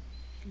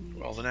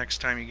 well, the next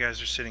time you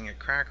guys are sitting at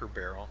Cracker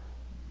Barrel.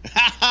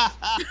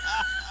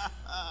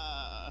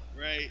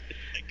 Right.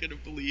 I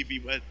couldn't believe he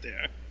went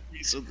there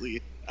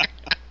recently.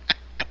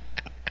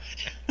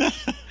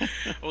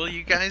 Well,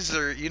 you guys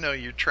are,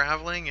 you're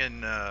traveling,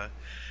 and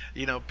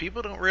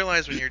people don't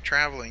realize when you're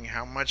traveling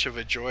how much of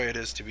a joy it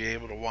is to be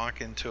able to walk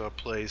into a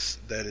place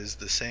that is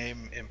the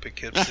same in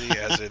Poughkeepsie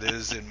as it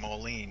is in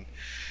Moline.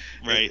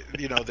 Right.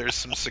 There's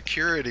some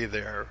security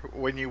there.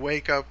 When you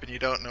wake up and you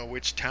don't know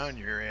which town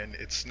you're in,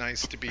 it's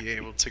nice to be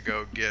able to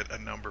go get a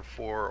number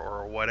 4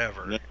 or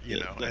whatever,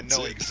 and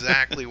know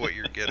exactly what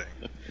you're getting.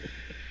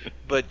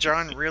 But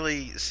John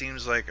really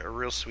seems like a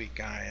real sweet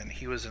guy, and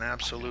he was an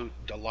absolute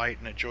delight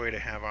and a joy to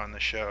have on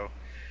the show.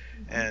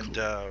 And,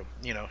 cool.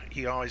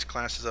 He always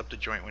classes up the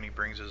joint when he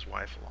brings his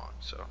wife along,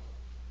 so...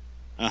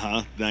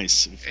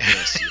 Nice. Of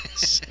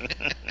course,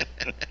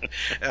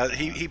 yes.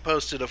 He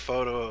posted a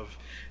photo of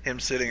him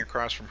sitting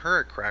across from her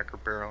at Cracker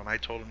Barrel, and I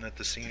told him that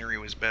the scenery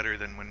was better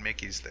than when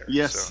Mickey's there.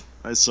 Yes, so.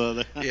 I saw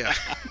that. Yeah.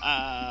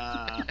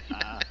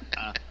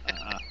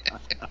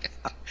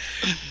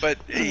 But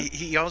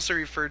he also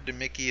referred to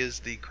Mickey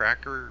as the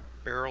Cracker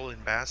Barrel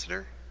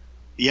ambassador?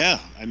 Yeah,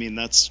 I mean,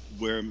 that's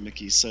where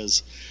Mickey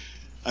says...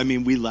 I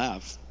mean, we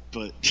laugh,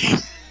 but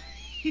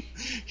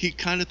he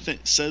kind of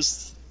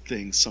says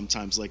things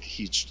sometimes like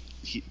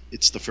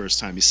it's the first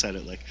time he said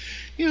it, like,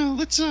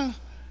 let's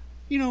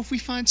if we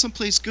find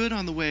someplace good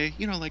on the way,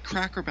 like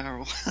Cracker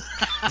Barrel.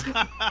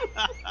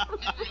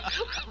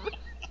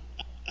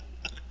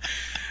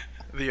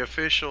 The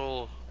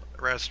official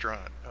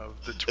restaurant of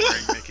the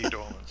touring Mickey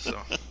Dolenz. So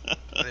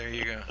there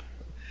you go.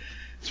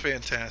 It's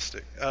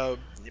fantastic.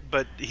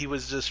 But he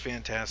was just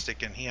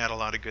fantastic, and he had a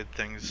lot of good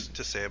things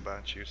to say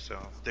about you. So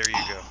there you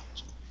go.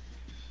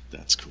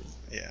 That's cool.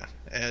 Yeah.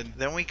 And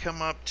then we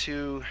come up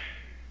to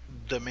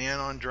the man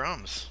on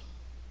drums.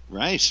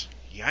 Right.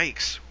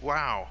 Yikes.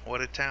 Wow.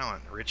 What a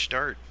talent. Rich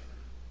Dart.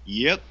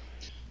 Yep.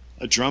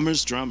 A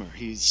drummer's drummer.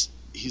 He's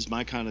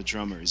my kind of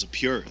drummer. He's a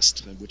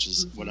purist, which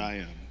is what I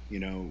am.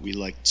 We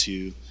like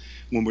to,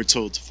 when we're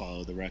told to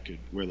follow the record,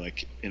 we're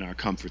like in our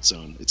comfort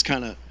zone. It's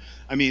kind of,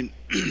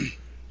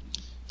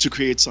 to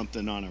create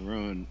something on our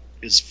own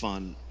is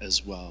fun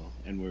as well,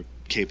 and we're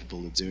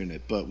capable of doing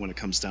it. But when it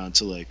comes down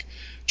to like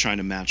trying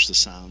to match the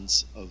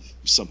sounds of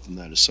something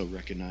that is so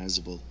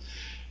recognizable,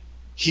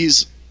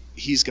 he's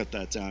got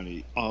that down.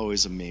 He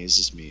always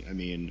amazes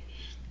me.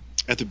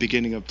 At the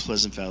beginning of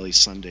Pleasant Valley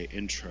Sunday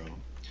intro,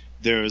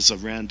 there's a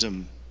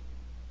random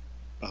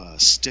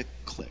stick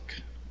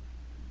click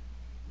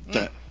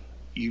that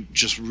you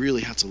just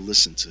really have to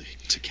listen to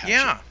catch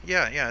it.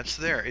 Yeah, it's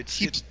there.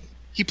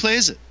 He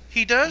plays it.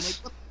 He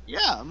does?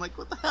 I'm like,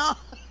 what the hell?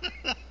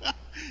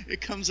 It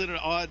comes at an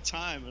odd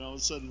time, and all of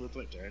a sudden with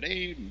like,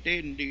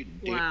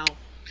 wow,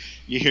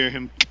 you hear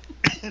him,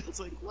 and it's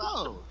like,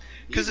 whoa,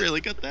 you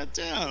really got that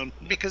down.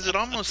 Because it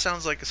almost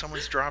sounds like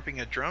someone's dropping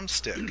a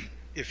drumstick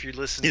if you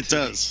listen to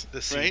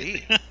the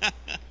CD. Right?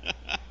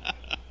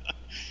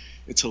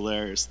 It's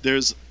hilarious.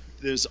 There's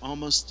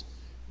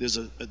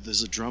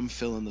a drum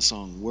fill in the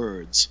song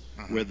Words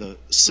where the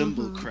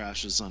cymbal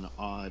crashes on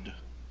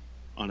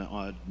an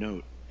odd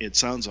note. It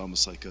sounds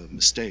almost like a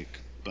mistake,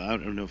 but I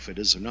don't know if it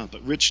is or not.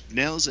 But Rich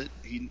nails it.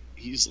 He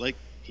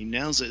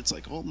nails it. It's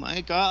like, oh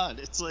my God,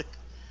 it's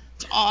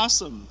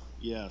awesome.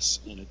 Yes,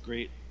 and a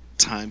great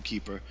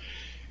timekeeper.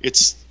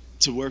 It's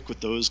to work with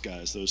those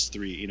guys, those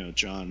three,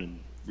 John and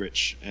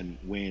Rich and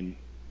Wayne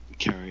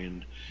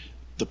carrying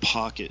the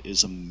pocket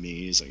is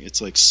amazing. It's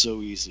like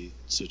so easy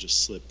to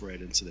just slip right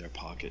into their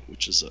pocket,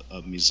 which is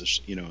a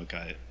musician,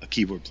 a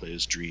keyboard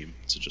player's dream,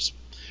 to just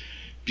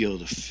be able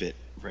to fit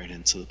right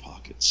into the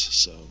pockets.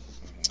 So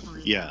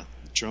yeah,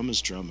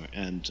 drummer's drummer.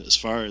 And as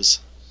far as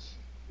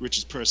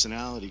Rich's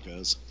personality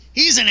goes,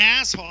 he's an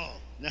asshole.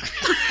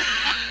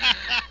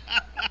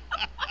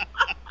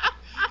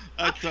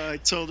 I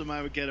told him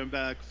I would get him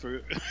back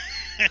for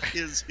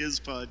his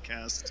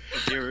podcast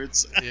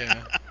appearance.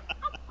 Yeah.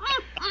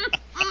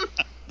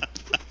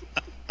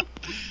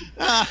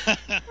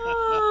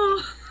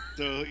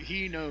 So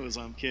he knows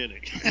I'm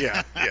kidding.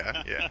 Yeah.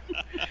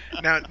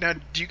 Now,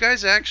 do you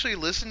guys actually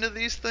listen to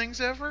these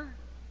things ever?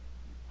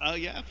 Oh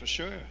yeah, for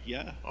sure.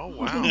 Yeah. Oh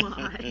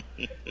wow.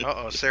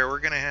 Uh-oh, Sarah, we're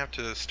gonna have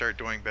to start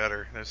doing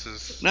better. This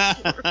is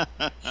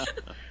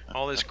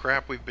all this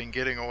crap we've been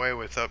getting away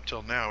with up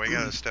till now. We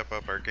gotta step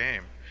up our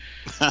game.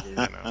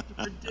 We're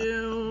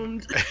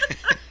doomed.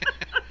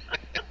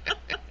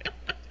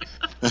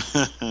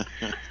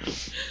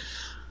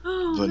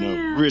 But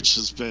no, Rich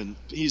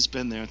he's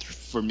been there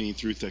for me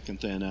through thick and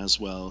thin as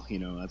well.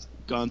 I've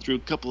gone through a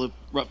couple of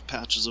rough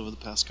patches over the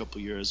past couple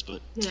of years,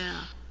 but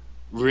yeah,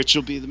 Rich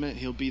will be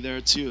he'll be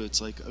there too.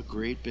 It's like a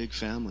great big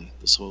family.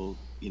 This whole,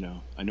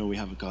 I know we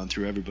haven't gone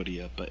through everybody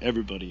yet, but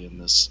everybody in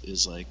this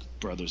is like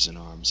brothers in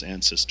arms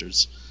and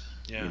sisters.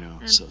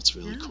 Yeah. So it's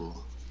really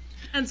cool.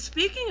 And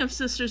speaking of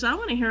sisters, I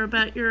want to hear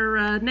about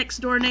your next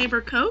door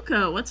neighbor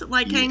Coco. What's it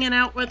like hanging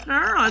out with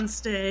her on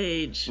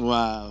stage?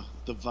 Wow,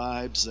 the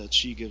vibes that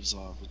she gives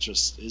off, it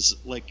just is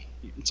like,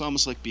 it's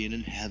almost like being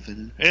in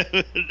heaven.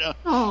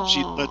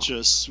 She's such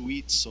a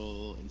sweet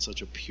soul and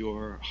such a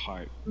pure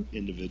heart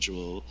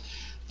individual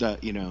that,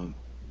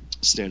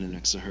 standing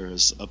next to her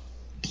is a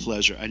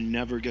pleasure. I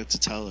never get to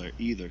tell her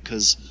either,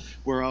 because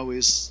we're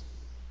always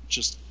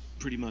just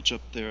pretty much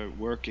up there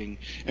working,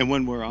 and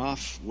when we're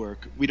off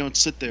work, we don't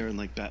sit there and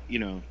like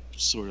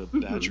sort of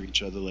badger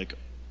each other like,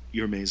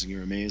 you're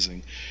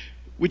amazing.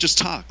 We just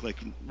talk like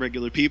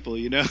regular people,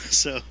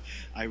 so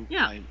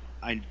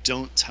I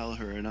don't tell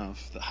her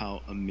enough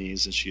how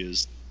amazing she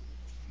is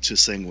to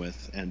sing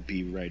with and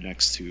be right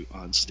next to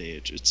on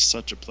stage. It's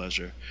such a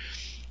pleasure,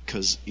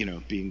 because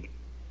being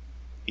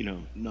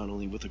not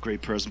only with a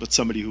great person, but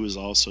somebody who was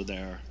also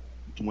there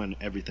when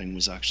everything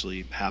was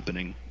actually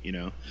happening.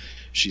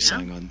 She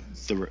sang on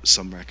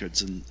some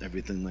records and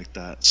everything like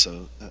that,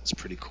 so that's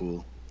pretty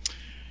cool.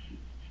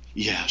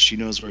 Yeah, she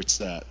knows where it's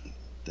at,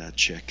 that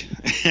chick.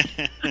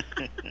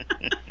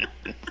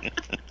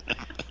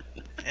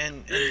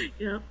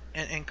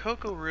 And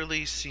Coco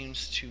really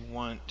seems to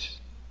want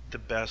the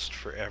best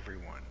for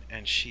everyone,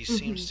 and she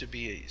seems to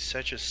be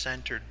such a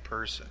centered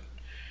person.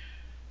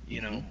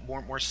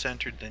 More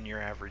centered than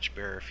your average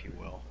bear, if you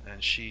will,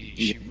 and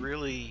she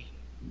really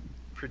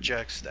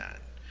projects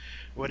that.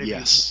 What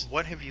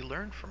have you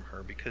learned from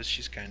her? Because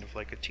she's kind of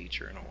like a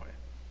teacher in a way.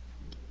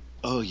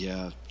 Oh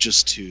yeah,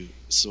 just to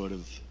sort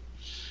of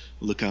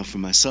look out for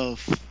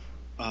myself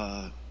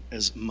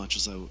as much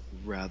as I would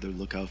rather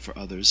look out for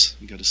others.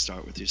 You got to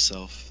start with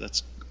yourself.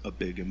 That's a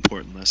big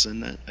important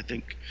lesson that I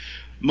think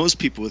most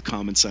people with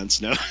common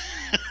sense know,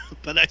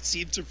 but I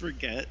seem to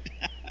forget.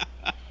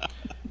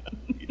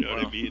 You know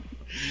what I mean?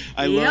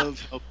 I love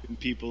helping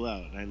people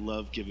out, and I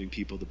love giving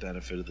people the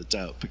benefit of the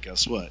doubt. But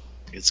guess what?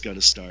 It's got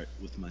to start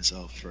with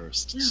myself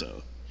first. Yeah.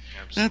 So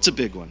that's a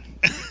big one.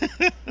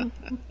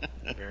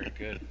 Very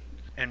good.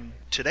 And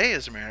today,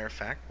 as a matter of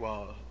fact,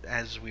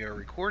 as we are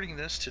recording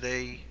this,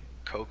 today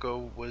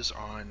Coco was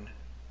on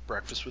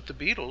Breakfast with the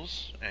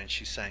Beatles, and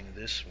she sang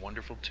this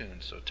wonderful tune.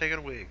 So take it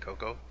away,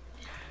 Coco.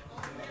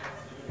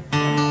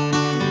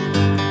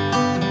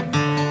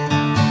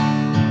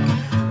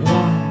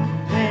 One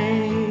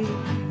day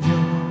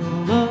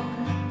you'll look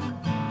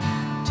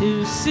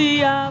to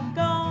see I've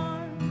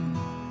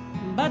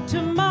gone, but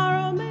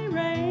tomorrow may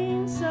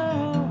rain, so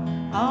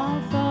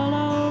I'll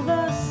follow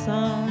the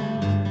sun.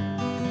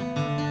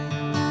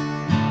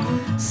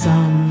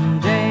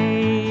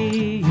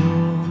 Someday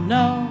you'll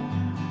know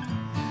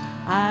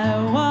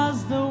I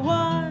was the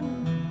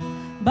one,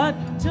 but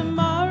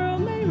tomorrow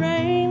may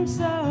rain,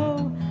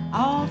 so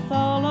I'll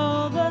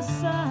follow the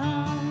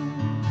sun.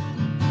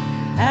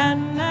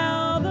 And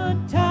now the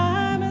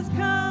time has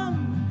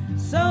come,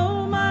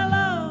 so my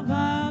love,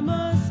 I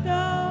must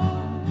go.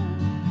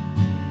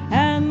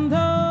 And though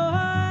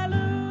I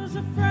lose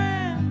a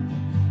friend,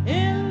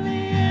 in the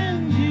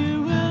end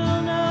you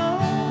will know.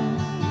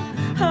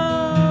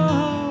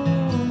 Oh,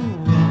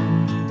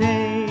 one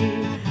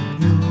day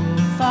you'll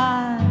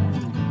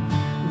find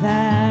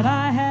that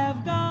I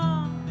have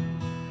gone,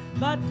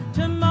 but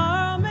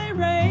tomorrow may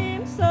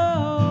rain,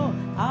 so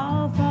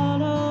I'll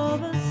follow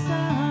the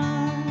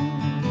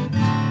sun.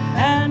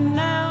 And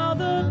now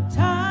the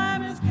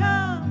time has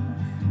come,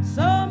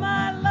 so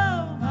my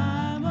love,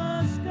 I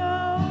must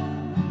go.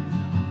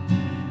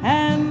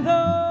 And though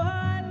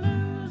I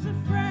lose a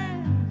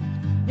friend,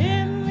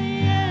 in the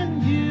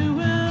end you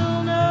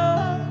will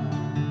know.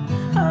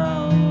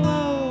 Oh,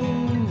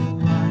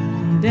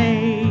 one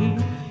day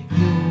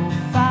you'll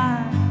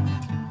find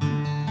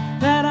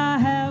that I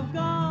have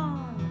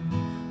gone,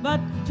 but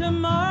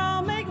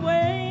tomorrow make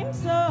way,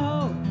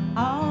 so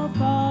I'll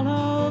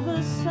follow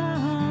the sun.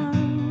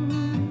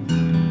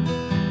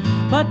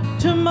 But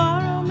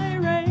tomorrow may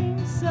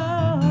rain, so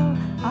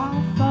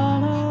I'll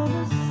follow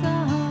the sun.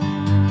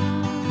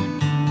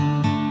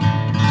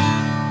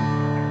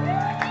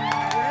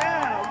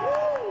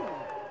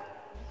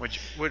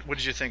 What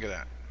did you think of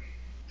that?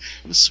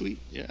 It was sweet.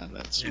 Yeah,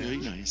 that's really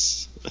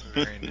nice.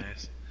 Very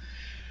nice.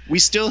 We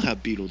still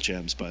have Beatle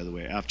jams, by the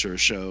way, after a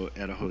show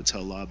at a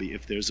hotel lobby.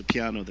 If there's a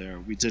piano there,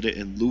 we did it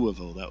in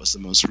Louisville. That was the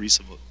most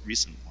recent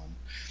one,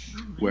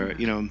 where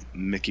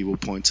Mickey will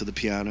point to the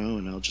piano,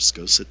 and I'll just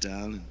go sit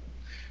down, and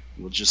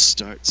we'll just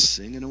start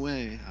singing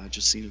away. I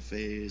just seen a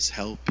phase,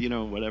 help,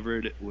 whatever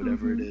it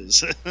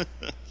is.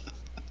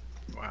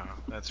 Wow,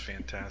 that's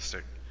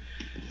fantastic.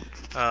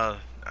 I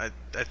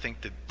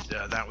think that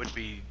that would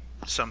be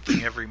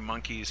something every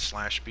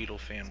Monkees/Beatle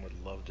fan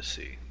would love to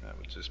see. That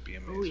would just be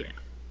amazing. Oh, yeah.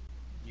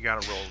 You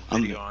got to roll a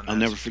video on that. I'll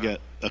never forget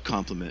a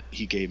compliment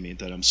he gave me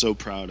that I'm so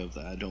proud of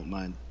that I don't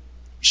mind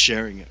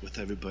sharing it with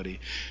everybody.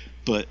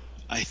 But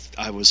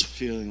I was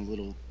feeling a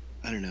little,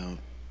 I don't know,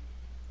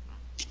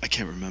 I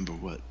can't remember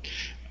what,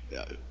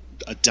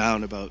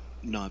 down about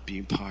not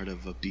being part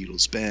of a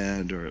Beatles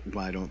band, or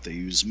why don't they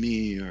use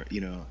me, or,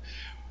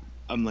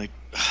 I'm like,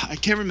 I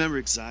can't remember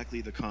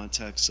exactly the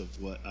context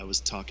of what I was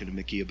talking to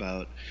Mickey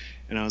about,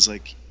 and I was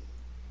like,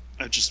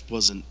 I just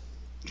wasn't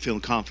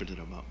feeling confident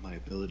about my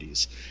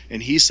abilities.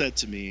 And he said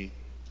to me,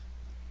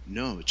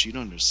 no, but you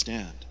don't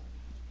understand.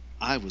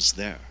 I was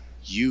there.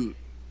 You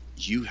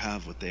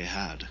have what they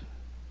had.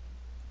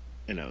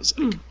 And I was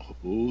like,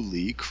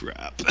 holy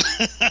crap.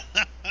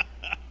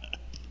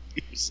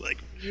 He was like,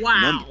 wow.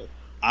 Remember,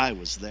 I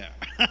was there.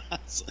 I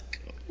was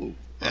like,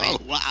 oh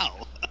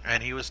wow.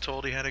 And he was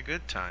told he had a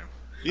good time.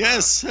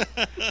 Yes.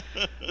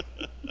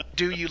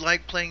 Do you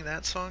like playing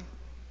that song?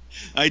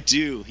 I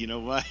do. You know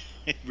why?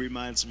 It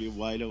reminds me of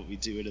Why Don't We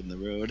Do It in the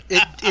Road?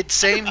 It's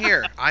same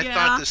here. I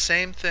thought the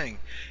same thing.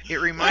 It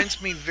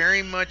reminds me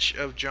very much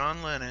of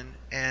John Lennon,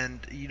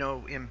 and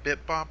in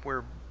Bit Bop,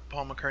 where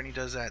Paul McCartney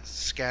does that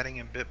scatting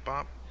in Bit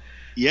Bop.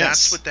 Yes.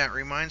 That's what that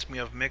reminds me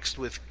of, mixed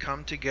with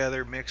Come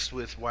Together, mixed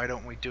with Why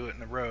Don't We Do It in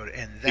the Road.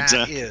 And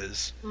that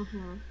is,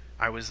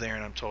 I was there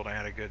and I'm told I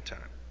had a good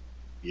time.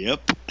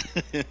 Yep.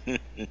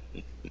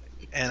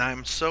 And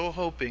I'm so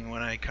hoping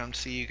when I come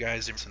see you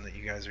guys that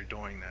you guys are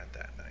doing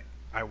that night.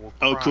 I will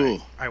cry. Oh,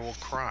 cool. I will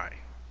cry.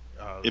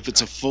 If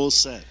it's a full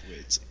set,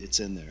 it's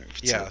in there.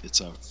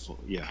 It's a full,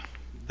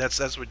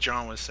 That's what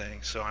John was saying.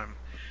 So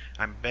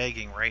I'm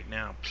begging right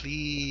now,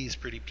 please,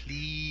 pretty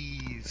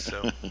please.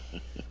 So,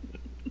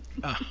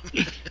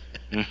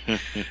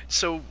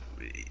 so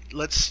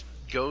let's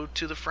go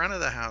to the front of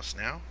the house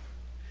now.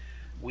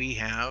 We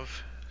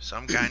have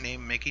some guy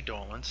named Mickey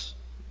Dolenz.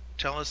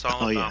 Tell us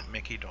all about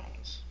Mickey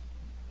Dolenz.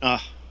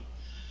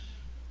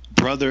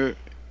 Brother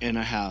and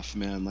a half,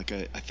 man. Like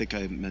I think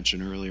I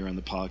mentioned earlier on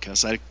the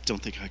podcast, I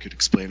don't think I could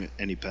explain it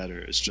any better.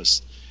 It's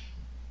just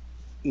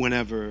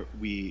whenever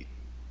we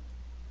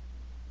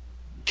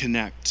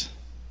connect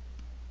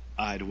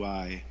eye to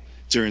eye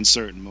during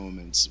certain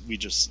moments, we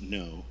just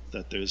know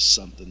that there's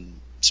something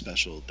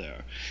special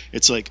there.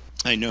 It's like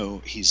I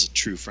know he's a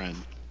true friend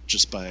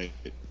just by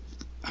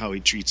how he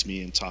treats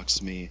me and talks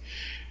to me.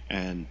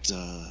 And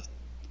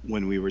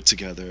when we were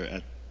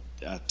together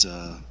at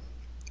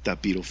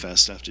that Beatle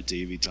Fest after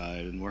Davey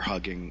died, and we're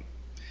hugging,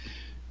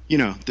 you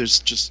know, there's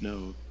just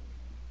no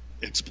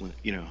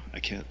I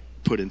can't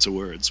put into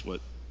words what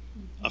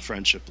a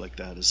friendship like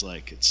that is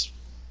like. It's,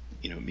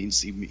 you know, it means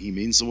he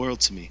means the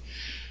world to me.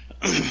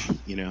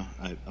 You know,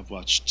 I've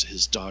watched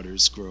his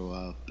daughters grow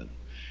up, and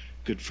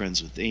good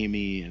friends with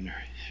Amy and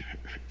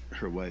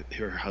her wife,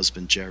 her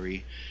husband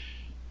Jerry.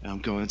 I'm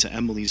going to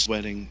Emily's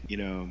wedding, you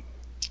know.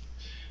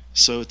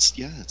 So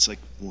it's like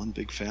one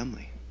big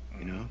family,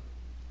 you know.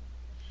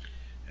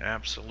 It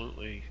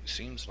absolutely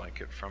seems like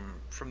it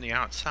from the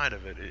outside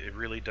of it. It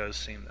really does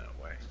seem that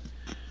way.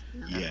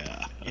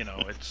 Yeah. And, you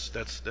know,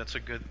 that's a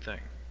good thing.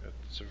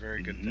 It's a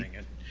very good thing.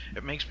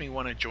 It makes me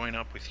want to join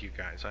up with you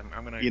guys. I'm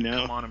going to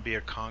come on and be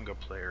a conga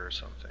player or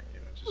something.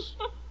 You know, just.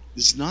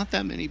 There's not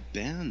that many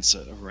bands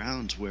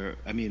around where,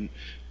 I mean,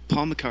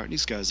 Paul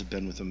McCartney's guys have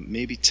been with him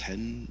maybe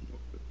 10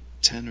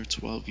 or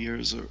 12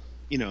 years, or,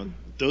 you know,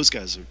 those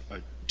guys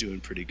are doing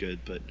pretty good,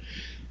 but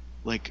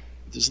like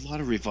there's a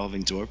lot of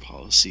revolving door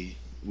policy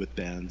with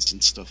bands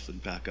and stuff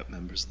and backup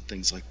members and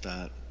things like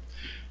that.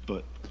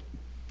 But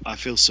I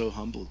feel so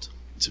humbled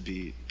to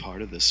be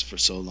part of this for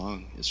so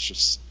long. It's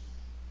just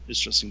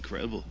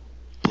incredible.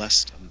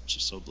 Blessed. I'm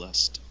just so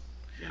blessed.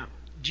 Yeah.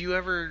 Do you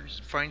ever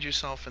find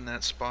yourself in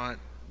that spot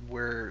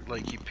where,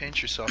 like, you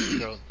pinch yourself and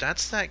go,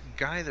 that's that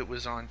guy that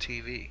was on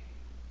TV?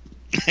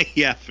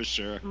 Yeah, for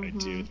sure. I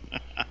do.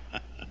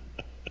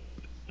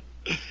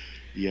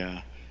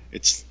 Yeah.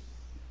 It's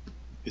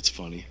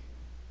funny.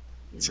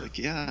 It's like,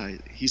 yeah,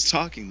 he's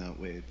talking that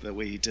way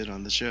he did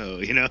on the show,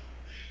 you know?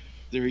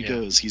 There he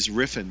goes. He's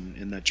riffing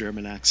in that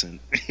German accent,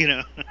 you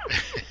know?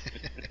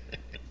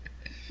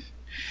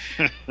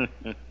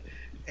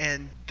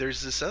 And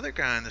there's this other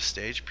guy on the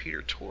stage,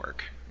 Peter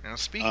Tork. Now,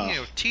 speaking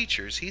of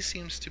teachers, he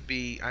seems to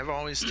be, I've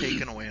always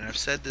taken away, and I've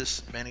said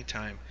this many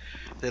times,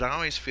 that I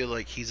always feel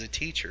like he's a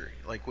teacher.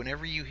 Like,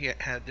 whenever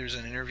there's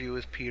an interview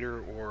with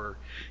Peter, or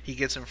he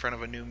gets in front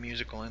of a new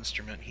musical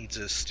instrument, he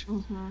just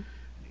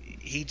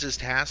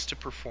has to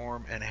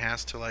perform and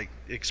has to, like,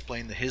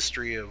 explain the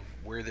history of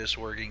where this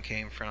organ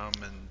came from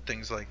and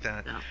things like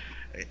that. Yeah.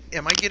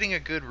 Am I getting a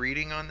good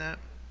reading on that?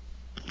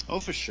 Oh,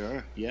 for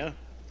sure. Yeah.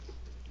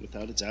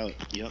 Without a doubt.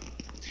 Yep.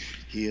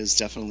 He has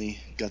definitely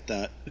got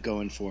that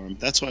going for him.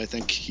 That's why I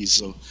think he's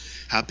so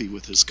happy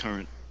with his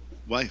current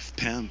wife,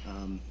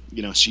 Pam.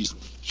 You know,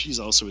 she's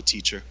also a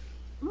teacher.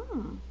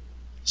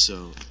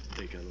 So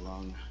they get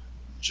along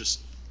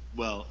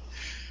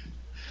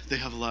they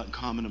have a lot in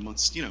common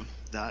amongst, you know,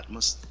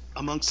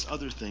 amongst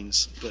other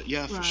things. But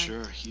yeah, for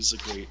sure, he's a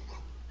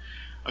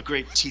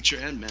great teacher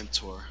and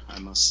mentor, I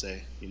must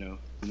say. You know,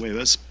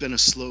 it's been a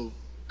slow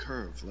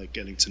curve, like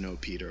getting to know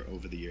Peter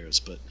over the years,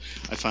 but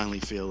I finally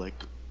feel like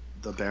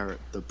the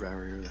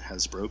barrier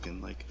has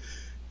broken. Like,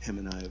 him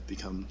and I have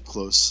become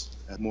close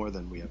more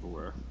than we ever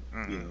were.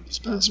 You know, these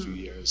past few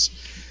years.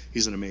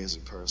 He's an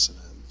amazing person.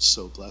 I'm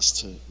so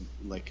blessed to,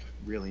 like,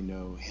 really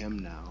know him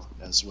now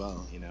as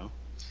well. You know,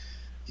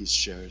 he's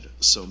shared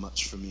so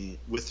much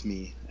with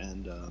me,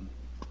 and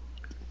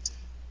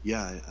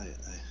yeah, I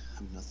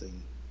have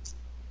nothing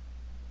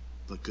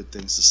but good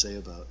things to say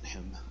about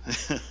him.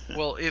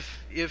 Well,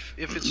 if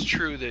it's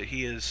true that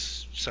he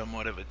is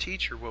somewhat of a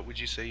teacher, what would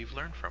you say you've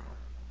learned from him?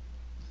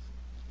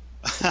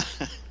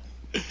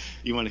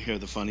 You want to hear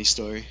the funny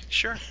story?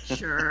 Sure.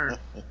 Sure.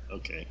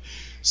 Okay.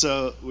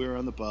 So we were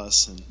on the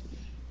bus, and,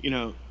 you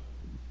know,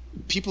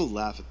 people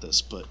laugh at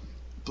this, but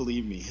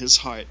believe me, his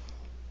heart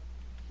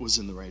was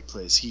in the right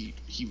place. He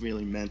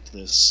really meant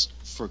this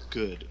for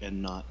good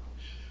and not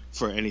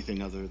for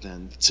anything other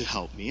than to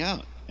help me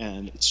out.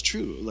 And it's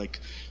true. Like,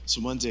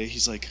 so one day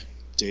he's like,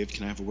 Dave,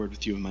 can I have a word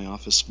with you in my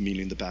office?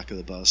 Meaning the back of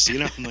the bus. You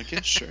know, I'm like,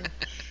 yeah, sure.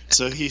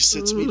 So he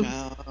sits me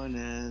down,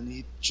 and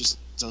he just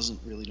doesn't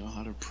really know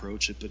how to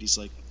approach it. But he's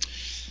like,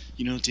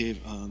 you know, Dave,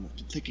 I've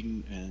been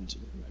thinking, and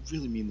I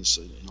really mean this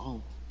in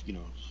all, you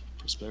know,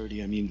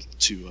 prosperity. I mean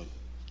to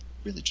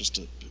really just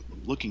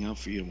looking out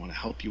for you and want to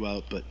help you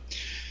out. But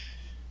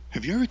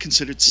have you ever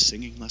considered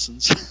singing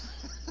lessons?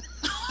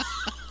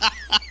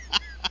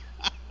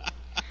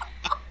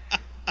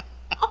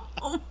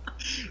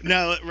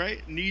 Now,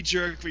 right,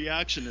 knee-jerk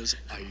reaction is,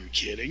 are you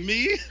kidding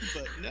me?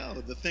 But no,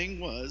 the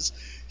thing was,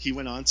 he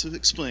went on to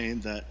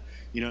explain that,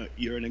 you know,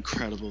 you're an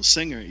incredible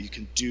singer. You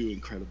can do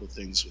incredible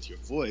things with your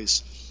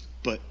voice,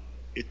 but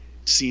it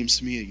seems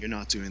to me you're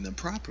not doing them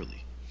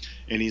properly.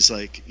 And he's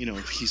like, you know,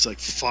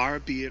 far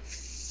be it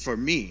for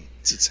me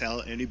to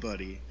tell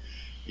anybody,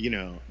 you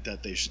know,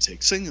 that they should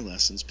take singing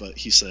lessons. But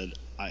he said,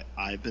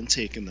 I've been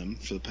taking them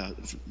for the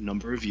past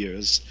number of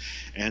years,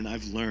 and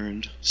I've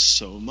learned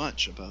so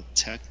much about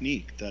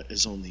technique that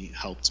has only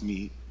helped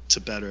me to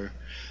better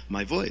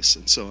my voice.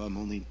 And so I'm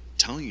only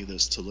telling you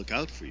this to look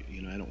out for you.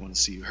 I don't want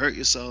to see you hurt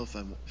yourself.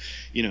 And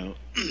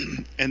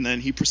then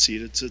he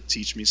proceeded to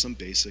teach me some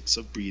basics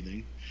of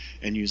breathing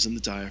and using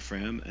the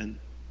diaphragm and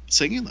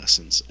singing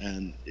lessons.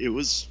 And it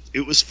was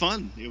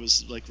fun. It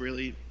was like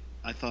really,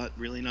 I thought,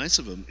 really nice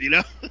of him,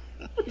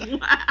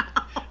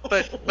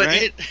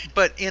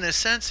 But in a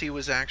sense, he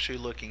was actually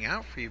looking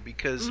out for you,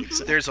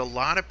 because there's a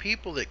lot of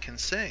people that can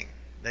sing.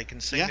 They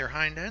can sing their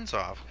hind ends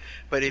off.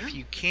 But if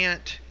you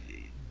can't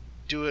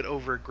do it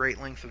over a great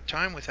length of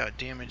time without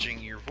damaging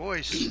your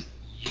voice,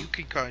 you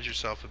could cause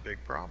yourself a big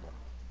problem.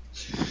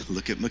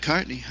 Look at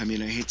McCartney. I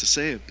mean, I hate to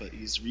say it, but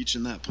he's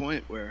reaching that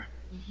point where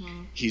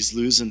he's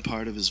losing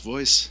part of his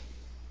voice.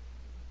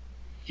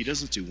 He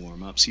doesn't do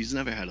warm-ups. He's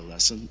never had a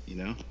lesson,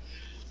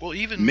 Well,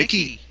 even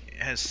Mickey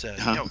has said...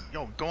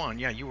 No, go on.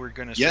 Yeah, you were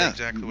going to say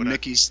exactly what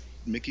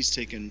Mickey's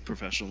taken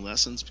professional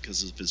lessons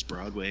because of his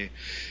Broadway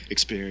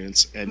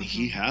experience, and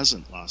he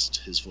hasn't lost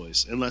his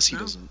voice unless he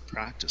doesn't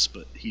practice.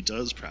 But he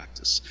does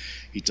practice.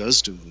 He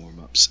does do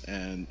warm-ups,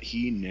 and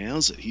he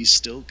nails it. He's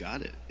still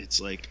got it. It's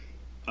like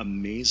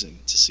amazing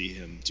to see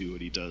him do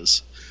what he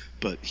does,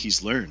 but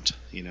he's learned.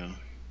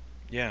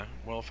 Yeah.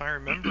 Well, if I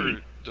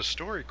remember the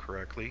story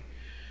correctly,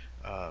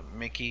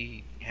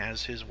 Mickey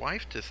has his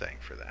wife to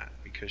thank for that,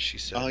 because she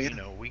said,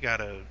 we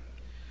gotta,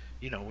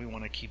 we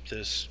want to keep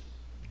this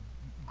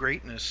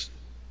greatness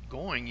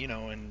going,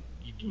 and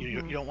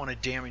you don't want to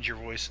damage your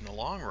voice in the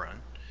long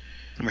run.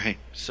 Right.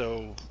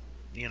 So,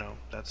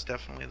 that's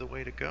definitely the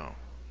way to go.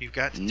 You've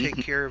got to take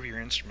care of your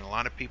instrument. A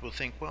lot of people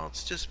think, well,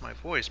 it's just my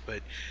voice,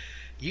 but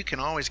you can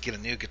always get a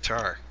new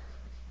guitar.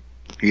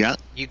 Yeah.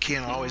 You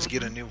can't always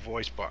get a new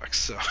voice box.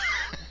 So.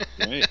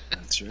 Right.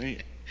 That's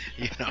right.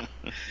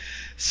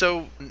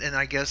 So, and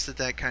I guess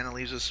that kind of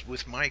leaves us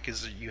with Mike.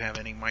 Is you have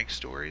any Mike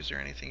stories or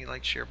anything you'd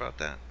like to share about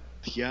that?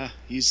 Yeah,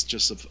 he's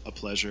just a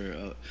pleasure,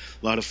 a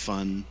lot of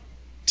fun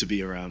to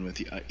be around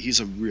with. He's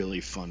a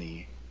really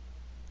funny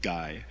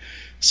guy,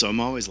 so I'm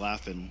always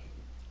laughing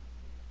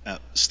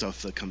at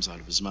stuff that comes out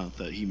of his mouth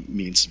that he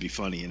means to be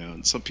funny,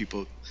 And some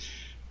people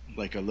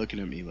are looking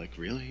at me like,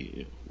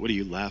 really? What are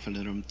you laughing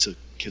at him to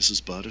kiss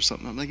his butt or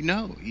something? I'm like,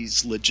 no,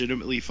 he's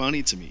legitimately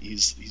funny to me.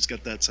 He's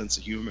got that sense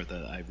of humor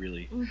that I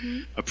really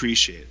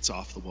appreciate. It's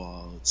off the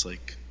wall. It's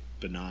like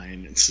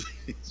benign. It's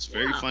a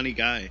very funny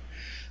guy.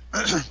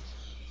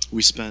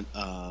 We spent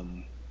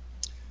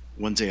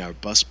one day our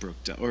bus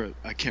broke down, or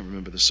I can't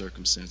remember the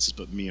circumstances,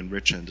 but me and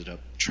Rich ended up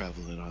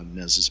traveling on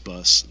Nez's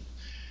bus.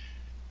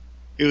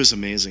 It was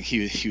amazing.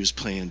 He was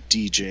playing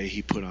DJ.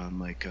 He put on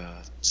like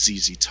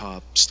ZZ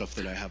Top stuff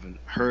that I haven't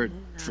heard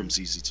from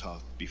ZZ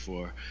Top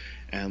before,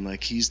 and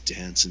like he's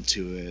dancing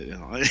to it,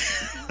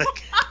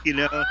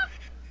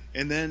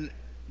 And then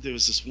there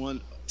was this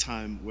one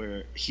time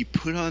where he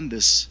put on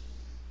this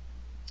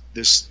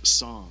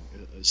song.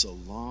 It's a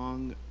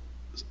long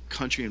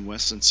country and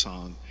western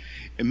song.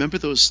 And remember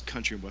those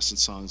country and western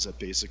songs that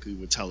basically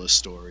would tell a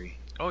story?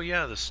 Oh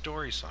yeah, the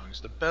story songs,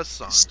 the best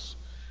songs.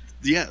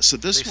 Yeah, so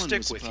this one stick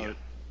was with about you.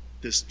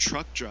 This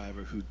truck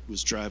driver who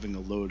was driving a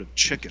load of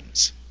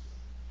chickens.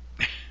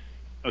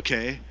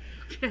 Okay?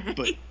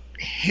 But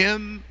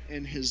him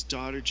and his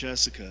daughter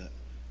Jessica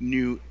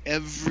knew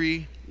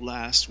every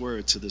last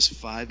word to this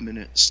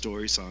 5-minute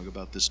story song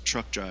about this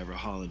truck driver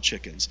hauling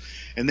chickens.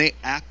 And they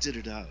acted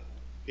it out.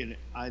 And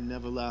I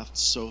never laughed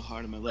so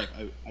hard in my life.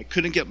 I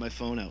couldn't get my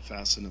phone out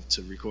fast enough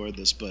to record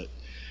this, but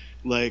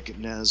like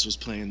Nez was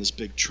playing this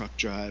big truck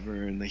driver,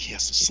 and he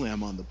has to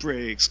slam on the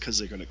brakes because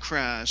they're going to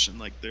crash, and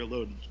like they're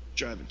loaded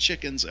driving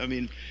chickens. I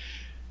mean,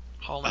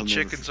 hauling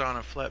chickens on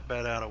a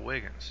flatbed out of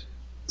Wiggins.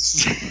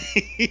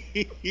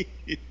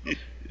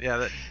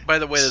 Yeah. By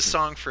the way, the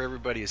song for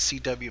everybody is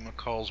C.W.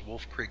 McCall's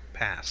Wolf Creek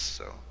Pass.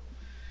 So.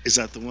 Is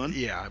that the one?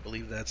 Yeah, I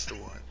believe that's the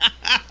one.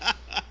 I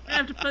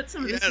have to put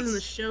some of this in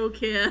the show,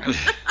 kid.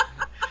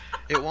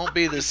 It won't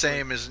be the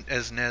same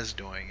as Nez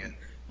doing it.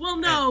 Well,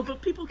 no,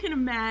 but people can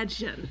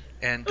imagine.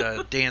 And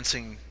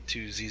dancing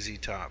to ZZ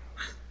Top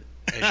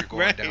as you're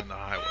going down the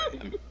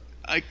highway.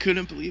 I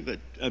couldn't believe it.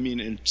 I mean,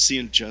 and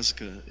seeing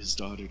Jessica, his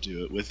daughter,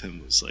 do it with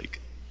him was like,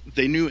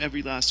 they knew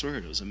every last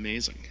word. It was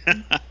amazing.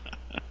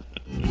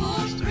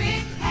 Wolf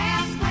Creek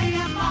Pass, way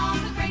up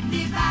on the Great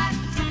Divide,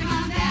 trucking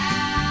on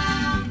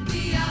down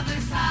the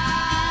other side.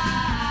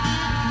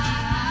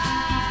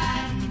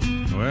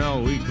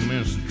 Well, we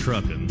commenced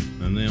trucking,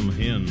 and them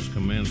hens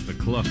commenced a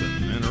clucking.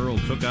 And Earl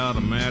took out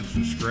a match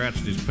and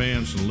scratched his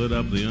pants and lit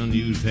up the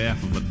unused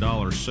half of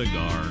 $1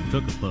 cigar and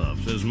took a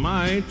puff. Says,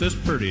 "My, ain't this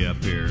pretty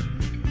up here?"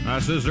 I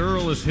says,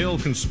 "Earl, this hill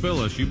can spill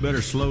us. You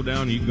better slow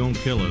down, you gon'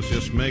 kill us.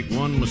 Just make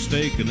one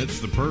mistake and it's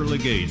the pearly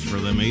gates for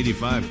them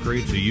 85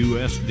 crates of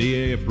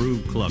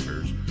USDA-approved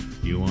cluckers.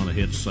 You want to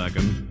hit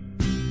second?"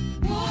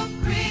 Wolf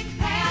Creek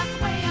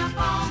Pass, way up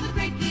on the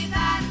Great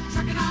Divide,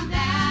 trucking on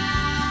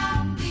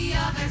down the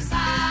other side.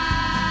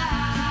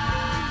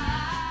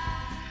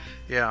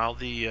 Yeah, all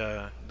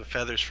the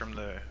feathers from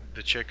the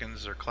the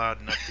chickens are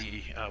clouding up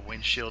the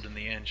windshield in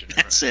the engine.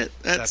 That's it.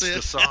 That's it.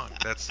 The song.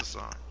 That's the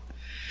song.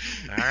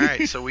 All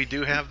right, so we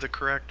do have the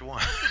correct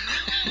one.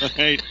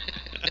 Right.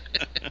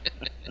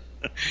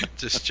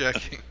 Just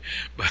checking.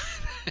 But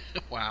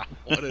wow,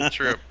 what a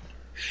trip.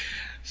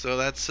 So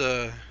that's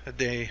a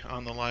day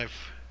on the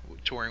life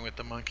touring with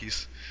the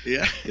Monkees.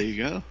 Yeah, there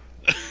you go.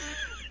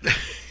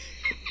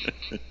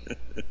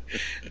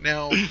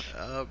 Now,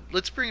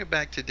 let's bring it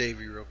back to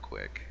Davey real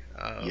quick.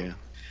 Yeah.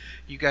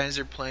 You guys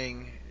are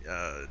playing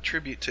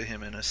tribute to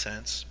him in a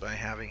sense by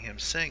having him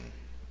sing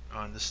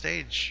on the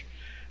stage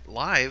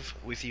live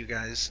with you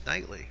guys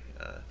nightly.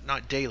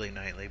 Not daily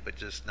nightly, but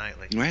just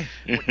nightly. Right.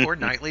 Or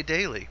nightly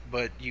daily.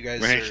 But you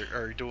guys Right.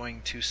 are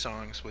doing 2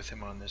 songs with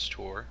him on this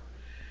tour.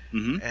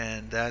 Mm-hmm.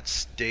 And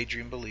that's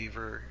Daydream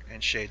Believer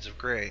and Shades of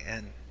Grey.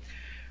 And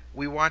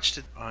we watched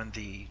it on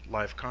the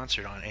live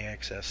concert on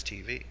AXS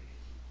TV.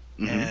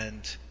 Mm-hmm.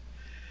 And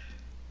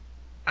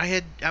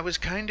I was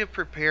kind of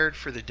prepared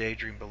for the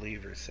Daydream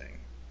Believer thing,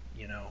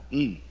 you know.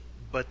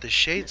 But the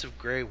Shades of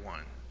Grey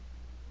one,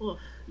 Oof,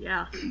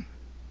 yeah.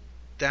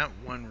 that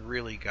one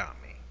really got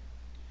me.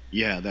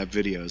 Yeah, that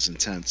video is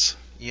intense.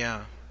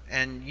 Yeah.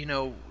 And you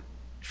know,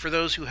 for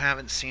those who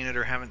haven't seen it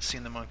or haven't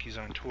seen the Monkees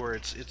on tour,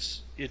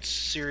 it's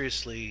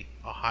seriously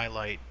a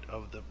highlight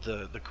of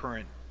the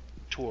current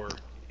tour.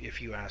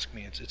 If you ask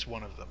me, it's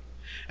one of them,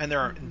 and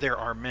there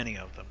are many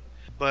of them.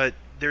 But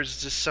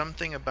there's just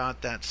something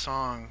about that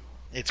song.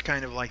 It's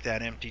kind of like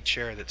that empty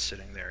chair that's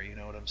sitting there. You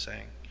know what I'm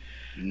saying?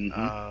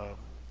 Mm-hmm.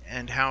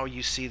 And how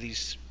you see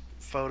these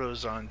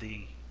photos on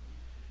the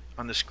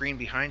screen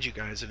behind you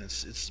guys, and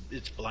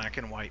it's black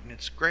and white and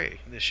it's gray,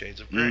 the shades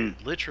of gray,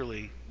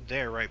 literally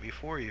there right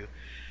before you.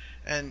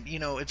 And you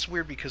know, it's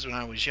weird because when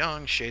I was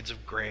young, shades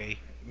of gray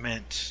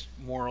meant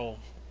moral,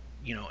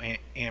 you know,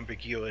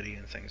 ambiguity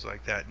and things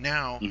like that.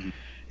 Now,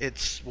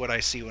 it's what I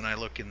see when I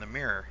look in the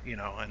mirror, you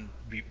know, and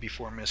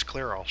before Miss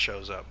Clairol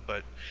shows up.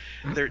 But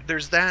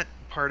there's that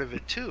part of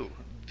it too.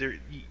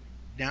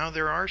 Now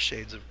there are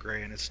shades of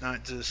gray, and it's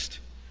not just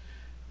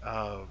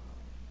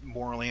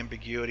moral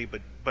ambiguity,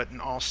 but in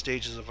all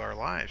stages of our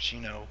lives, you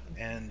know.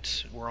 And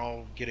we're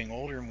all getting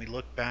older, and we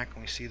look back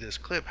and we see this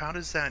clip. How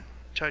does that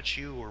touch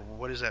you, or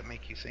what does that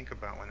make you think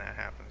about when that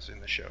happens in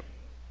the show?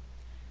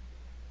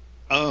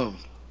 Oh,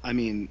 I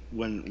mean,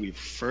 when we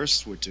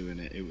first were doing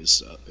it, it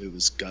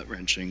was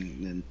gut-wrenching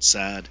and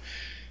sad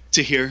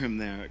to hear him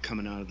there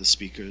coming out of the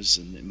speakers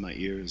and in my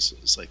ears.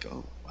 It was like,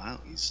 oh wow,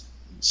 he's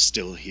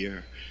still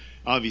here.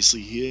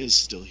 Obviously, he is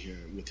still here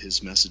with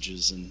his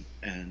messages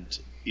and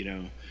you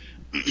know,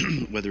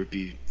 whether it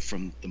be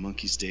from the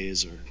Monkees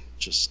days or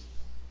just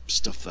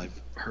stuff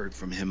I've heard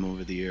from him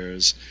over the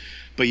years.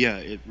 But yeah,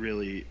 it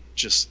really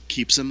just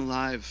keeps him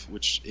alive,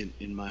 which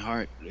in my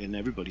heart, in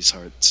everybody's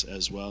hearts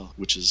as well,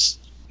 which is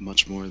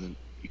much more than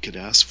you could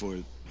ask for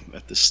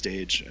at this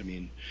stage. I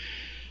mean,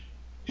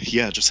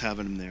 yeah, just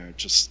having him there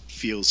just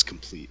feels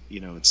complete. You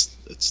know,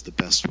 it's the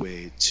best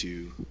way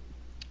to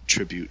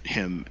tribute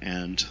him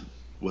and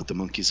what the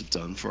Monkees have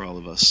done for all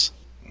of us.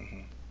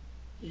 Mm-hmm.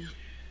 Yeah.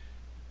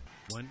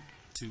 1,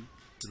 2,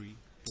 3,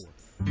 4.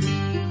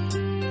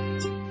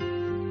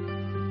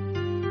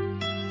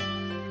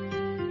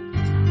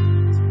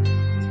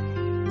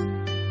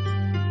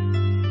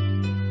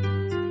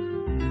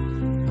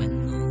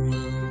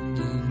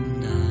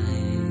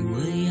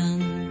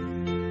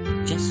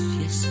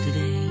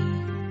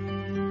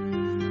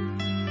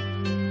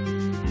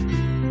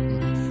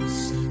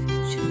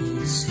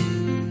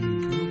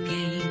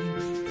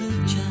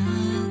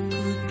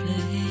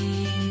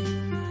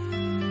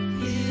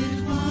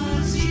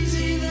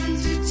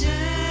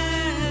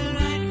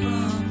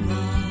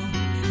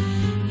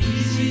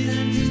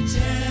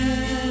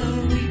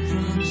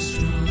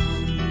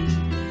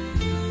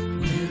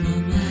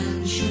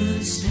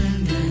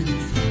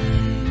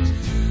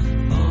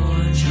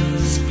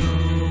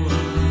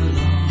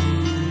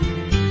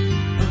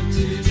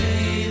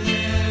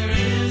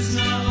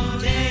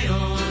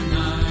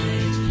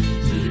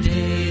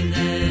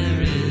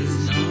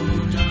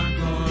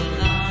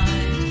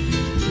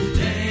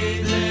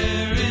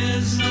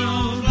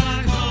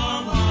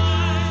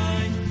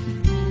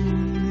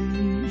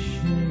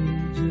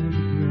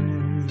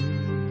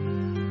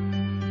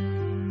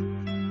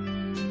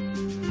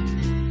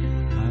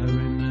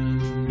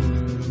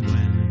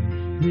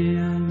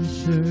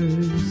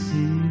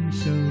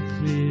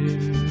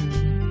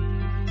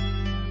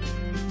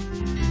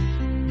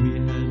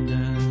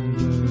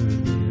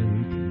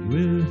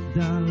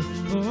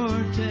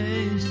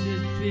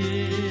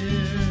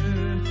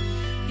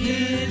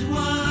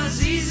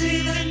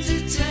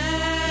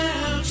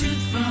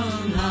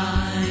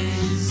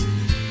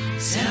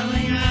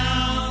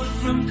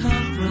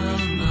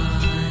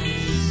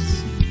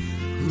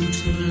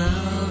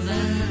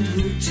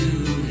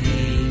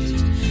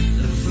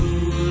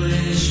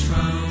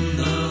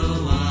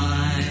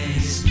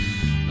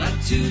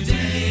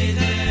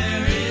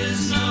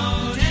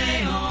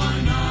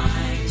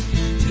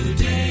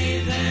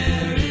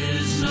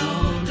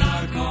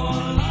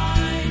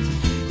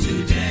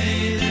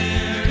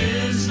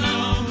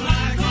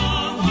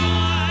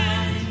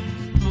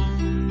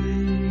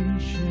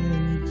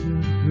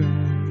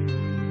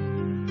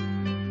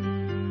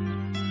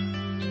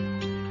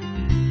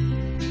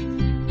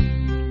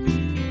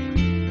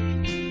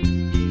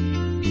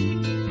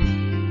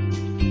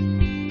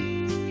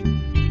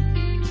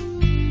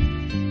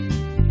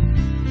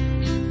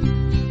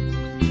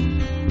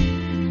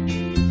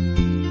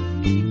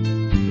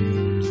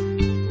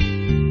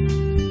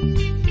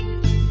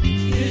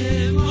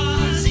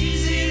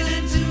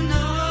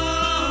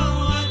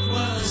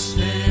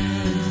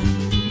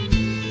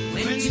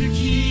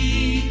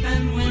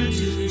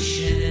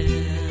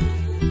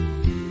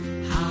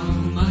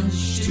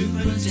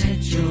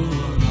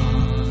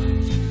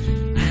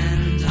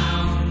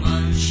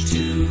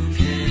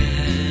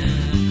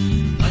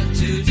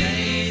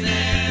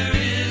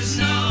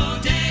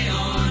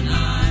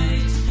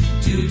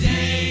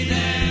 Today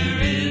there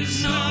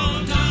is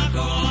no dark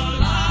or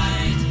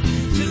light.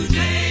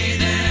 Today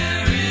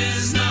there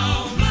is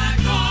no black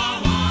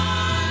or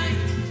white.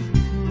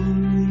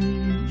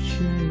 Only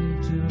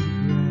shades of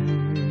gray.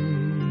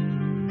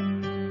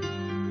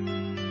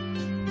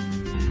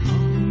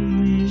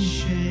 Only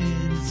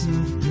shades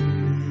of gray.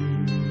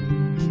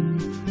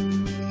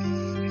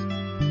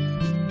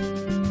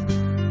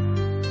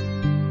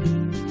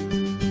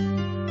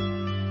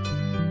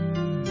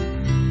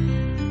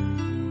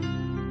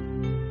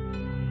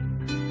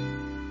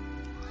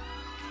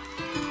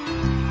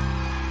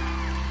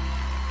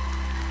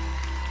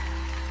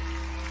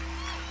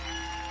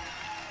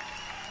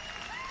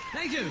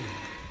 Thank you.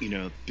 You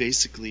know,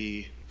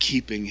 basically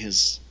keeping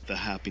the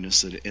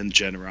happiness and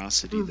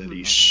generosity that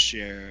he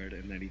shared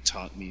and that he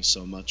taught me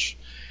so much,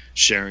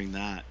 sharing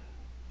that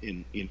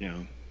in, you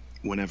know,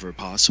 whenever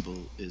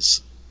possible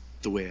is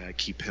the way I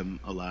keep him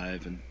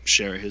alive and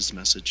share his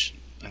message,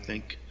 I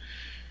think.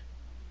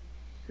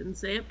 Couldn't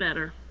say it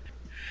better.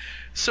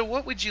 So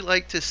what would you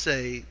like to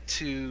say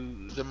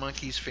to the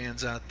Monkees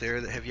fans out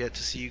there that have yet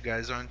to see you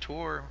guys on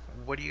tour?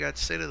 What do you got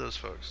to say to those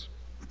folks?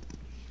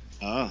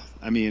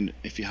 I mean,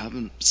 if you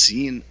haven't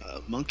seen a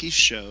Monkees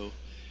show,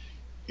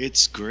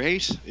 it's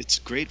great. It's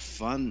great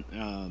fun.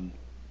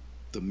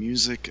 The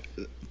music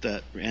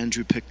that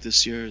Andrew picked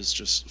this year is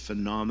just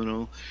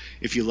phenomenal.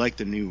 If you like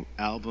the new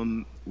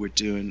album, we're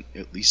doing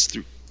at least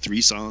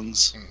three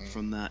songs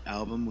from that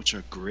album, which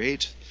are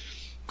great.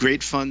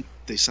 Great fun.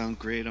 They sound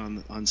great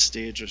on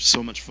stage. They're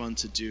so much fun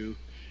to do.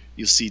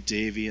 You'll see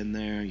Davey in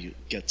there. You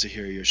get to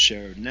hear your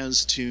share of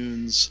Nez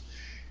tunes,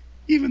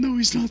 even though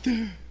he's not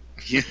there.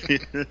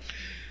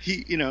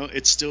 He, you know,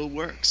 it still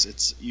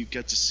works. You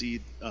get to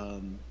see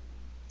the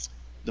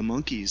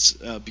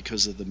Monkees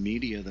because of the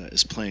media that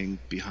is playing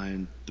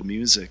behind the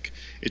music.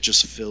 It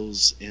just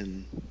fills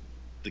in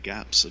the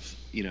gaps of,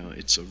 you know,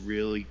 it's a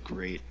really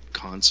great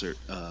concert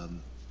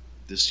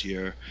this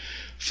year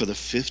for the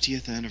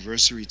 50th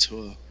anniversary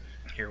tour.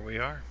 Here we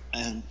are.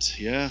 And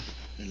and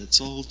it's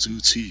all due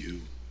to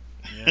you.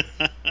 Yeah,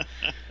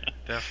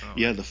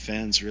 definitely. Yeah, the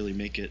fans really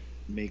make it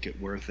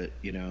worth it.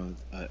 You know,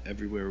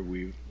 everywhere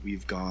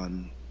we've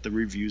gone, the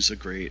reviews are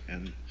great,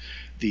 and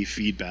the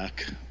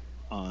feedback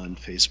on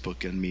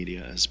Facebook and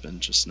media has been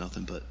just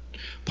nothing but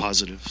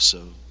positive.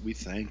 So we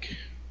thank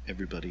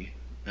everybody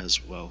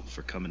as well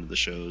for coming to the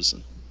shows,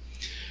 and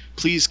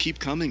please keep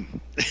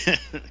coming.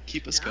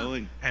 Keep us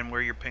going. And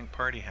wear your pink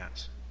party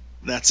hats.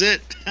 That's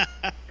it.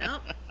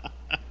 Yep.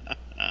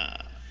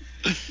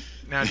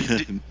 Now,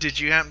 did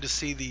you happen to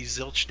see the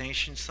Zilch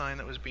Nation sign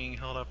that was being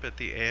held up at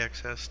the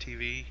AXS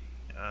TV?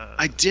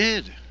 I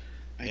did.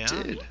 I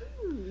did.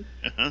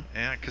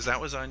 Yeah, because that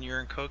was on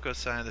your and Coco's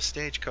side of the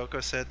stage. Coco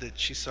said that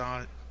she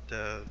saw it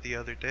the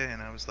other day,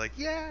 and I was like,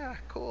 yeah,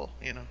 cool,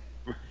 you know.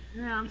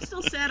 Yeah, I'm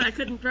still sad I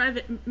couldn't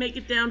make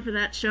it down for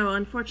that show.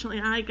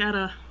 Unfortunately, I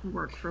gotta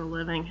work for a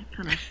living.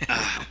 Kind of.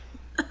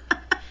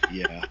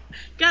 Yeah.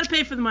 Gotta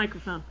pay for the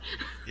microphone.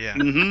 Yeah.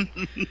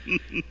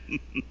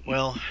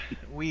 Well,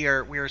 we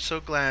are so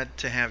glad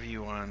to have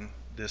you on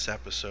this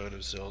episode of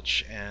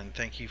Zilch, and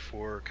thank you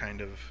for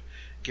kind of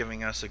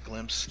giving us a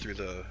glimpse through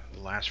the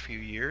last few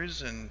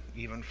years and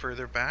even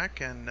further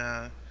back, and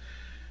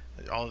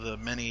all the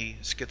many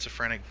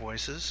schizophrenic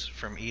voices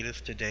from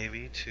Edith to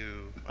Davey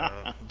to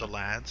the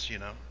lads. You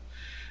know,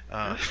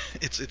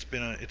 it's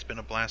been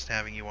a blast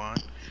having you on,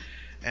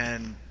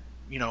 and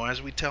you know,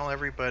 as we tell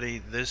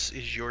everybody, this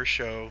is your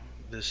show.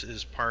 This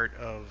is part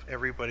of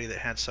everybody that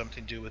had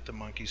something to do with the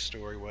Monkees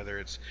story, whether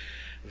it's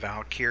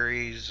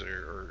Valkyries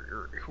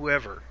or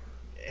whoever.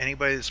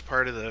 Anybody that's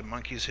part of the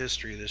Monkees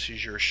history, this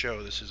is your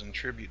show. This is in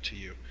tribute to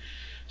you.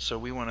 So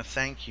we want to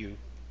thank you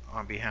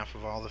on behalf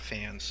of all the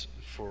fans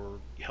for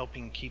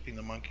helping keeping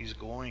the Monkees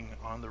going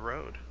on the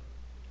road.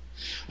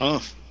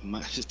 Oh,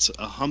 it's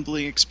a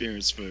humbling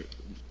experience,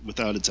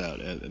 without a doubt.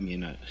 I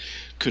mean, I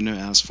couldn't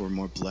have asked for a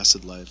more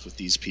blessed life with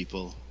these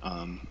people.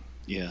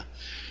 Yeah.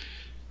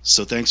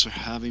 So thanks for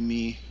having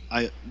me.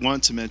 I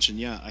wanted to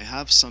mention, I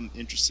have some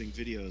interesting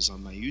videos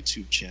on my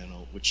YouTube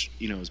channel, which,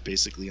 you know, is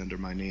basically under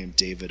my name,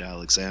 David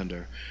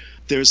Alexander.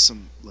 There's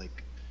some,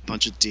 like,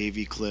 bunch of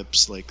Davey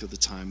clips, like, of the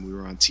time we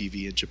were on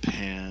TV in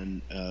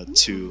Japan,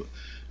 to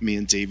me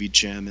and Davey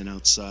jamming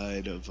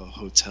outside of a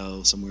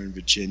hotel somewhere in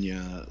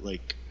Virginia.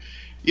 Like,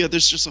 yeah,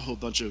 there's just a whole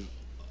bunch of,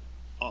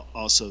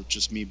 also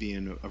just me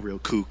being a real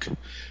kook,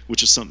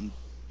 which is something,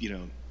 you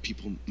know,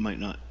 people might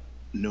not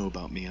know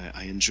about me.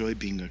 I enjoy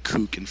being a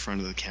kook in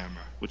front of the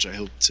camera, which I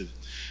hope to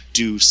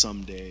do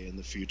someday in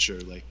the future,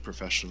 like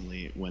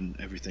professionally, when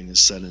everything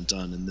is said and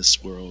done in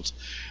this world,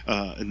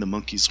 in the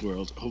Monkees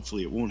world.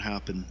 Hopefully it won't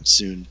happen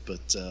soon,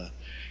 but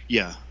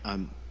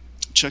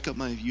check out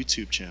my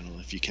YouTube channel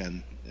if you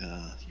can.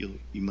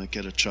 You might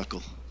get a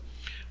chuckle.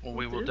 Well,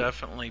 we will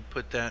definitely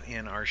put that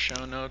in our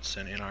show notes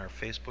and in our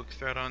Facebook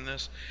thread on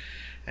this.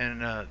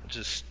 And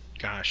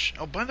gosh.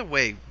 Oh, by the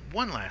way,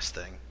 one last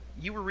thing.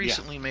 You were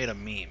recently made a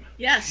meme.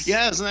 Yes.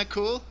 Yeah, isn't that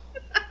cool?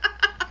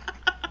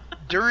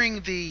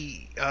 During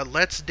the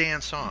Let's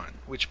Dance On,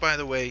 which, by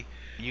the way,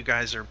 You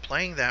guys are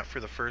playing that for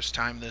the first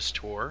time this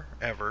tour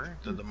ever.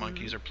 The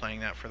Monkees are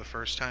playing that for the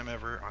first time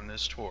ever on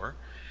this tour.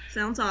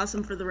 Sounds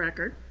awesome for the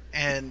record.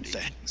 And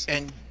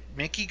and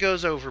Mickey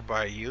goes over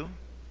by you,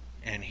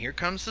 and here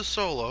comes the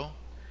solo,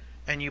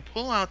 and you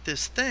pull out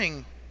this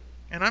thing,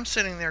 and I'm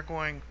sitting there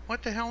going,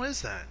 what the hell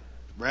is that?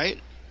 Right?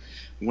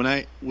 When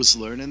I was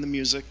learning the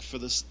music for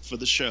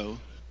the show,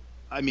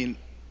 I mean,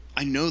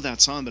 I know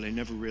that song, but I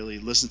never really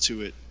listened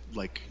to it,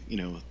 like, you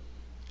know,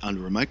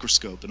 under a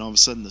microscope. And all of a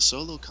sudden the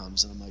solo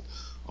comes, and I'm like,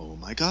 oh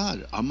my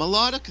God, a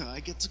melodica! I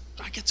get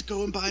to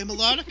go and buy a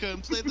melodica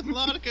and play the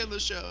melodica in the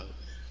show.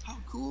 How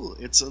cool!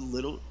 It's a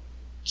little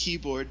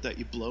keyboard that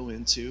you blow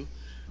into,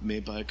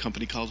 made by a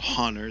company called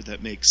Honor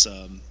that makes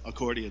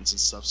accordions and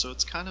stuff. So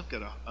it's kind of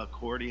got an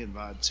accordion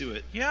vibe to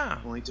it. Yeah.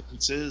 Only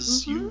difference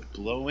is you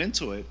blow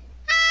into it.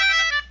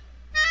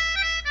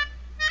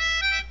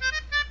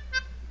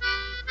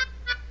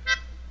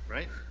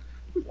 Right?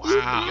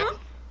 Wow.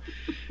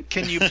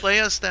 Can you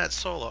play us that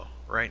solo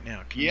right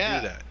now? Can you do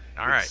that?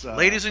 All right.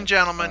 Ladies and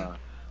gentlemen,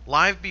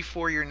 live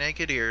before your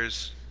naked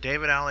ears,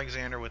 David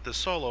Alexander with the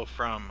solo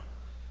from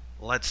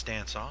Let's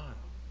Dance On.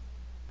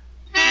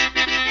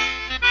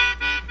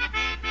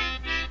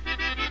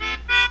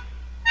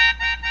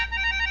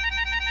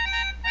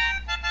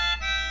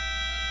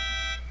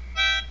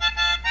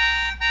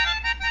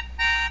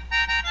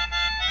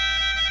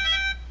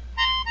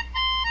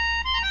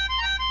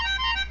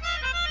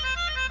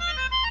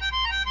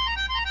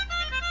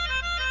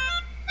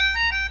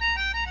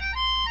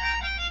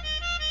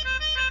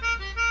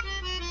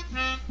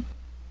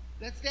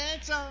 Let's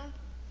dance on.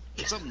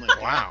 Something like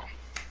that. Wow.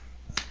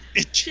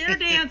 Chair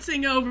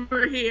dancing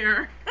over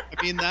here.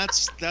 I mean,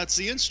 that's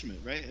the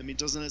instrument, right? I mean,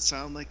 doesn't it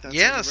sound like that's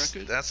yes,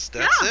 on the record? That's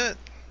it.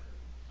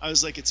 I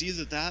was like, it's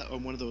either that or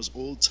one of those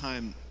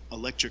old-time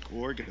electric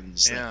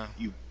organs that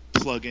you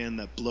plug in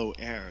that blow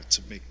air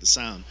to make the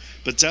sound.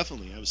 But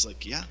definitely, I was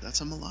like, yeah,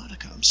 that's a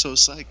melodica. I'm so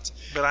psyched.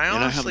 But I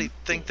honestly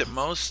think that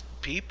most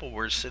people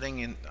were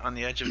sitting on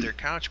the edge of their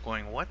couch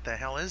going, what the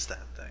hell is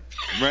that thing?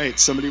 Right.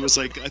 Somebody was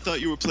like, I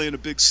thought you were playing a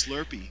big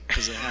Slurpee,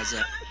 because it has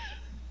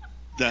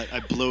that I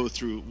blow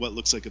through what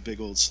looks like a big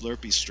old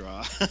Slurpee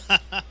straw.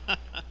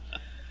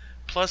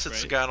 Plus,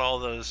 it's got all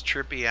those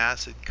trippy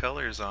acid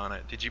colors on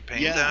it. Did you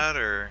paint that,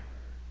 or?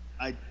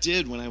 I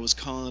did. When I was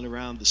calling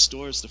around the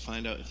stores to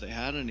find out if they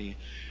had any,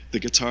 the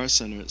Guitar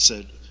Center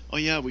said, oh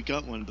yeah, we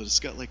got one, but it's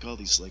got like all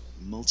these like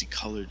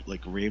multicolored,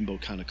 like rainbow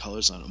kind of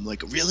colors on it. I'm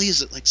like, really?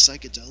 Is it like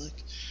psychedelic?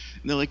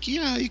 And they're like,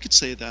 yeah, you could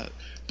say that.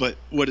 But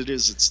what it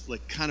is, it's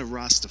like kind of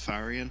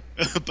Rastafarian,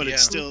 but it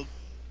still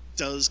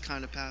does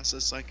kind of pass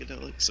as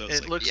psychedelic. So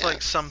it looks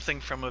like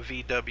something from a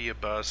VW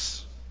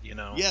bus, you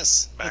know.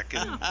 Yes. Back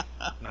in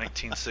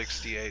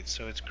 1968,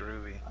 so it's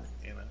groovy,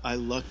 you know. I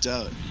lucked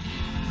out.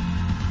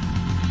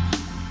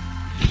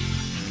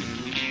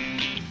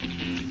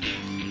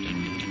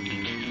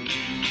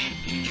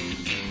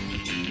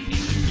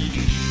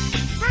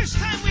 First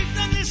time we've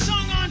done this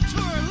song on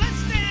tour.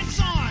 Let's dance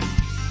on.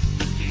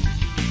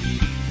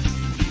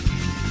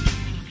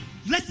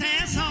 Let's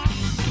dance on.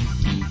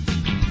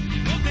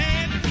 Oh,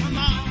 baby, come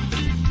on.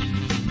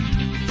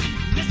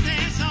 Let's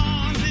dance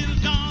on till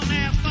dawn,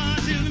 have fun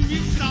till the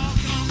music's all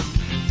gone.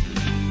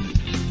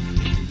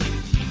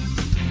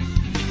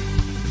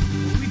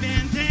 We've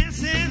been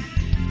dancing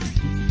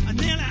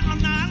nearly all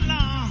night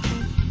long.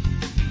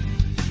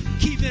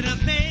 Keep it up,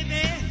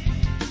 baby,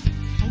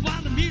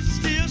 while the music's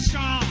still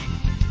strong.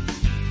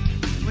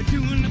 We're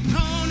doing the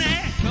pony,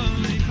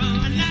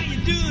 and now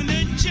you're doing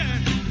the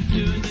jerk.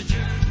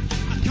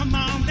 Come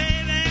on,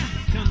 baby.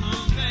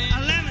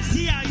 Let me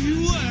see how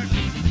you work.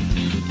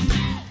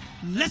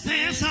 Let's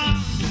dance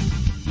on.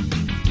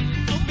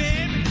 Oh,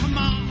 baby, come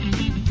on.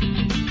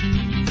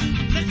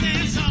 Let's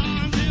dance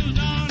on till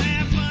dawn,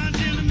 have fun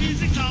till the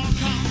music's all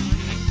gone.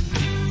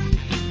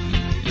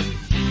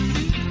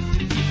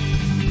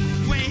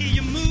 Way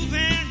you're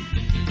moving,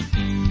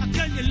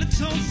 girl, you look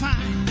so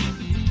fine.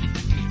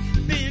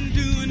 Been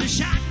doing the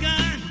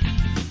shotgun.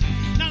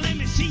 Now let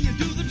me see you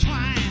do the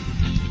twine.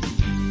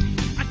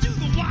 I do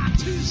the 1,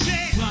 2,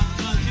 6,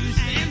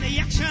 and the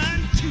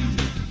action 2.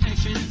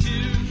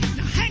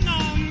 Now hang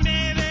on,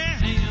 baby.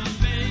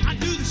 I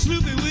do the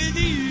sloopy with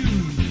you.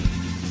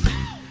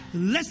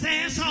 Let's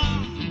dance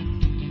on.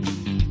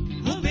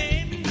 Oh,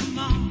 baby, come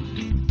on.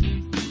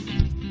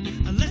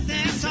 Let's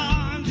dance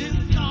on till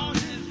the dawn,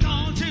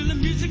 till the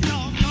music's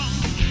all gone.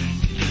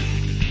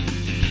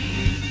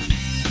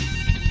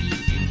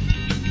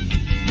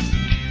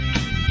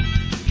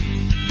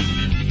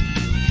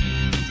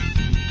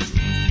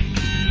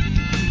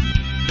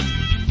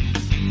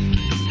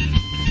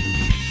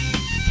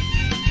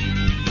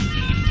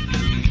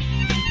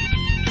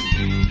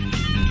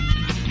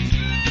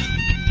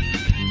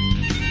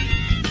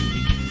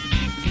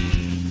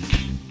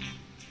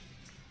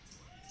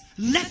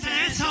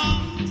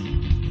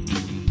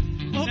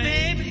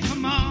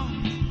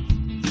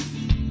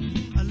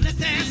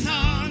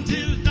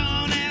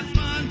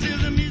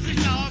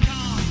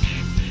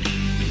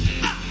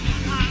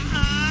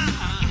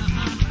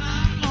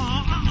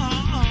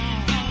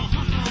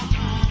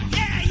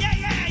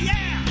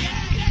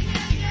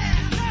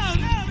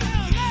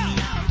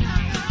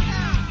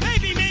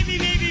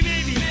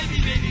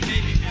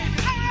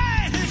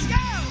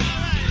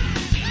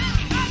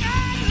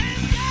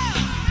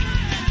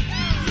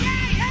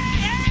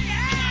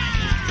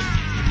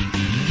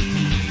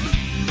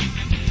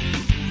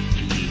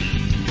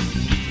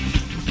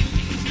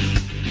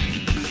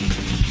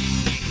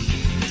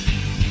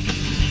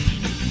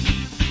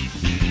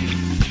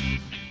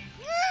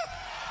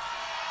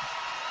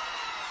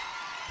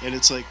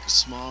 it's like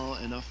small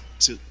enough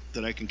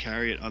that I can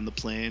carry it on the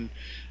plane.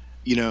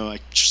 I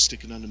just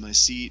stick it under my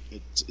seat.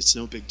 It's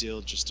no big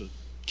deal just to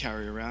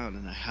carry around,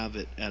 and I have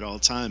it at all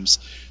times.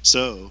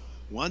 So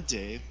one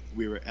day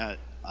we were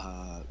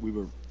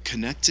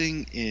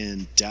connecting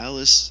in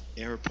Dallas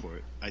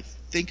Airport. I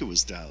think it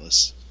was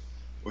Dallas,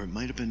 or it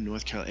might have been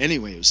North Carolina.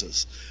 Anyway, it was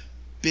this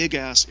big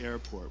ass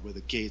airport where the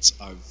gates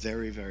are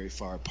very, very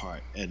far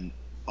apart, and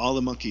all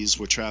the monkeys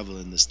were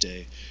traveling this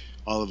day.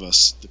 All of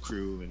us, the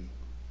crew and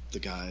the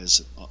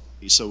guys.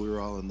 So we were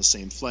all on the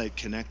same flight,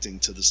 connecting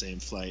to the same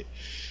flight,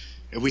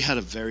 and we had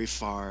a very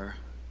far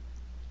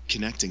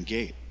connecting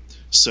gate.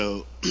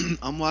 So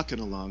I'm walking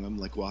along. I'm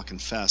like walking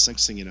fast.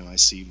 Next thing you know, I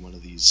see one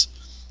of these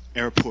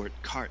airport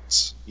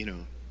carts,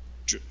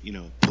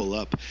 pull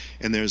up,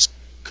 and there's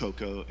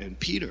Coco and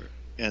Peter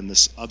and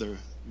this other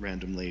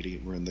random lady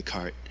were in the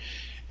cart,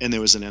 and there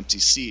was an empty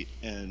seat,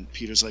 and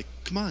Peter's like,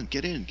 "Come on,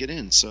 get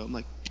in." So I'm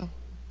like, "Oh,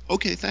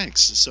 okay,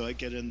 thanks." So I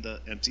get in the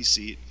empty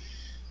seat,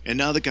 and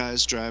now the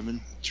guy's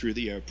driving through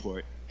the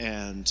airport,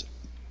 and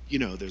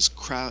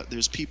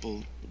there's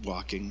people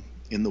walking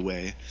in the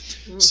way.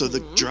 Mm-hmm. So the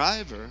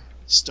driver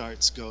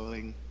starts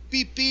going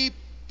beep beep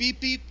beep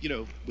beep,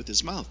 with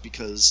his mouth,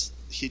 because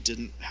he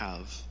didn't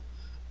have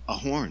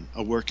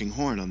a working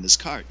horn on this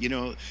cart.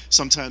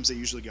 Sometimes they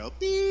usually go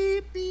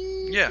beep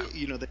beep. Yeah.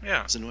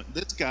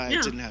 This guy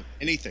didn't have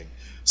anything,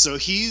 so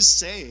he's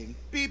saying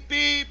beep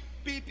beep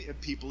beep, and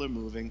people are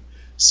moving.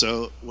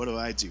 So what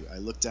do? I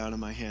look down at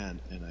my hand,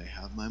 and I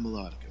have my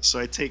melodica. So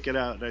I take it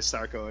out and I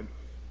start going.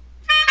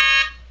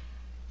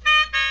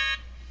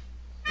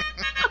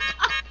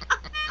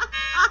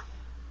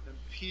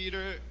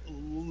 Peter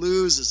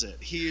loses it.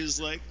 He is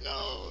like,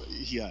 oh,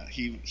 yeah.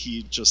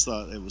 He just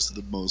thought it was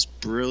the most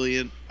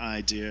brilliant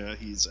idea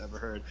he's ever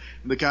heard.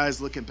 And the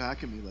guy's looking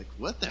back at me like,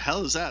 what the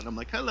hell is that? And I'm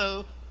like,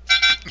 hello.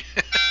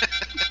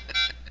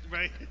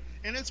 Right?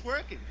 And it's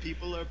working.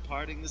 People are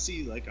parting the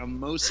sea. Like, I'm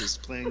Moses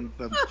playing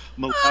the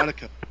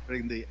melodica,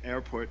 putting the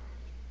airport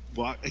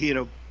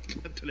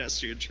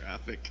pedestrian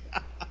traffic.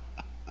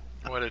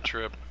 What a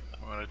trip.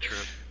 What a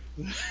trip.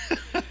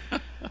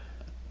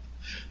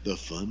 The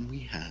fun we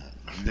have.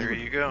 There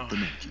you go. The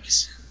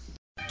monkeys.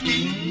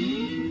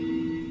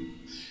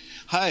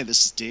 Hi,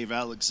 this is Dave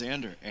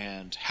Alexander,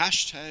 and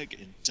hashtag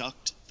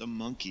induct the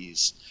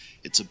monkeys.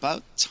 It's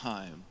about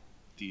time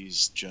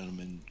these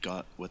gentlemen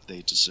got what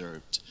they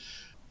deserved.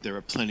 There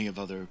are plenty of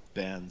other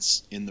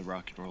bands in the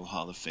Rock and Roll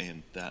Hall of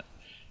Fame that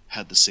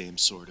had the same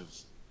sort of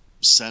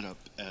setup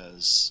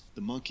as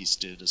the Monkees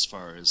did, as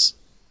far as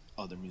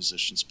other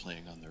musicians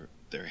playing on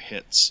their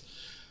hits.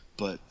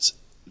 But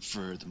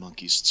for the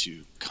Monkees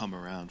to come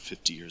around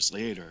 50 years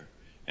later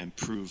and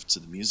prove to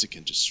the music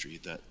industry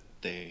that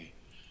they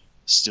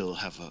still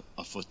have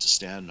a foot to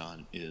stand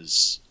on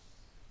is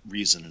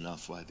reason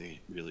enough why they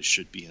really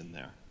should be in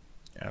there.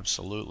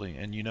 Absolutely.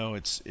 And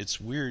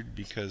it's weird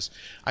because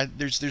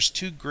there's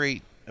two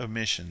great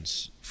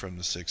omissions from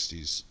the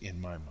 60s in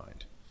my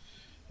mind,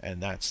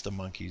 and that's the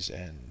Monkees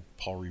and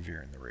Paul Revere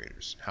and the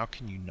Raiders. How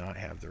can you not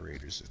have the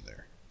Raiders in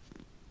there?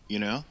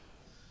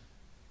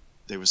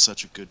 They were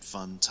such a good,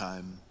 fun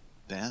time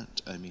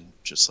band. I mean,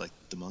 just like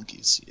the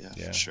Monkees.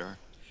 Yeah, for sure.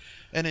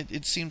 And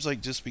it seems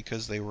like just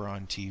because they were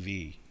on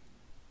TV,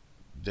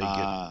 they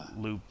get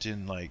looped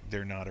in like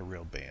they're not a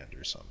real band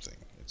or something.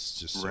 It's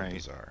just so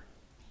bizarre.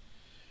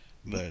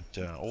 But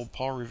old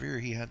Paul Revere,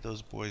 he had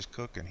those boys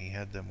cooking. He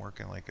had them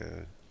working like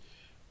a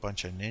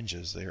bunch of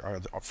ninjas. They are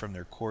from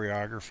their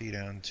choreography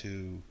down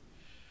to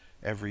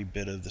every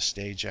bit of the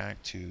stage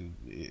act.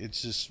 It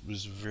just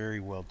was very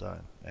well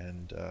done,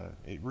 and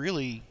it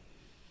really.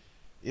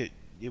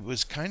 It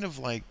was kind of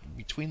like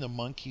between the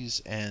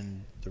Monkees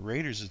and the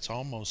Raiders, it's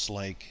almost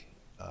like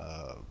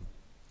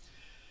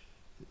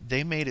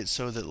they made it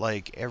so that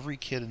like every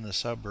kid in the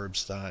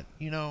suburbs thought,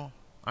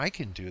 I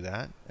can do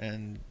that,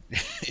 and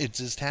it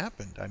just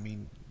happened. I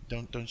mean,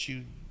 don't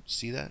you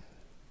see that?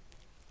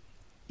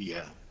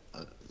 Yeah,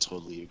 I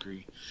totally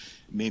agree.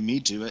 It made me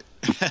do it.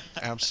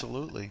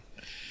 Absolutely.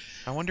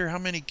 I wonder how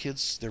many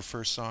kids their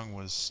first song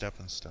was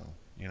Stepping Stone.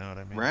 You know what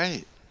I mean?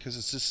 Right. Because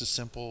it's just a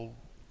simple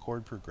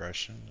chord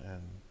progression,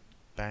 and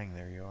bang,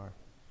 there you are.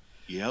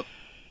 Yep.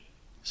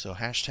 So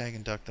hashtag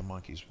induct the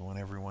Monkees. We want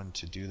everyone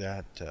to do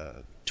that.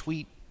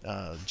 Tweet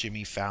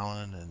Jimmy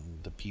Fallon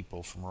and the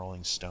people from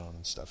Rolling Stone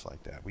and stuff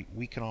like that.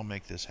 We can all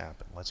make this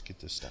happen. Let's get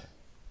this done.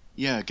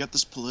 Yeah, get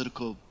this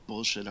political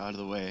bullshit out of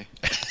the way.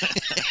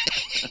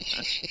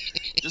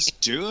 Just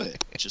do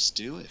it. Just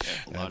do it.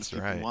 A lot of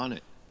people want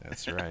it.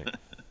 That's right.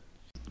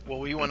 Well,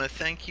 we want to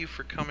thank you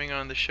for coming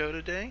on the show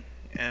today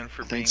and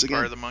for being Thanks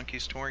part again. of the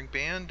Monkees touring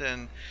band.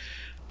 And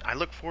I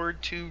look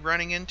forward to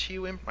running into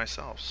you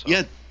myself. So.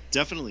 Yeah,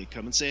 definitely.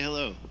 Come and say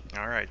hello.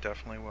 All right,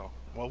 definitely will.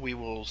 Well, we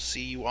will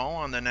see you all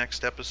on the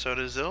next episode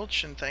of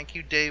Zilch. And thank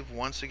you, Dave,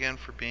 once again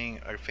for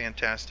being a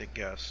fantastic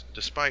guest,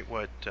 despite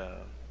what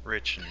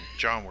Rich and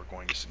John were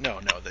going to say.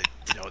 No,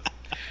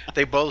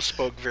 they both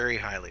spoke very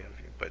highly of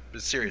you.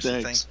 But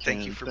seriously,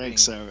 thank you for being.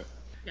 Thanks, Sarah.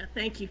 Yeah,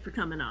 thank you for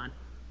coming on.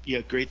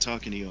 Yeah, great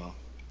talking to you all.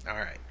 All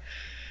right.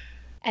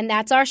 And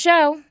that's our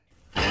show.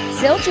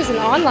 Zilch is an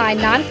online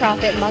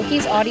nonprofit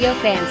Monkees audio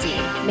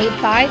fanzine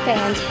made by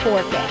fans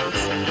for fans.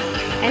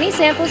 Any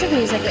samples of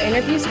music or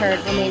interviews heard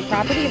remain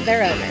property of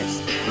their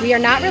owners. We are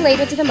not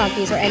related to the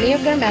Monkees or any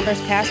of their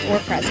members past or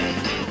present.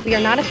 We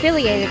are not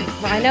affiliated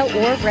with Rhino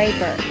or Ray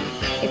Bird.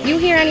 If you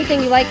hear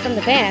anything you like from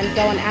the band,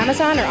 go on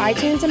Amazon or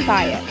iTunes and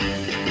buy it.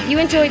 If you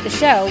enjoyed the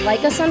show,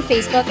 like us on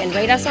Facebook and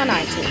rate us on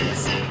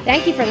iTunes.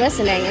 Thank you for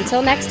listening.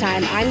 Until next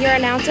time, I'm your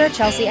announcer,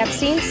 Chelsea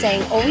Epstein,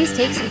 saying always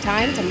take some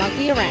time to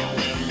monkey around.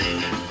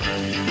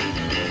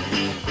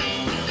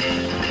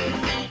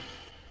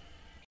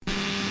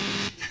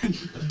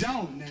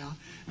 Don't now.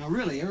 Now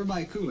really,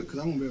 everybody cool it, because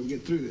I won't be able to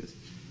get through this.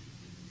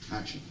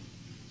 Action.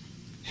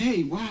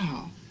 Hey,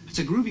 wow. It's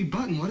a groovy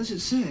button. What does it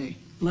say?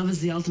 Love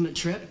is the ultimate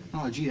trip.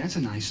 Oh, gee, that's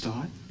a nice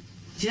thought.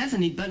 Gee, that's a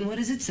neat button. What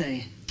does it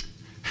say?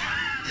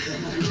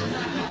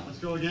 Let's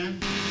go again.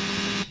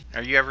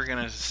 Are you ever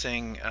going to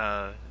sing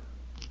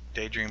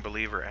Daydream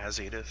Believer as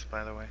Edith,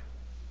 by the way?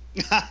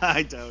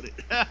 I doubt it.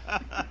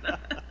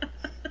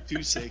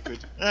 Too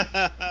sacred.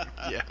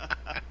 Yeah.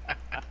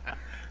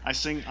 I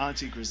sing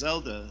Auntie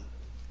Griselda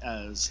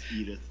as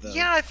Edith, though.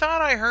 Yeah, I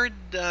thought I heard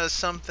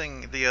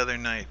something the other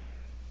night.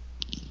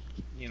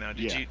 You know,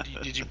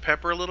 did you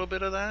pepper a little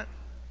bit of that?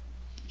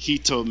 He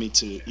told me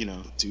to,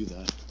 do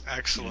that.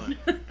 Excellent.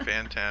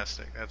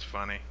 Fantastic. That's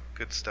funny.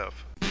 Good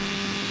stuff.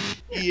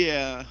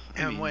 Yeah.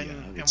 And I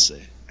would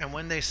say. And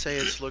when they say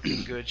it's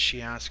looking good,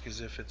 she asks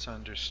as if it's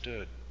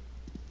understood.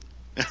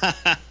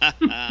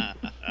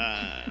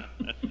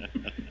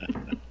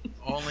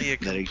 Only a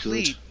Very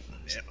complete... good.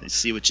 I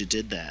see what you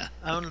did there.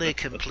 Only a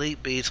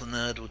complete Beatle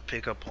nerd would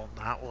pick up on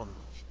that one.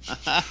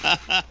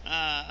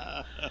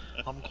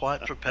 I'm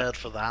quite prepared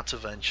for that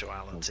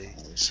eventuality.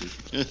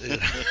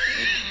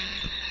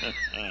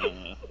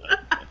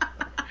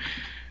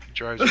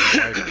 Drives my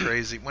wife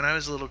crazy. When I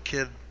was a little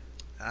kid,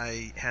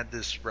 I had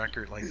this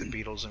record like The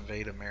Beatles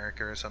Invade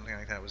America or something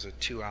like that. It was a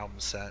 2-album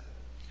set.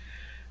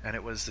 And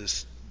it was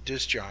this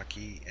disc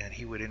jockey, and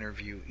he would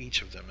interview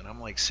each of them. And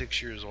I'm like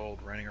 6 years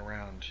old running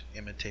around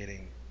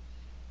imitating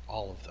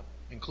all of them,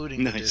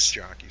 including the disc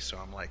jockey. So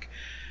I'm like,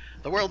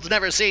 the world's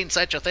never seen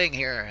such a thing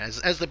here.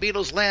 As the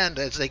Beatles land,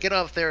 as they get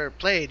off their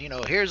plane,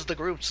 here's the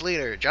group's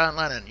leader, John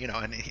Lennon,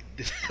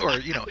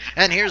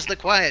 and here's the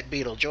quiet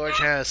Beatle, George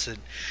Harrison.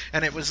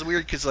 And it was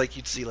weird because, like,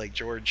 you'd see, like,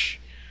 George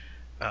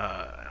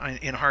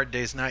in Hard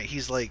Day's Night,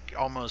 he's, like,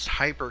 almost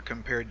hyper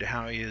compared to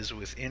how he is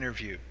with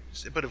Interview.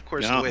 But, of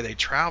course, the way they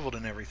traveled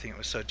and everything, it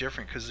was so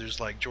different because there's,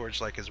 like,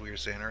 George, like, as we were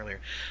saying earlier,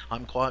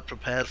 I'm quite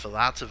prepared for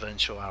that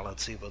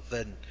eventuality, but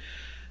then,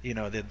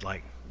 they'd,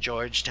 like,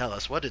 George, tell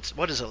us, what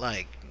is it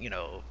like,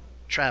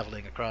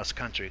 traveling across the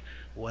country?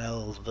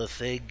 Well, the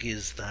thing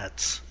is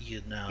that,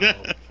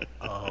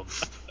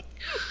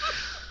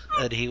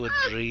 and he would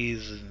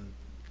breathe and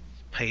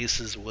pace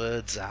his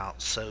words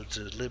out so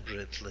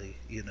deliberately,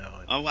 And,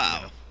 oh,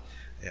 wow.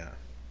 Yeah,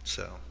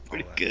 so.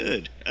 Pretty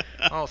good.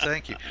 Oh,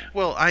 thank you.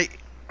 Well, I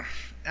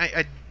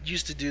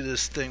used to do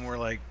this thing where,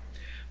 like,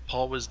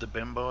 Paul was the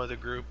bimbo of the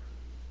group.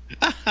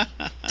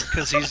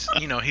 Because he's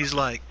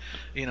like,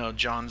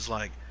 John's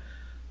like,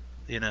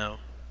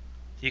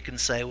 you can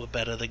say we're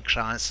better than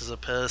Christ as a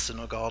person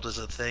or God as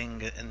a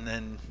thing, and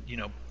then,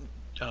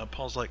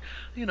 Paul's like,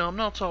 I'm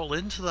not all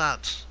into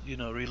that,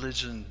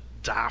 religion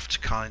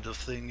daft kind of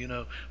thing,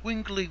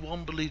 winkly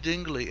wombly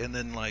dingly, and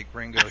then, like,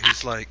 Ringo,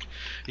 he's like,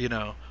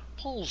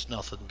 Paul's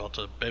nothing but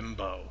a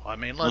bimbo. I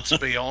mean, let's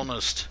be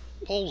honest.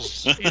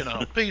 Paul's,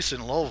 peace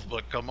and love,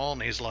 but come on,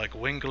 he's like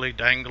winkly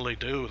dangly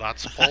do.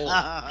 That's Paul.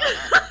 I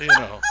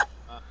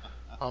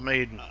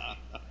mean,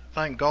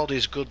 thank God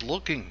he's good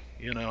looking,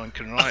 and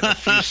can write a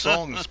few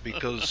songs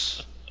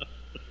because,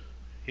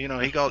 he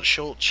got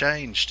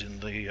shortchanged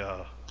in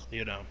the,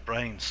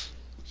 brains.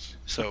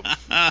 So,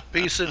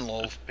 peace and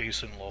love.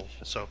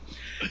 So,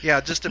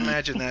 yeah, just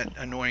imagine that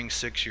annoying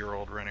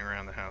 6-year-old running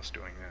around the house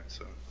doing that.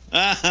 So.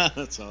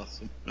 That's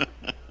awesome.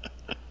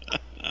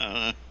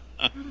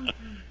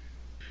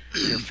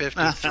 You're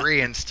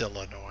 53 and still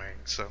annoying.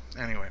 So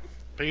anyway,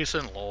 peace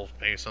and love.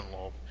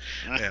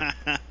 Yeah.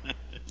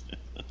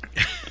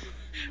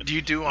 Do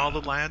you do all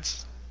the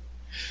lads?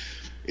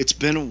 It's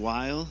been a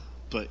while,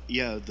 but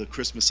yeah, the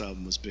Christmas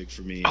album was big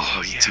for me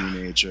as a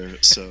teenager.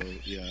 So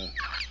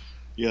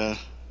yeah,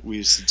 we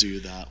used to do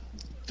that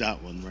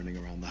one running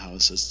around the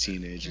house as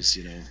teenagers,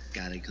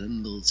 Got a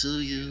Grimble to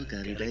you,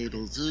 got a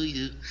Babel to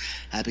you.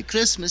 Happy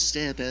Christmas,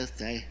 dear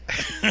birthday.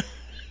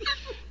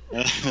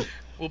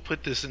 We'll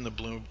put this in the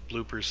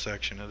bloopers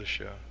section of the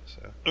show.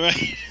 So.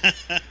 Right.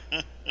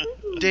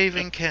 Dave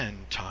and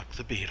Ken talk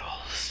the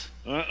Beatles.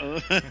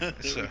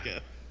 So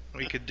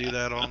we could do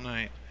that all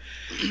night.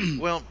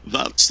 Well,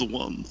 that's the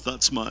one.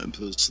 That's my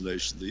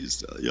impersonation these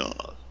days. Yeah.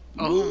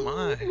 Oh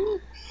my.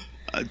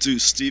 I do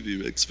Stevie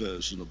Nicks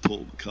version of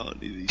Paul McCartney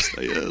these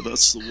days. Yeah,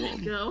 that's the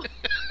one. Go.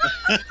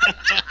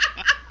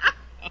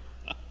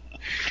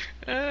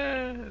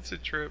 That's a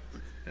trip.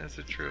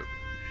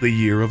 The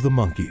year of the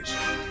Monkees.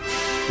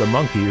 The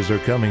Monkees are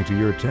coming to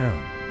your town,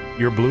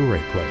 your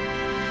Blu-ray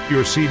player,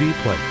 your CD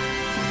player,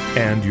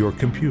 and your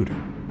computer.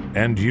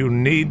 and you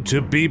need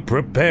to be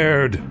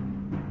prepared.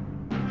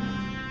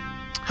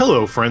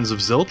 Hello, friends of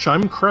Zilch.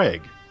 I'm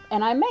Craig.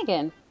 And I'm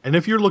Megan. And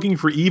if you're looking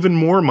for even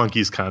more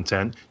Monkeys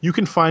content, you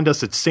can find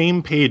us at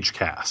Same Page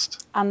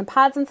Cast on the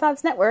Pods and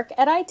Sods Network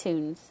at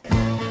iTunes.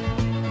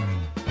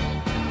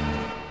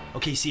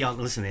 Okay, see,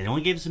 listen, they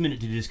only gave us a minute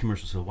to do this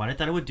commercial, so what I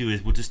thought I would do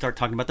is we'll just start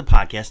talking about the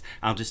podcast.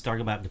 I'll just start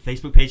about the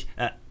Facebook page.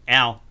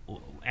 Al,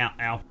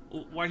 why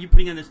are you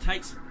putting on those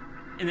tights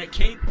and that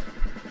cape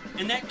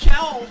and that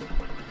cowl?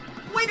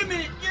 Wait a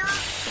minute, you're...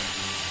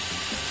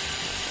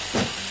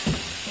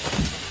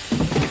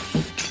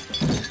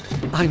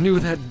 I knew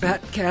that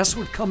Batcast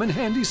would come in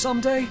handy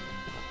someday.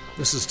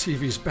 This is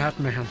TV's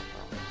Batman,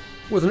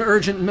 with an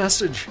urgent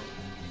message.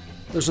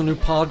 There's a new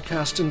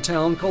podcast in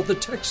town called the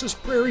Texas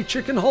Prairie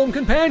Chicken Home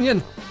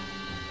Companion.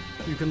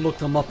 You can look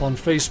them up on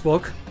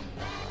Facebook,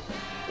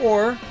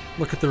 or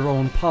look at their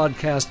own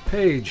podcast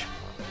page.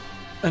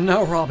 And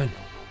now, Robin,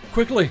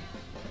 quickly,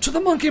 to the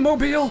Monkey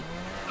Mobile!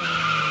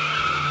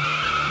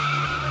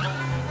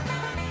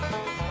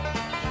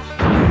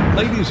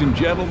 Ladies and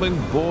gentlemen,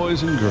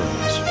 boys and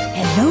girls.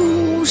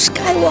 Hello,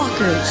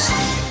 Skywalkers.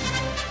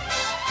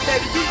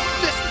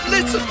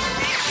 Listen!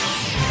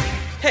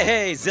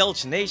 Hey,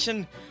 Zilch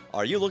Nation!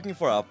 Are you looking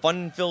for a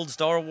fun-filled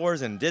Star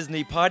Wars and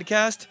Disney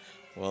podcast?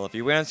 Well, if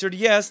you answered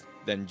yes,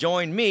 then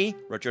join me,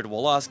 Richard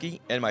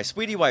Woloski, and my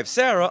sweetie wife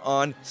Sarah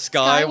on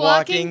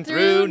Skywalking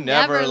Through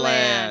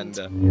Neverland.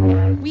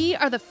 We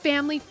are the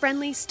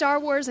family-friendly Star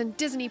Wars and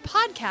Disney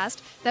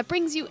podcast that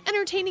brings you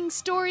entertaining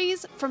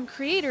stories from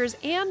creators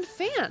and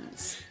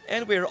fans.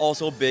 And we're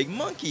also big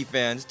monkey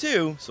fans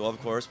too, so of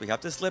course we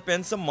have to slip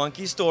in some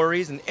monkey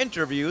stories and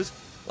interviews,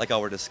 like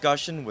our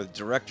discussion with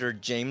director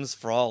James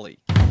Frawley.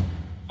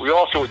 We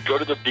also would go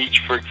to the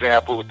beach, for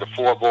example, with the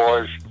four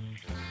boys,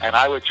 and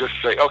I would just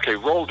say, okay,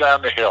 roll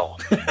down the hill.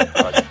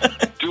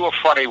 Do a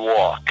funny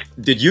walk.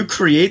 Did you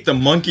create the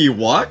monkey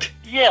walk?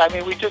 Yeah, I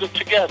mean, we did it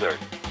together.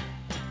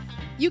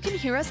 You can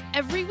hear us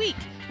every week.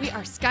 We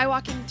are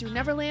Skywalking Through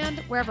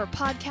Neverland, wherever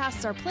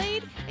podcasts are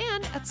played,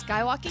 and at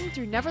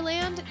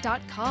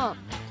skywalkingthroughneverland.com.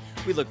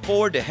 We look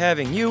forward to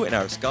having you in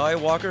our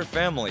Skywalker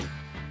family.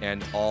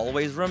 And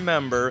always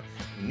remember,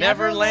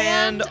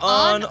 Neverland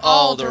on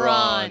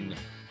Alderaan.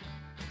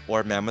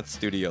 Or Mammoth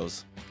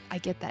Studios. I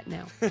get that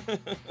now.